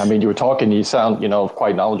to be. I mean, you were talking. You sound,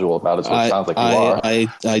 quite knowledgeable about it. So it sounds like you are. I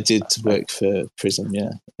did work for Prism.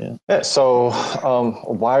 Yeah. So,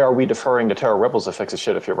 why are we deferring to Terra Rebels to fix the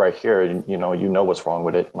shit if you're right here and you know what's wrong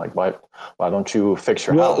with it? Like, why don't you fix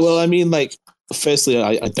your house? Well, I mean, like, firstly,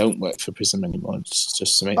 I don't work for Prism anymore.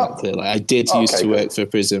 Just to make that clear, like, I did used to work for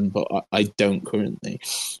Prism, but I don't currently.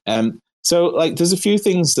 So, like, there's a few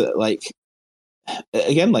things that, like,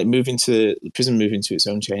 again, like Prism moving to its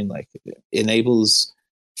own chain, like, enables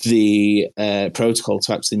the protocol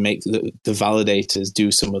to actually make the validators do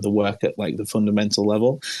some of the work at like the fundamental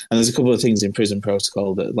level. And there's a couple of things in Prism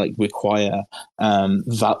Protocol that like require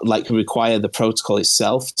the protocol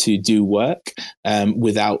itself to do work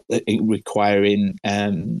without requiring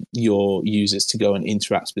your users to go and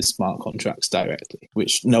interact with smart contracts directly,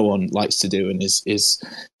 which no one likes to do and is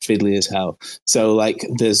fiddly as hell. So like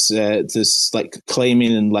there's like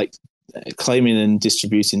claiming and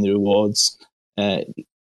distributing the rewards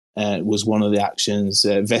was one of the actions,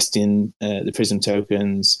 vesting the Prism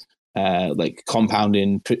tokens, like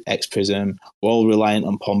compounding X Prism, were all reliant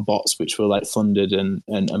upon bots, which were like funded and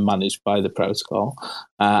managed by the protocol.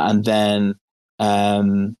 And then,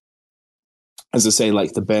 as I say,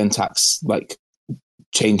 like the burn tax, like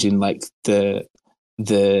changing like the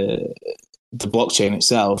blockchain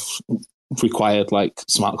itself required like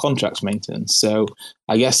smart contracts maintenance. So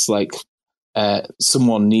I guess like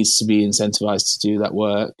someone needs to be incentivized to do that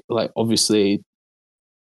work. Like obviously,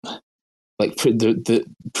 like the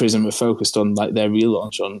Prism are focused on like their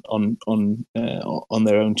relaunch on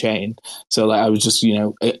their own chain. So like I was just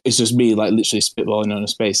it's just me like literally spitballing on a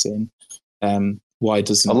space saying, why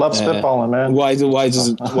doesn't I love spitballing, man. Why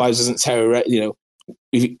doesn't Terra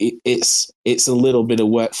it's a little bit of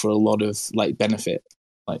work for a lot of like benefit,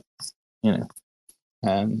 like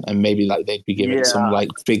and maybe like they'd be given some like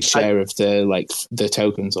big share of the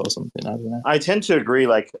tokens or something. I don't know. I tend to agree.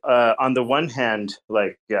 Like on the one hand,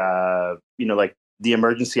 like like the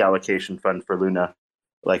emergency allocation fund for Luna,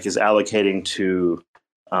 like is allocating to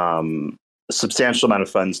a substantial amount of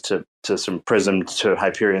funds to some Prism, to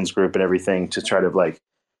Hyperion's group and everything to try to like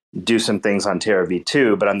do some things on Terra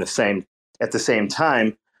V2. But at the same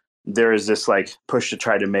time, there is this like push to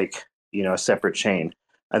try to make a separate chain.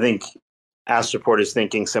 I think Astroport is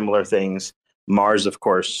thinking similar things. Mars, of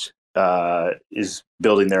course, is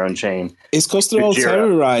building their own chain. It's because they're all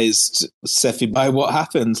terrorized, Cephii, by what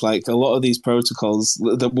happened. Like a lot of these protocols,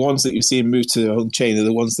 the ones that you see move to their own chain are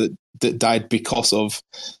the ones that died because of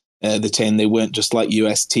the chain. They weren't just like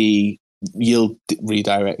UST yield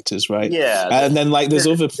redirectors, right? Yeah. And then like there's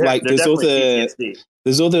other like there's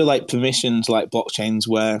other like permissioned like blockchains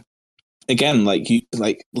where again, like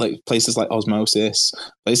places like Osmosis,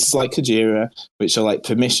 places like Kajira, which are like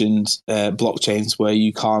permissioned blockchains where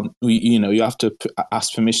you can't, you have to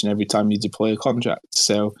ask permission every time you deploy a contract.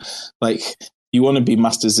 So, like, you want to be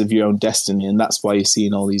masters of your own destiny, and that's why you're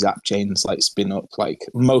seeing all these app chains like spin up. Like,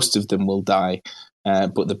 most of them will die,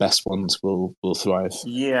 but the best ones will thrive.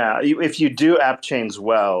 Yeah, if you do app chains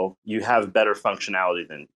well, you have better functionality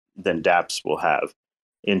than dApps will have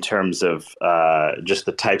in terms of just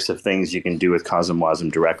the types of things you can do with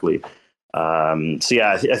CosmWasm directly. So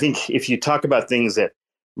yeah, I think if you talk about things that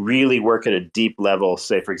really work at a deep level,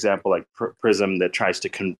 say for example like Prism that tries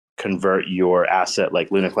to convert your asset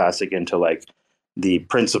like Luna Classic into like the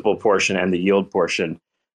principal portion and the yield portion,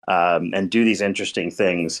 and do these interesting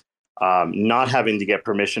things, not having to get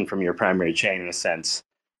permission from your primary chain in a sense,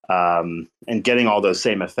 and getting all those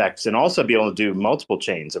same effects, and also be able to do multiple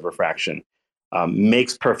chains of refraction.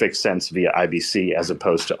 Makes perfect sense via IBC as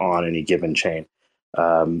opposed to on any given chain.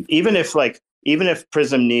 Even if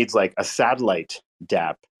Prism needs like a satellite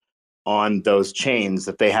dApp on those chains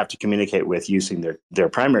that they have to communicate with using their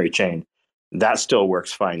primary chain, that still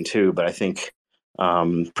works fine too. But I think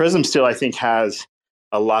Prism still, I think, has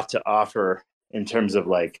a lot to offer in terms of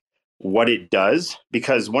like what it does,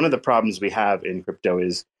 because one of the problems we have in crypto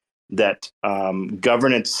is that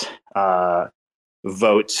governance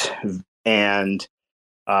votes and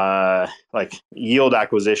like yield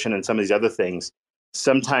acquisition and some of these other things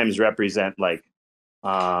sometimes represent like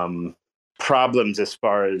problems as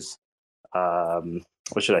far as how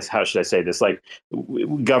should I say this, like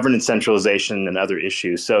governance centralization and other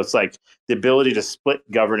issues. So it's like the ability to split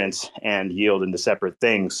governance and yield into separate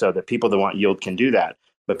things so that people that want yield can do that,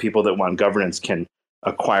 but people that want governance can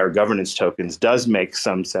acquire governance tokens does make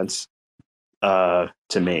some sense to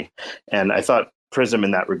me. And I thought Prism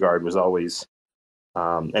in that regard was always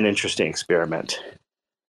an interesting experiment.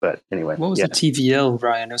 But anyway, what was the TVL,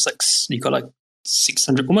 Ryan? It was like you got like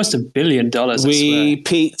 600, almost $1 billion. We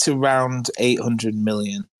peaked around 800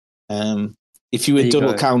 million. If you were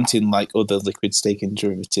double counting like other liquid staking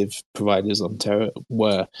derivative providers on Terra,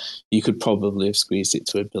 where you could probably have squeezed it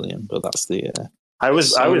to $1 billion, but that's the. I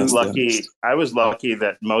was lucky. I was lucky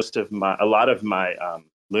that a lot of my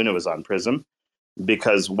Luna was on Prism,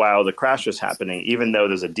 because while the crash was happening, even though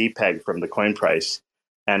there's a depeg from the coin price,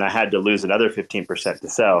 and I had to lose another 15% to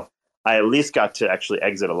sell, I at least got to actually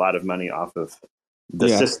exit a lot of money off of the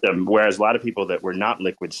system. Whereas a lot of people that were not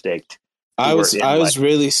liquid staked, I was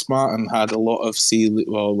really smart and had a lot of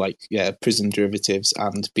Prism derivatives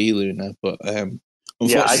and B Luna, but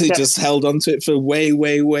unfortunately just held on to it for way too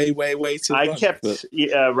long.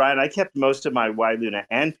 Ryan, I kept most of my Y Luna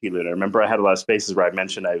and P Luna. Remember, I had a lot of spaces where I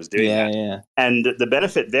mentioned I was doing that. Yeah. And the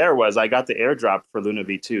benefit there was I got the airdrop for Luna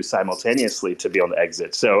V2 simultaneously to be able to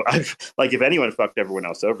exit. So if anyone fucked everyone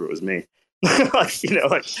else over, it was me.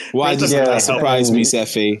 Why does that surprise me,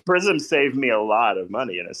 Cephii? Prism saved me a lot of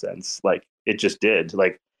money in a sense. Like, it just did.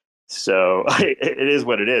 So it is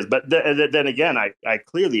what it is. But then again, I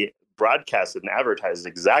clearly broadcasted and advertised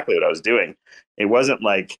exactly what I was doing. It wasn't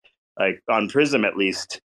like on Prism, at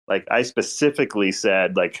least, like I specifically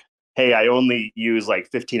said, like, hey, I only use like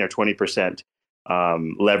 15 or 20%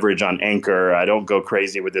 leverage on Anchor. I don't go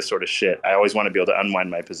crazy with this sort of shit. I always want to be able to unwind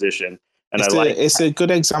my position. And it's a good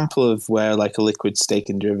example of where like a liquid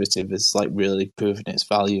staking derivative is like really proving its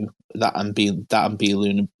value. That and B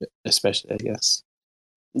Luna especially, I guess.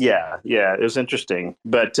 Yeah, it was interesting,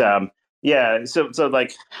 but so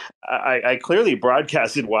like I clearly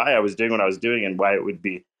broadcasted why I was doing what I was doing and why it would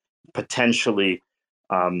be potentially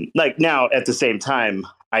like. Now at the same time,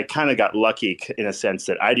 I kind of got lucky in a sense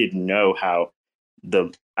that I didn't know there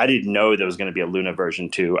was going to be a Luna version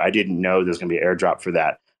 2. I didn't know there was going to be an airdrop for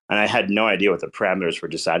that. And I had no idea what the parameters for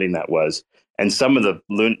deciding that was. And some of the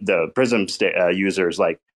Prism users,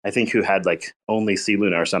 like I think who had like only C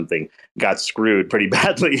Luna or something, got screwed pretty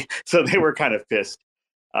badly. So they were kind of pissed.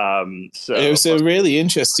 So it was a really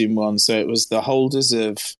interesting one. So it was the holders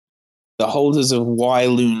of Y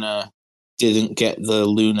Luna didn't get the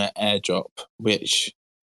Luna airdrop, which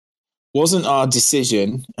wasn't our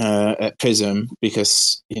decision at Prism,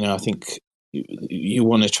 because I think you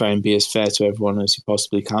want to try and be as fair to everyone as you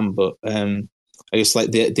possibly can, but I guess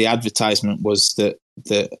like the advertisement was that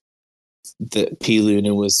P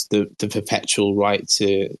Luna was the perpetual right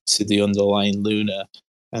to the underlying Luna,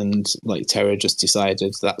 and like Terra just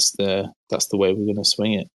decided that's the way we're going to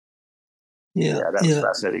swing it. Yeah, that was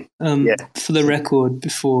fascinating. For the record,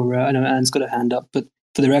 before I know Anne's got a hand up, but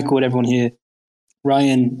for the record, everyone here,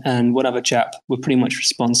 Ryan and one other chap were pretty much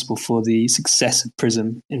responsible for the success of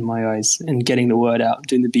Prism in my eyes, and getting the word out,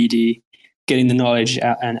 doing the BD, getting the knowledge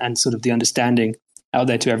out, and sort of the understanding. out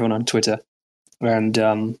there to everyone on Twitter. And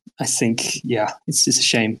I think, it's a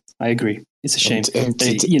shame. I agree. It's a shame.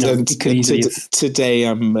 Today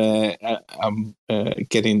I'm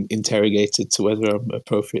getting interrogated to whether I'm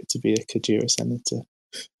appropriate to be a Kajira senator.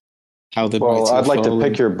 I'd like to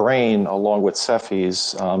pick your brain along with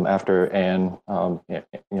Cephii's after Anne,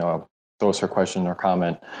 throws her question or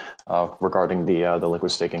comment regarding the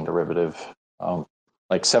liquid staking derivative.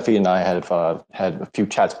 Like Cephii and I have had a few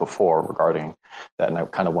chats before regarding that, and I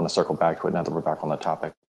kind of want to circle back to it now that we're back on the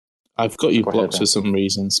topic. I've got you blocked for some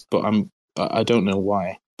reasons, but I don't know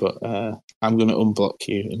why. But I'm going to unblock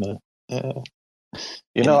you in a.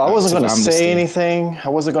 I wasn't going to say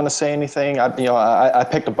anything. I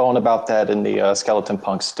picked a bone about that in the Skeleton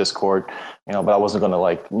Punks Discord, but I wasn't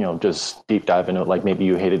going to just deep dive into it. Like maybe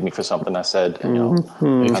you hated me for something I said.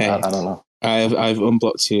 Okay. I don't know. I've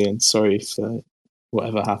unblocked you, and sorry for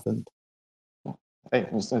whatever happened. Hey,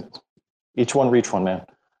 each one reach one, man.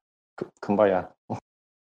 Kumbaya.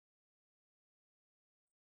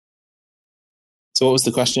 So what was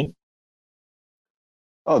the question?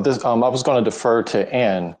 Oh, this I was going to defer to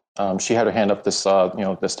Anne. She had her hand up this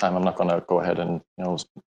this time. I'm not going to go ahead and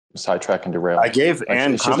sidetrack and derail. I gave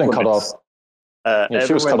Anne she's been cut off.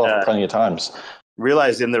 She was cut off plenty of times.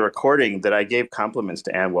 Realized in the recording that I gave compliments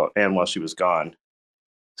to Anne while she was gone.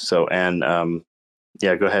 So Anne, go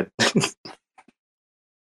ahead.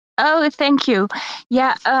 Oh, thank you.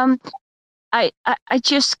 Yeah, I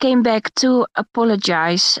just came back to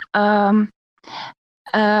apologize for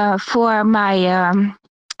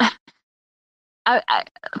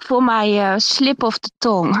my slip of the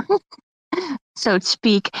tongue, so to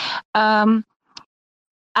speak. I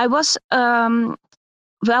was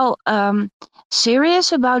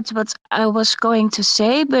serious about what I was going to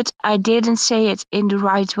say, but I didn't say it in the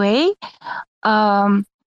right way. And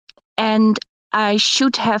I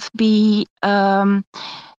should have made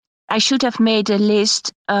a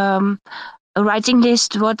list, a writing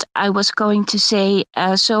list, what I was going to say,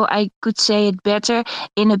 so I could say it better,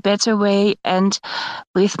 in a better way, and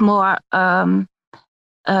with more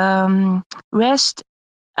rest.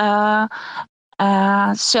 So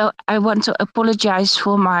I want to apologize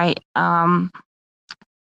for my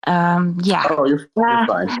Oh, you're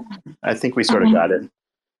fine. I think we sort of got it.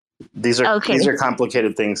 These are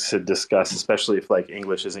complicated things to discuss, especially if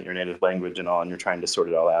English isn't your native language and all, and you're trying to sort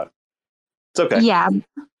it all out. It's okay. Yeah,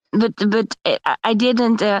 but I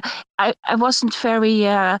didn't. I wasn't very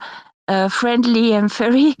friendly and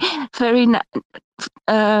very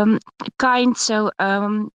kind. So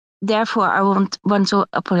therefore, I want to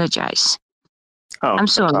apologize. Oh, I'm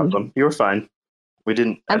sorry. No problem. You were fine. We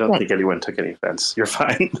didn't. I don't think anyone took any offense. You're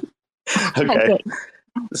fine. Okay.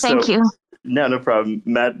 Thank you. No problem.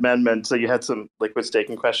 Madman, so you had some liquid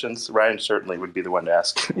staking questions. Ryan certainly would be the one to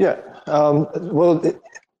ask. Yeah.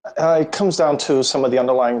 It comes down to some of the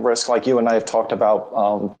underlying risks, like you and I have talked about.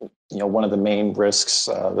 One of the main risks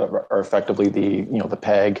that are effectively the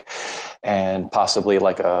PEG, and possibly an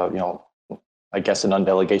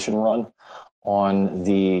undelegation run on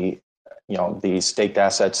the staked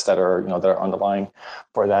assets that are that are underlying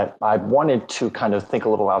for that. I wanted to kind of think a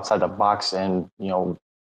little outside the box and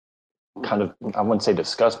kind of, I wouldn't say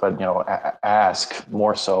discuss, but ask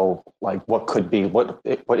more so what could be what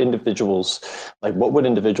individuals what would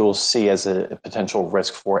individuals see as a potential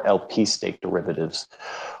risk for LP stake derivatives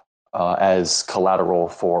as collateral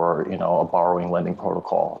for a borrowing lending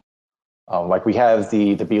protocol. We have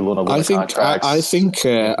the B Luna contracts. I think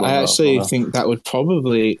that would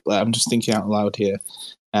probably, I'm just thinking out loud here,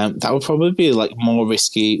 that would probably be more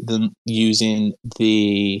risky than using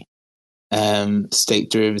the stake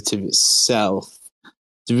derivative itself.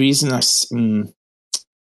 The reason I say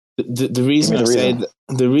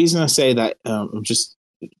that I'm just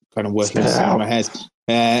kind of working this out in my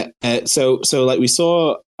head. So we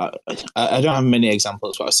saw. I don't have many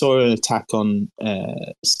examples, but I saw an attack on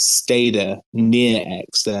Stader near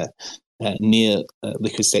X, near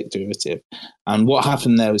liquid stake derivative, and what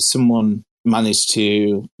happened there was someone managed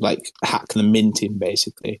to hack the minting,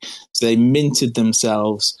 basically. So they minted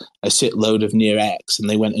themselves a shitload of near X, and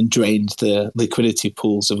they went and drained the liquidity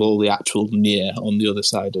pools of all the actual near on the other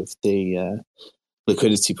side of the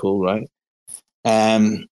liquidity pool, right?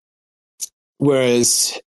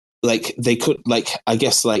 Whereas they could, I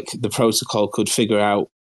guess the protocol could figure out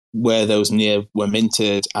where those near were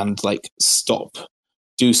minted and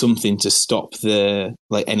do something to stop the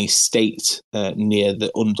any state near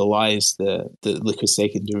that underlies the liquid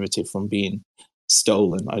staking derivative from being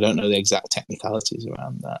stolen. I don't know the exact technicalities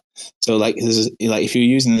around that. So like if you're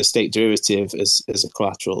using the stake derivative as a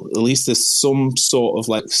collateral, at least there's some sort of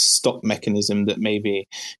like stop mechanism that maybe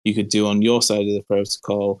you could do on your side of the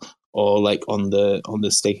protocol, or like on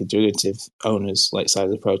the stake derivative owners like side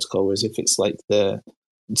of the protocol. Whereas if it's like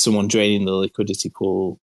someone draining the liquidity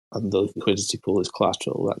pool and the liquidity pool is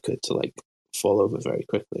collateral, that could like fall over very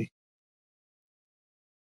quickly.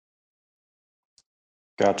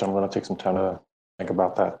 Gotcha. I'm going to take some time to think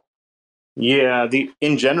about that. Yeah,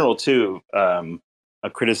 in general too, a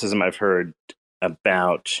criticism I've heard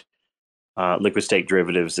about liquid stake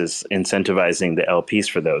derivatives is incentivizing the LPs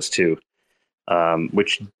for those too,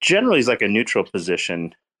 which generally is like a neutral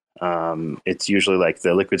position. It's usually like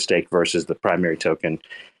the liquid stake versus the primary token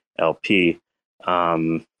LP.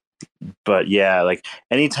 But yeah, like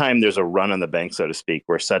anytime there's a run on the bank, so to speak,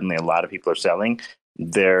 where suddenly a lot of people are selling,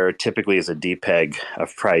 there typically is a depeg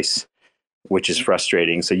of price, which is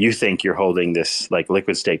frustrating. So you think you're holding this like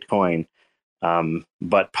liquid staked coin,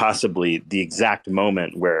 but possibly the exact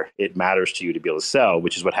moment where it matters to you to be able to sell,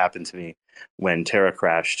 which is what happened to me when Terra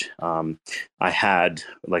crashed. I had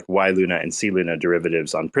like Y Luna and C Luna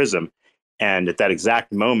derivatives on Prism. And at that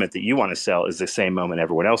exact moment that you want to sell is the same moment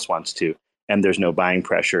everyone else wants to. And there's no buying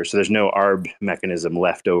pressure. So there's no ARB mechanism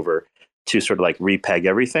left over to sort of like repeg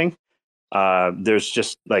everything. There's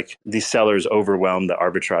just like these sellers overwhelm the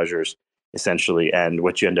arbitrageurs essentially. And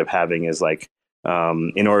what you end up having is like,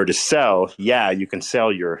 in order to sell, you can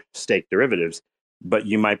sell your stake derivatives, but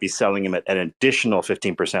you might be selling them at an additional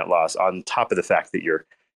 15% loss on top of the fact that your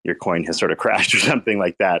coin has sort of crashed or something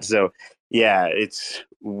like that. So yeah, it's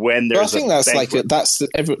when there's. Well, I think that's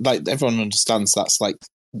everyone understands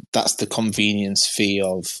that's the convenience fee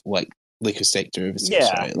of like liquid stake derivatives.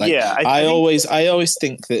 Yeah, right? Like, yeah. I always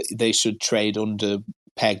think that they should trade under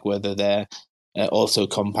peg, whether they're also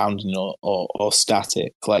compounding or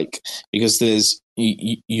static, like, because there's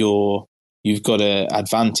you've got an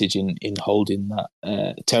advantage in holding that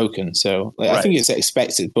token. So like, right. I think it's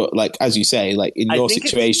expected, but like as you say, like in your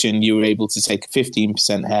situation, you were able to take a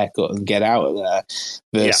 15% haircut and get out of there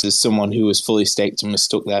versus someone who was fully staked and was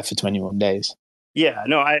stuck there for 21 days. Yeah,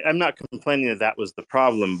 no, I'm not complaining that was the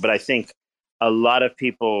problem, but I think a lot of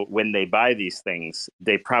people, when they buy these things,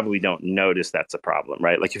 they probably don't notice that's a problem,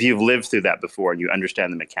 right? Like if you've lived through that before and you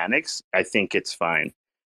understand the mechanics, I think it's fine.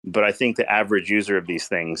 But I think the average user of these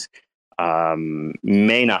things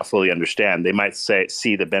may not fully understand. They might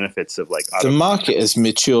see the benefits of like the market has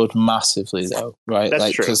matured massively, though, right? That's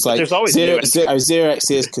like, true. Because like there's always 0x's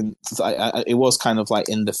it was kind of like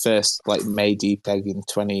in the first like May depeg in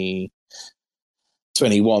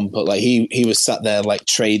 2021, but like he was sat there like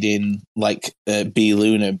trading like B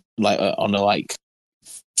Luna like on a like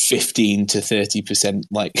 15 to 30%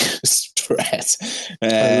 like spread.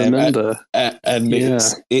 I remember, and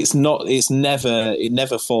it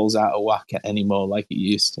never falls out of whack anymore like it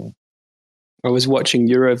used to. I was watching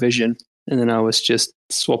Eurovision, and then I was just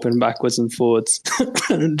swapping backwards and forwards,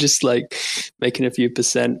 and just like making a few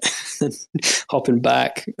percent, and hopping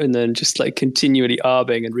back, and then just like continually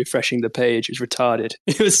arbing and refreshing the page. It was retarded.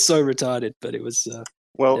 It was so retarded, but it was.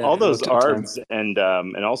 All those ARBs and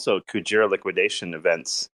also Kujira liquidation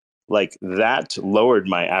events, like that lowered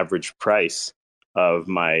my average price of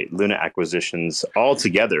my Luna acquisitions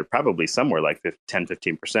altogether, probably somewhere like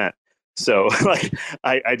 10-15%. So like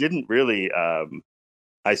I didn't really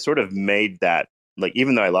I sort of made that, like,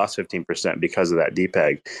 even though I lost 15% because of that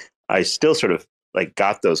depeg, I still sort of like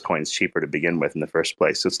got those coins cheaper to begin with in the first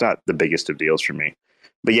place. So it's not the biggest of deals for me.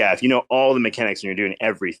 But yeah, if you know all the mechanics and you're doing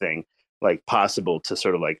everything like possible to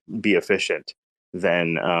sort of like be efficient,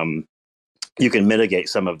 then you can mitigate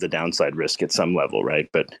some of the downside risk at some level, right?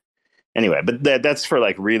 But anyway, but that's for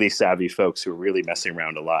like really savvy folks who are really messing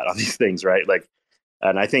around a lot on these things, right? Like,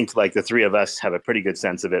 and I think like the three of us have a pretty good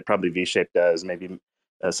sense of it. Probably V-Shape does, maybe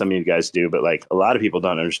some of you guys do, but like a lot of people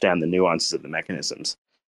don't understand the nuances of the mechanisms.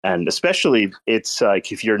 And especially it's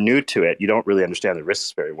like if you're new to it, you don't really understand the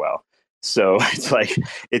risks very well. So it's like,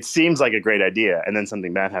 it seems like a great idea, and then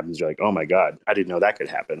something bad happens. You're like, oh my God, I didn't know that could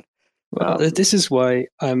happen. Well, this is why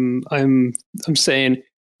I'm saying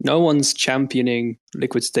no one's championing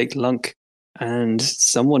liquid stake Lunc, and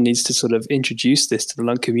someone needs to sort of introduce this to the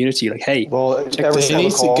Lunc community. Like, hey, Everest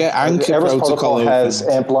Protocol has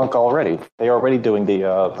AMP Lunc already. They're already doing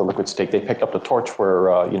the liquid stake. They picked up the torch where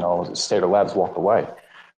Stater Labs walked away.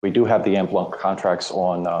 We do have the AMP Lunc contracts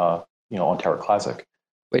on on Terra Classic.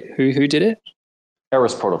 Wait, who did it?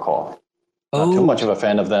 Eris Protocol. not too much of a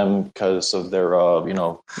fan of them because of their,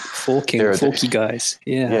 forky guys.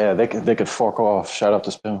 Yeah, they could fork off. Shout out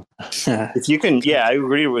to Spoon. If you can, I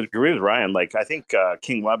agree with Ryan. Like, I think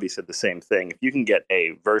King Wabi said the same thing. If you can get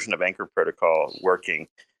a version of Anchor Protocol working,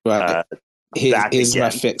 right. Here's my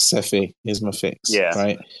fix, Cephii. Here's my fix. Yeah.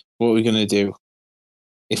 Right. What we're gonna do?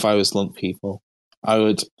 If I was Lunc people, I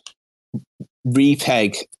would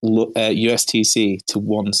repeg USTC to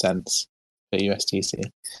 1 cent per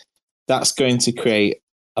USTC. That's going to create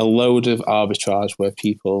a load of arbitrage where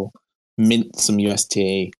people mint some UST,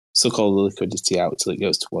 suck all the liquidity out till it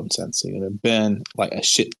goes to 1 cent. So you're going to burn like a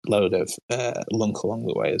shitload of Lunc along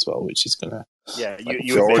the way as well, which is going to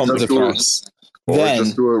pump the price. Or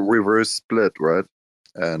just do a reverse split, right?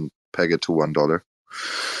 And peg it to $1.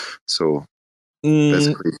 So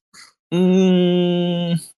basically.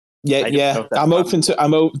 Yeah. I'm definitely open to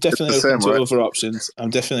other options. I'm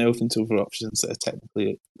definitely open to other options that are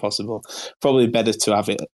technically possible. Probably better to have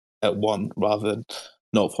it at 1 rather than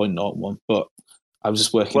 0.01. But I was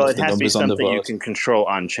just working with the numbers on the board. It has to be something you can control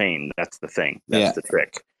on chain. That's the thing. That's the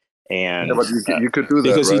trick. And but you could do that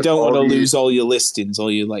because right? you don't want to lose all your listings, all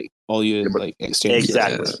your exchanges.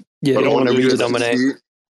 Exactly. Yeah, you don't want to redenominate.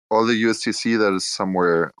 All the USTC that is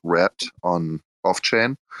somewhere wrapped on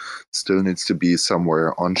off-chain still needs to be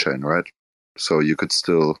somewhere on-chain, right? So you could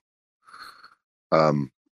still do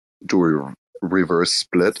a reverse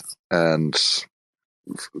split, and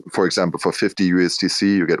for example, for 50 USDC,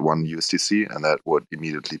 you get 1 USDC, and that would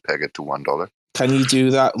immediately peg it to $1. Can you do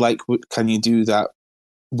that? Can you do that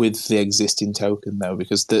with the existing token though?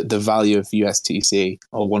 Because the value of USTC,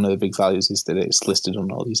 or one of the big values, is that it's listed on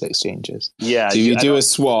all these exchanges. Yeah. So if you do a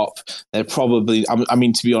swap, they're probably. I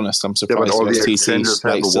mean, to be honest, I'm surprised USTC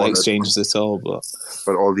likes exchanges at all.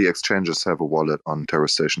 But all the exchanges have a wallet on Terra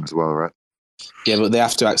Station as well, right? Yeah, but they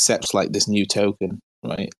have to accept like this new token,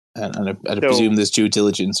 right? And I presume there's due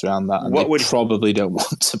diligence around that, and probably don't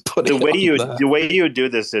want to put it. The way you would do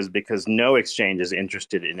this is because no exchange is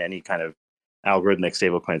interested in any kind of algorithmic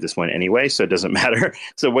stablecoin at this point anyway, so it doesn't matter.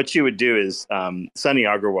 So what you would do is Sunny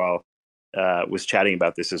Agarwal was chatting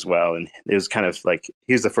about this as well, and it was kind of like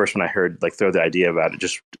he's the first one I heard like throw the idea about it,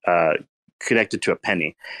 just connected to a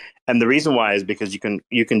penny. And the reason why is because you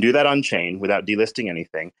can do that on chain without delisting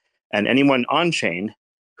anything, and anyone on chain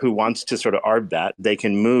who wants to sort of arb that, they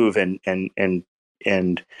can move and you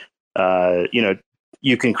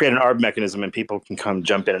can create an arb mechanism and people can come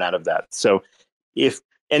jump in and out of that. So if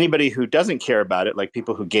anybody who doesn't care about it, like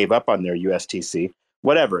people who gave up on their USTC,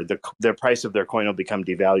 whatever, their price of their coin will become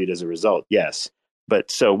devalued as a result. Yes. But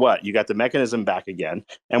so what? You got the mechanism back again.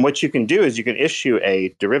 And what you can do is you can issue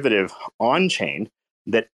a derivative on chain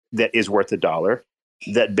that is worth $1,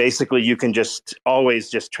 that basically you can just always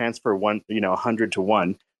just transfer 100 to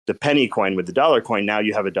 1, the penny coin with the dollar coin. Now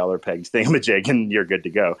you have a dollar peg thingamajig and you're good to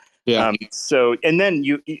go. Yeah. And then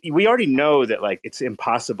we already know that like it's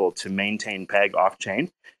impossible to maintain peg off chain.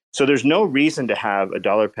 So there's no reason to have a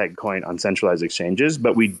dollar peg coin on centralized exchanges,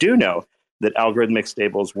 but we do know that algorithmic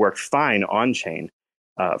stables work fine on chain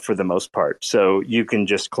for the most part. So you can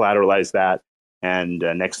just collateralize that, and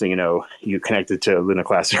next thing you know, you connect it to Luna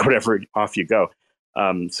Classic, whatever, off you go.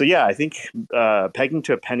 I think pegging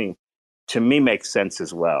to a penny to me makes sense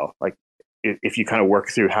as well. Like if you kind of work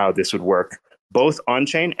through how this would work both on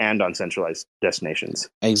chain and on centralized destinations.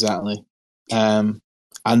 Exactly. And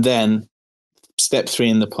then step 3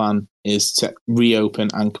 in the plan is to reopen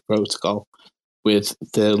Anchor Protocol with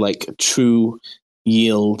the like true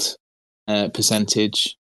yield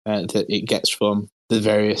percentage that it gets from the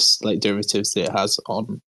various like derivatives that it has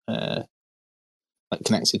on like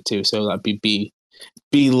connected to. So that'd be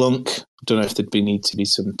B Lunc. I don't know if there'd need to be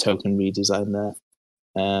some token redesign there.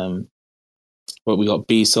 But we got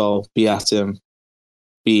B Sol, B Atom,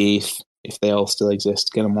 B ETH, if they all still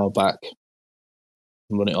exist, get them all back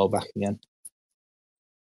and run it all back again.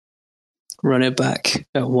 Run it back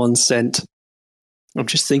at 1 cent. I'm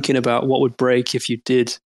just thinking about what would break if you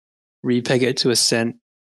did repeg it to a cent.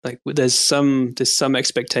 Like there's some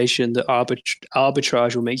expectation that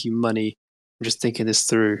arbitrage will make you money. I'm just thinking this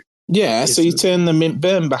through. Yeah, so you turn the mint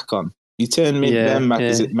burn back on. You turn mint burn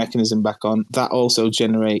mechanism back on. That also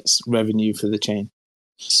generates revenue for the chain.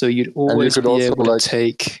 So you'd always be able to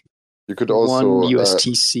take you could also, 1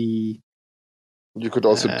 USTC. You could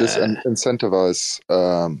also disincentivize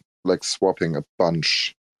like swapping a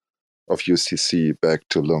bunch of USTC back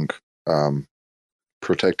to Lunc,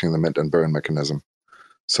 protecting the mint and burn mechanism.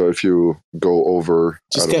 So if you go over,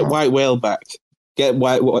 just get White Whale back. Get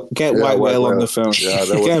White Whale on the phone. Yeah,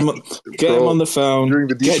 get him on the phone. During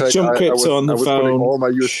the get Jump Crypto on the phone. All my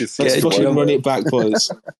USTC. Let's fucking run it back,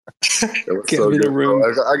 boys. It was Get so him in a good, room.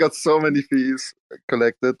 bro. I got so many fees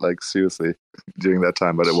collected, like seriously, during that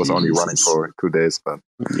time. But it was only running Jesus. for 2 days. But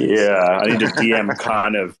Yeah, I need to DM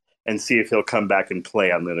Conov and see if he'll come back and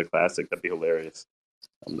play on Luna Classic. That'd be hilarious.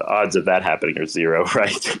 The odds of that happening are 0,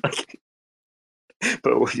 right?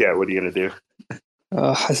 But yeah, what are you gonna do?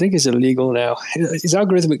 I think it's illegal now. Are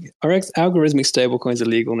algorithmic stablecoins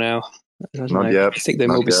illegal now? I don't not know. yet. I think they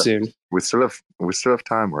not will be yet. soon. We still have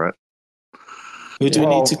time, right? Who do we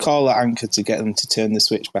Well- need to call at Anchor to get them to turn the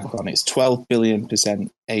switch back on? It's 12 billion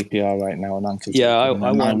 % APR right now on Anchor. Yeah, I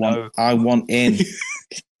want to know. I want in.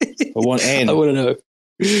 I want in. I want to know.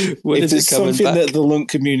 When If is there's it coming something back? that the Lunc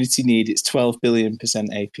community need, it's 12 billion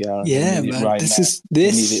 % APR. Yeah, They need it man. right This now. is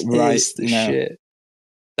They need it right is the now. shit.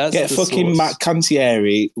 That's Get the fucking source. Matt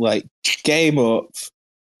Cantieri, like, game up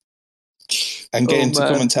and get him to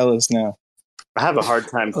come man. and tell us now. I have a hard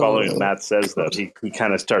time following what Oh, Matt says, though. He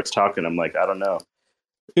kind of starts talking. I'm like, I don't know.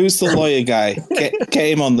 Who's the lawyer guy? Get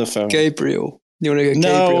him on the phone. Gabriel. You want to get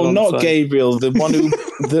Gabriel No, on the not phone? Gabriel. The one who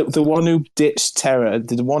the one who ditched Terra.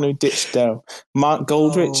 The one who ditched Doe. Mark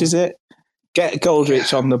Goldrich, is it? Get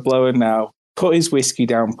Goldrich on the blower now. Put his whiskey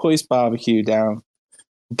down. Put his barbecue down.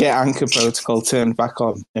 Get Anchor Protocol turned back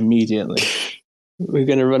on immediately. We're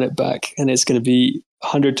going to run it back, and it's going to be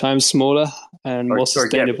 100 times smaller and more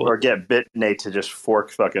sustainable. Or get Bitnate to just fork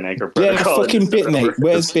fucking Anchor Yeah, Protocol. fucking Bitnate.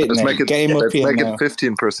 Where's Let's Bitnate? make it. Get him up Let's here make now. it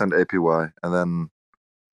 15% APY, and then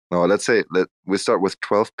let's say we start with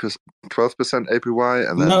 12% APY,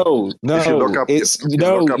 and then if you look up,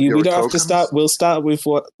 we your don't have to tokens, start. We'll start with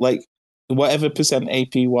whatever percent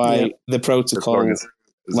APY the protocol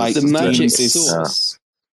the magic deems source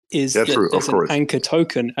is Yeah, that true, there's of an course. anchor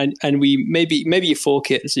token, and we maybe you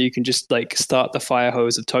fork it so you can just like start the fire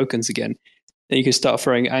hose of tokens again. Then you can start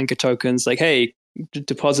throwing anchor tokens like, hey,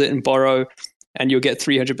 deposit and borrow, and you'll get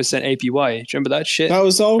 300% APY. Do you remember that shit? That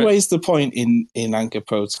was always the point in Anchor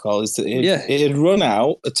Protocol, is that it'd run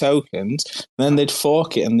out of tokens, and then they'd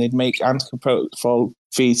fork it and they'd make Anchor Protocol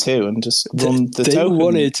V2 and just run the they token.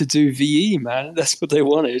 wanted to do VE, man. That's what they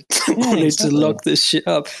wanted. They wanted exactly. to lock this shit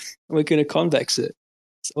up. We're going to convex it.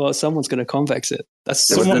 Well, someone's going to convex it. That's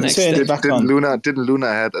Someone the next turn step. it back didn't on.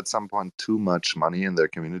 Luna had at some point too much money in their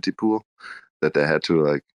community pool that they had to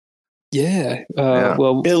like. Yeah. Yeah.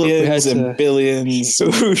 Well, Billions we had and to, billions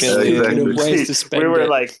and billions. ways to spend we were it.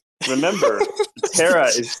 like, remember, Terra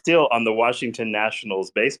is still on the Washington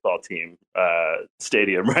Nationals baseball team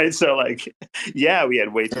stadium, right? So, like, yeah, we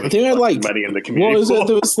had way too much money in the community what was pool. it?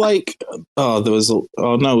 There was like,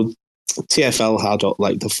 TFL had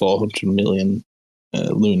like the 400 million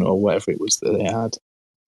Luna or whatever it was that they had.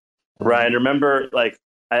 Ryan, remember, like,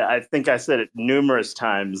 I think I said it numerous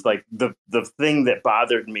times, like, the thing that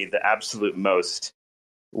bothered me the absolute most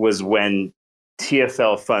was when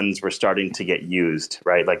TFL funds were starting to get used,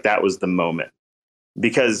 right? Like, that was the moment.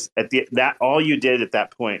 Because all you did at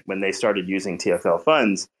that point when they started using TFL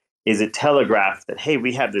funds is it telegraphed that, hey,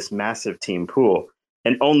 we have this massive team pool,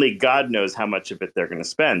 and only God knows how much of it they're going to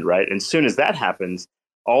spend, right? And as soon as that happens,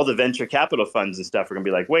 all the venture capital funds and stuff are going to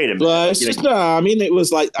be like, wait a minute. Well, it's just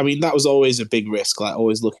that was always a big risk, like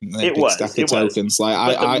always looking at that big stack of tokens. Like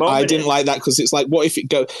I didn't like that because it's like, what if it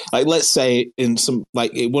go, like, let's say in some,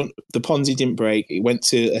 like, it won't, the Ponzi didn't break, it went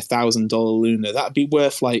to $1,000 Luna, that'd be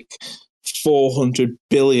worth like 400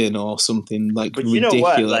 billion or something, like, but ridiculous. You know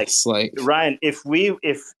what? Like, Ryan, if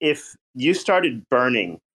you started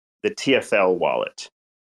burning the TFL wallet,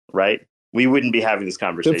 right, we wouldn't be having this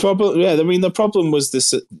conversation. The problem was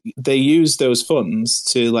this: they used those funds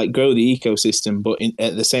to like grow the ecosystem, but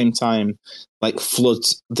at the same time, like, flood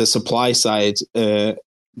the supply side, but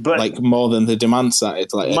like more than the demand side.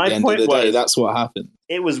 Like, at the end of the day, that's what happened.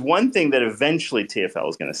 It was one thing that eventually TFL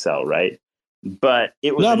was going to sell, right? But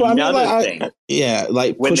it was another thing.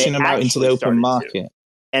 Like pushing them out into the open market.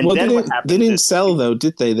 And then they didn't sell though,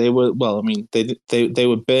 did they? They were they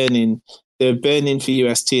were burning. They were burning for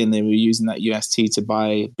UST, and they were using that UST to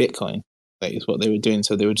buy Bitcoin. That is what they were doing.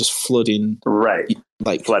 So they were just flooding,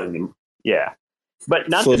 flooding, yeah. But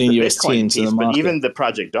not flooding just the UST Bitcoin into piece, the market. but even the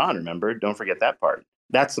Project Dawn. Remember, don't forget that part.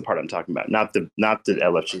 That's the part I'm talking about, not the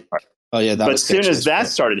LFG part. Oh yeah, but as soon as that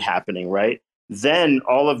started happening, right, then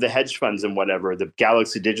all of the hedge funds and whatever, the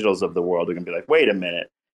Galaxy Digitals of the world are going to be like, wait a minute,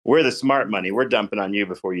 we're the smart money. We're dumping on you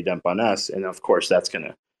before you dump on us, and of course that's going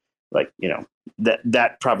to, like, you know,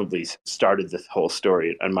 that probably started this whole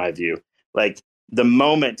story, in my view. Like, the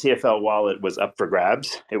moment TFL wallet was up for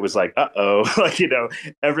grabs, it was like, like, you know,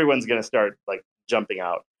 everyone's going to start like jumping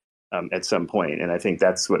out at some point, and I think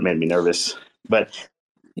that's what made me nervous. But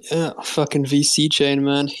yeah, fucking VC chain,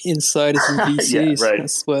 man, insiders and VCs. Yeah, right.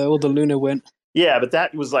 That's where all the Luna went. Yeah, but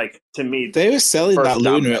that was like, to me, they were selling that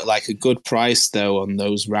Luna domino. at like a good price though on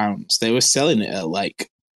those rounds. They were selling it at like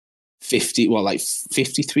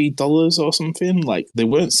 $53 or something. Like they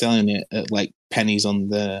weren't selling it at like pennies on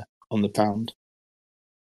the pound.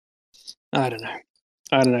 I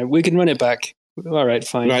don't know. We can run it back. All right,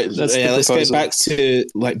 fine. Right, let's get back to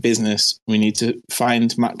like business. We need to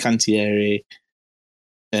find Matt Cantieri.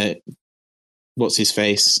 What's his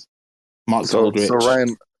face? Mark Goldrich. So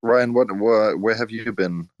Ryan, where have you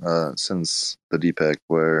been since the DPEG?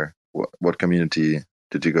 What community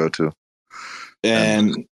did you go to?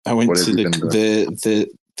 I went to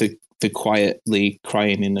the quietly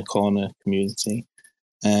crying in the corner community.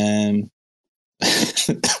 Is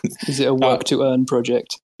it a work to earn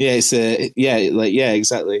project? Yeah, it's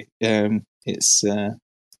exactly. It's earn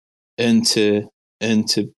to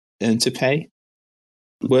pay,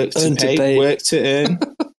 work to pay, work to earn.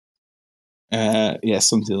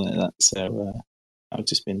 Something like that. So I've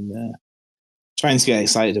just been trying to get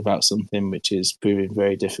excited about something which is proving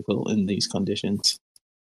very difficult in these conditions.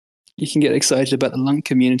 You can get excited about the Lunc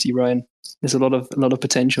community, Ryan. There's a lot of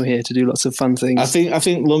potential here to do lots of fun things. I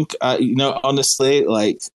think Lunc. Honestly,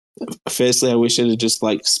 like, firstly, I wish I'd have just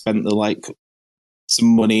like spent some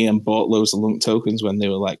money and bought loads of Lunc tokens when they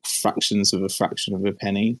were like fractions of a fraction of a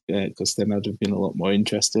penny, because then I'd have been a lot more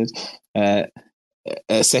interested.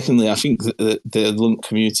 Secondly, I think the Lunc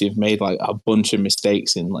community have made like a bunch of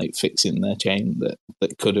mistakes in like fixing their chain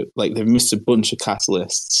that could have, like, they've missed a bunch of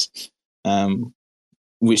catalysts,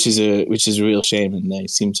 which is a real shame, and they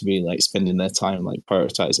seem to be like spending their time like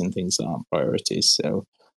prioritizing things that aren't priorities. So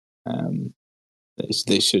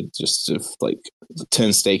they should just have like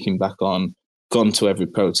turned staking back on, gone to every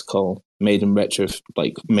protocol, made them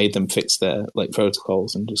fix their like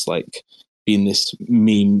protocols, and just like being this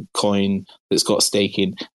meme coin that's got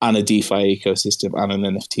staking and a DeFi ecosystem and an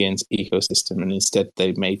NFT ecosystem, and instead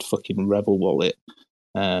they made fucking Rebel Wallet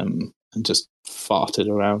and just farted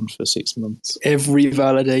around for 6 months. Every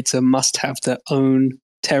validator must have their own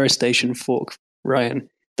Terra Station fork, Ryan.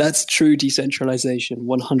 That's true decentralization.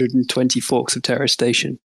 120 forks of Terra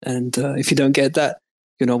Station, and if you don't get that,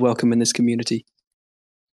 you're not welcome in this community.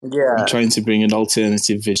 Yeah, I'm trying to bring an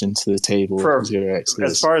alternative vision to the table.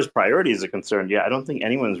 As far as priorities are concerned, I don't think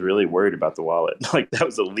anyone's really worried about the wallet. Like, that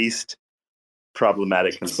was the least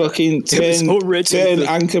problematic concern. Fucking turn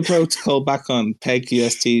Anchor Protocol back on. Peg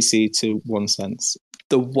USTC to 1 cent.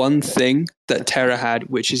 The one thing that Terra had,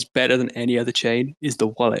 which is better than any other chain, is the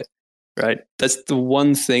wallet. Right? That's the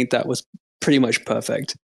one thing that was pretty much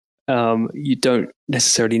perfect. You don't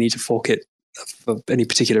necessarily need to fork it for any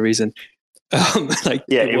particular reason.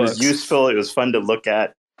 It was useful. It was fun to look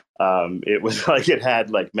at. It was like it had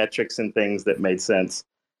like metrics and things that made sense.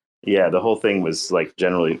 Yeah, the whole thing was like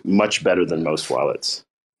generally much better than most wallets,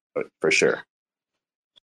 for sure.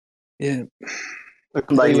 Yeah,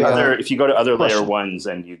 like if you go to other layer ones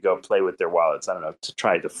and you go play with their wallets, I don't know, to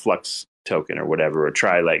try the Flux token or whatever, or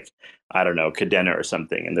try like, I don't know, Cadena or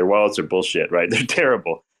something, and their wallets are bullshit, right? They're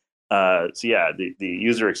terrible. The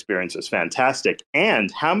user experience is fantastic.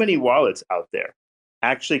 And how many wallets out there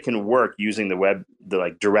actually can work using the web,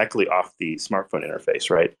 directly off the smartphone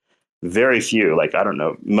interface, right? Very few. Like, I don't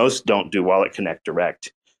know, most don't do Wallet Connect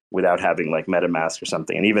Direct without having like MetaMask or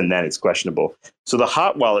something, and even then it's questionable. So the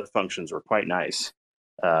hot wallet functions were quite nice.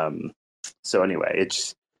 So anyway,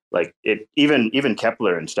 it's like even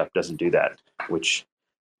Kepler and stuff doesn't do that, which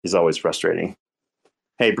is always frustrating.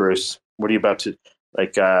 Hey Bruce, what are you about to?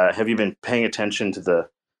 Like, have you been paying attention to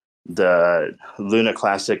the Luna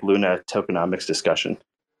Classic, Luna tokenomics discussion?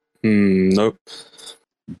 Nope.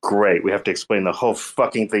 Great. We have to explain the whole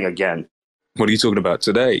fucking thing again. What are you talking about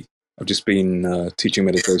today? I've just been teaching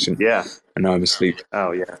meditation. Yeah. And now I'm asleep.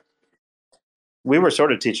 Oh, yeah. We were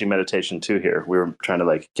sort of teaching meditation too here. We were trying to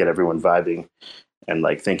like get everyone vibing and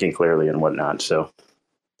like thinking clearly and whatnot. So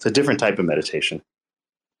it's a different type of meditation.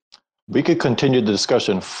 We could continue the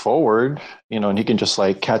discussion forward, and he can just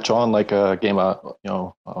like catch on like a game of,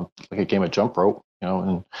 like a game of jump rope,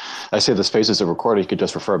 and I say the space is recorded. You could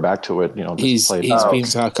just refer back to it, He's been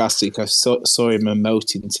sarcastic. I saw him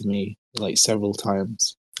emoting to me like several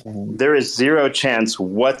times. There is zero chance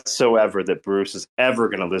whatsoever that Bruce is ever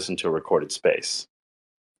going to listen to a recorded space.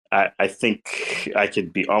 I think I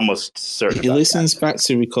could be almost certain. He listens back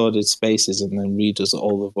to recorded spaces and then redoes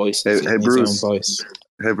all the voices in Bruce. his own voice.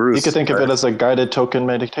 Hey Bruce, you could think of it as a guided token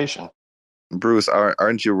meditation. Bruce,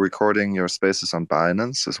 aren't you recording your spaces on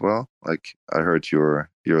Binance as well? Like, I heard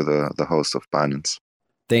you're the host of Binance.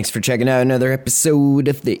 Thanks for checking out another episode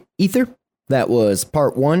of The Ether. That was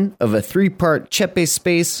part 1 of a 3-part Cephii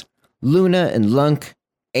space, Luna and Lunc,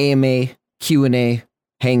 AMA, Q&A,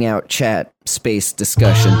 hangout, chat, space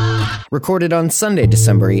discussion. Recorded on Sunday,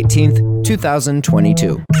 December 18th,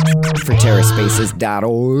 2022. For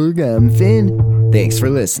TerraSpaces.org, I'm Finn. Thanks for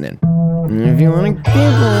listening. And if you want to keep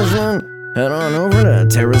listening, head on over to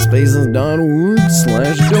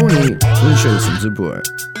TerraSpaces.org/donate and show some support.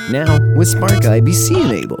 Now, with Spark IBC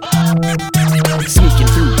enabled. Sneaking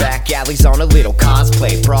through back alleys on a little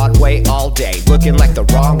cosplay. Broadway all day, looking like the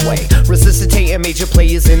wrong way. Resuscitating major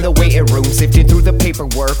players in the waiting room. Sifting through the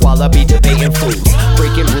paperwork while I be debating fools.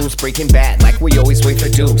 Breaking rules, breaking bad, like we always wait for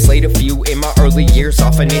doom. Slayed a few in my early years,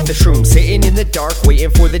 off beneath the shrooms. Sitting in the dark, waiting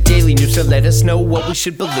for the daily news to let us know what we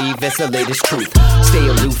should believe as the latest truth. Stay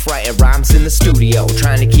aloof, writing rhymes in the studio.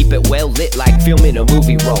 Trying to keep it well lit like filming a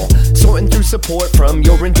movie roll. Sorting through support from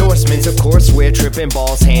your endorsements. Of course, we're tripping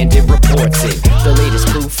balls, handed reports it. The latest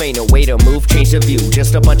proof ain't a way to move, change the view.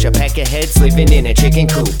 Just a bunch of peckerheads living in a chicken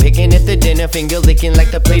coop. Picking at the dinner, finger licking like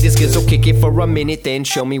the plate is good. So kick it for a minute, then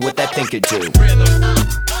show me what that thing could do.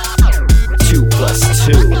 2 plus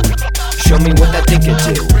 2. Show me what that thing could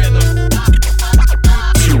do.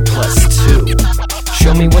 2 plus 2.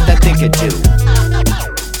 Show me what that thing could do.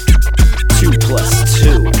 2 plus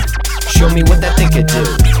 2. Show me what that thing could do.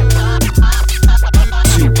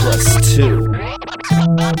 2 plus 2.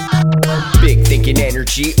 Big thinking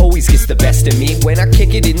energy always gets the best of me when I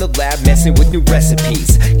kick it in the lab, messing with new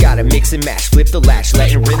recipes. Gotta mix and match, flip the latch,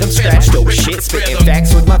 letting rhythm scratch. Dope shit, spitting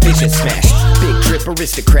facts with my vision smashed. Big trip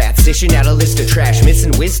aristocrats, dishing out a list of trash.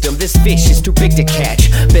 Missing wisdom, this fish is too big to catch.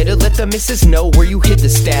 Better let the missus know where you hid the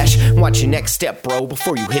stash. Watch your next step, bro,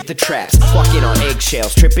 before you hit the traps. Walking on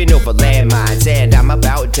eggshells, tripping over landmines. And I'm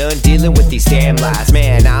about done dealing with these damn lies.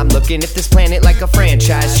 Man, I'm looking at this planet like a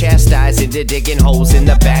franchise. Chastised into digging holes in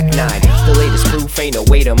the back nine. The latest proof ain't a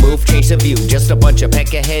way to move, change the view. Just a bunch of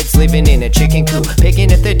peckerheads living in a chicken coop.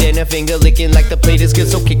 Picking at the dinner, finger licking like the plate is good.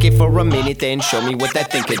 So kick it for a minute, then show me what that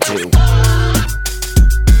thing could do.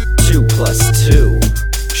 2 plus 2.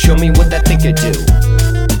 Show me what that thing could do.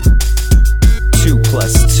 2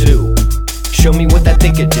 plus 2. Show me what that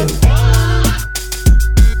thing could do.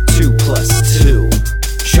 2 plus 2.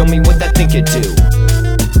 Show me what that thing could do.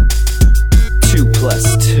 2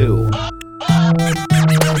 plus 2.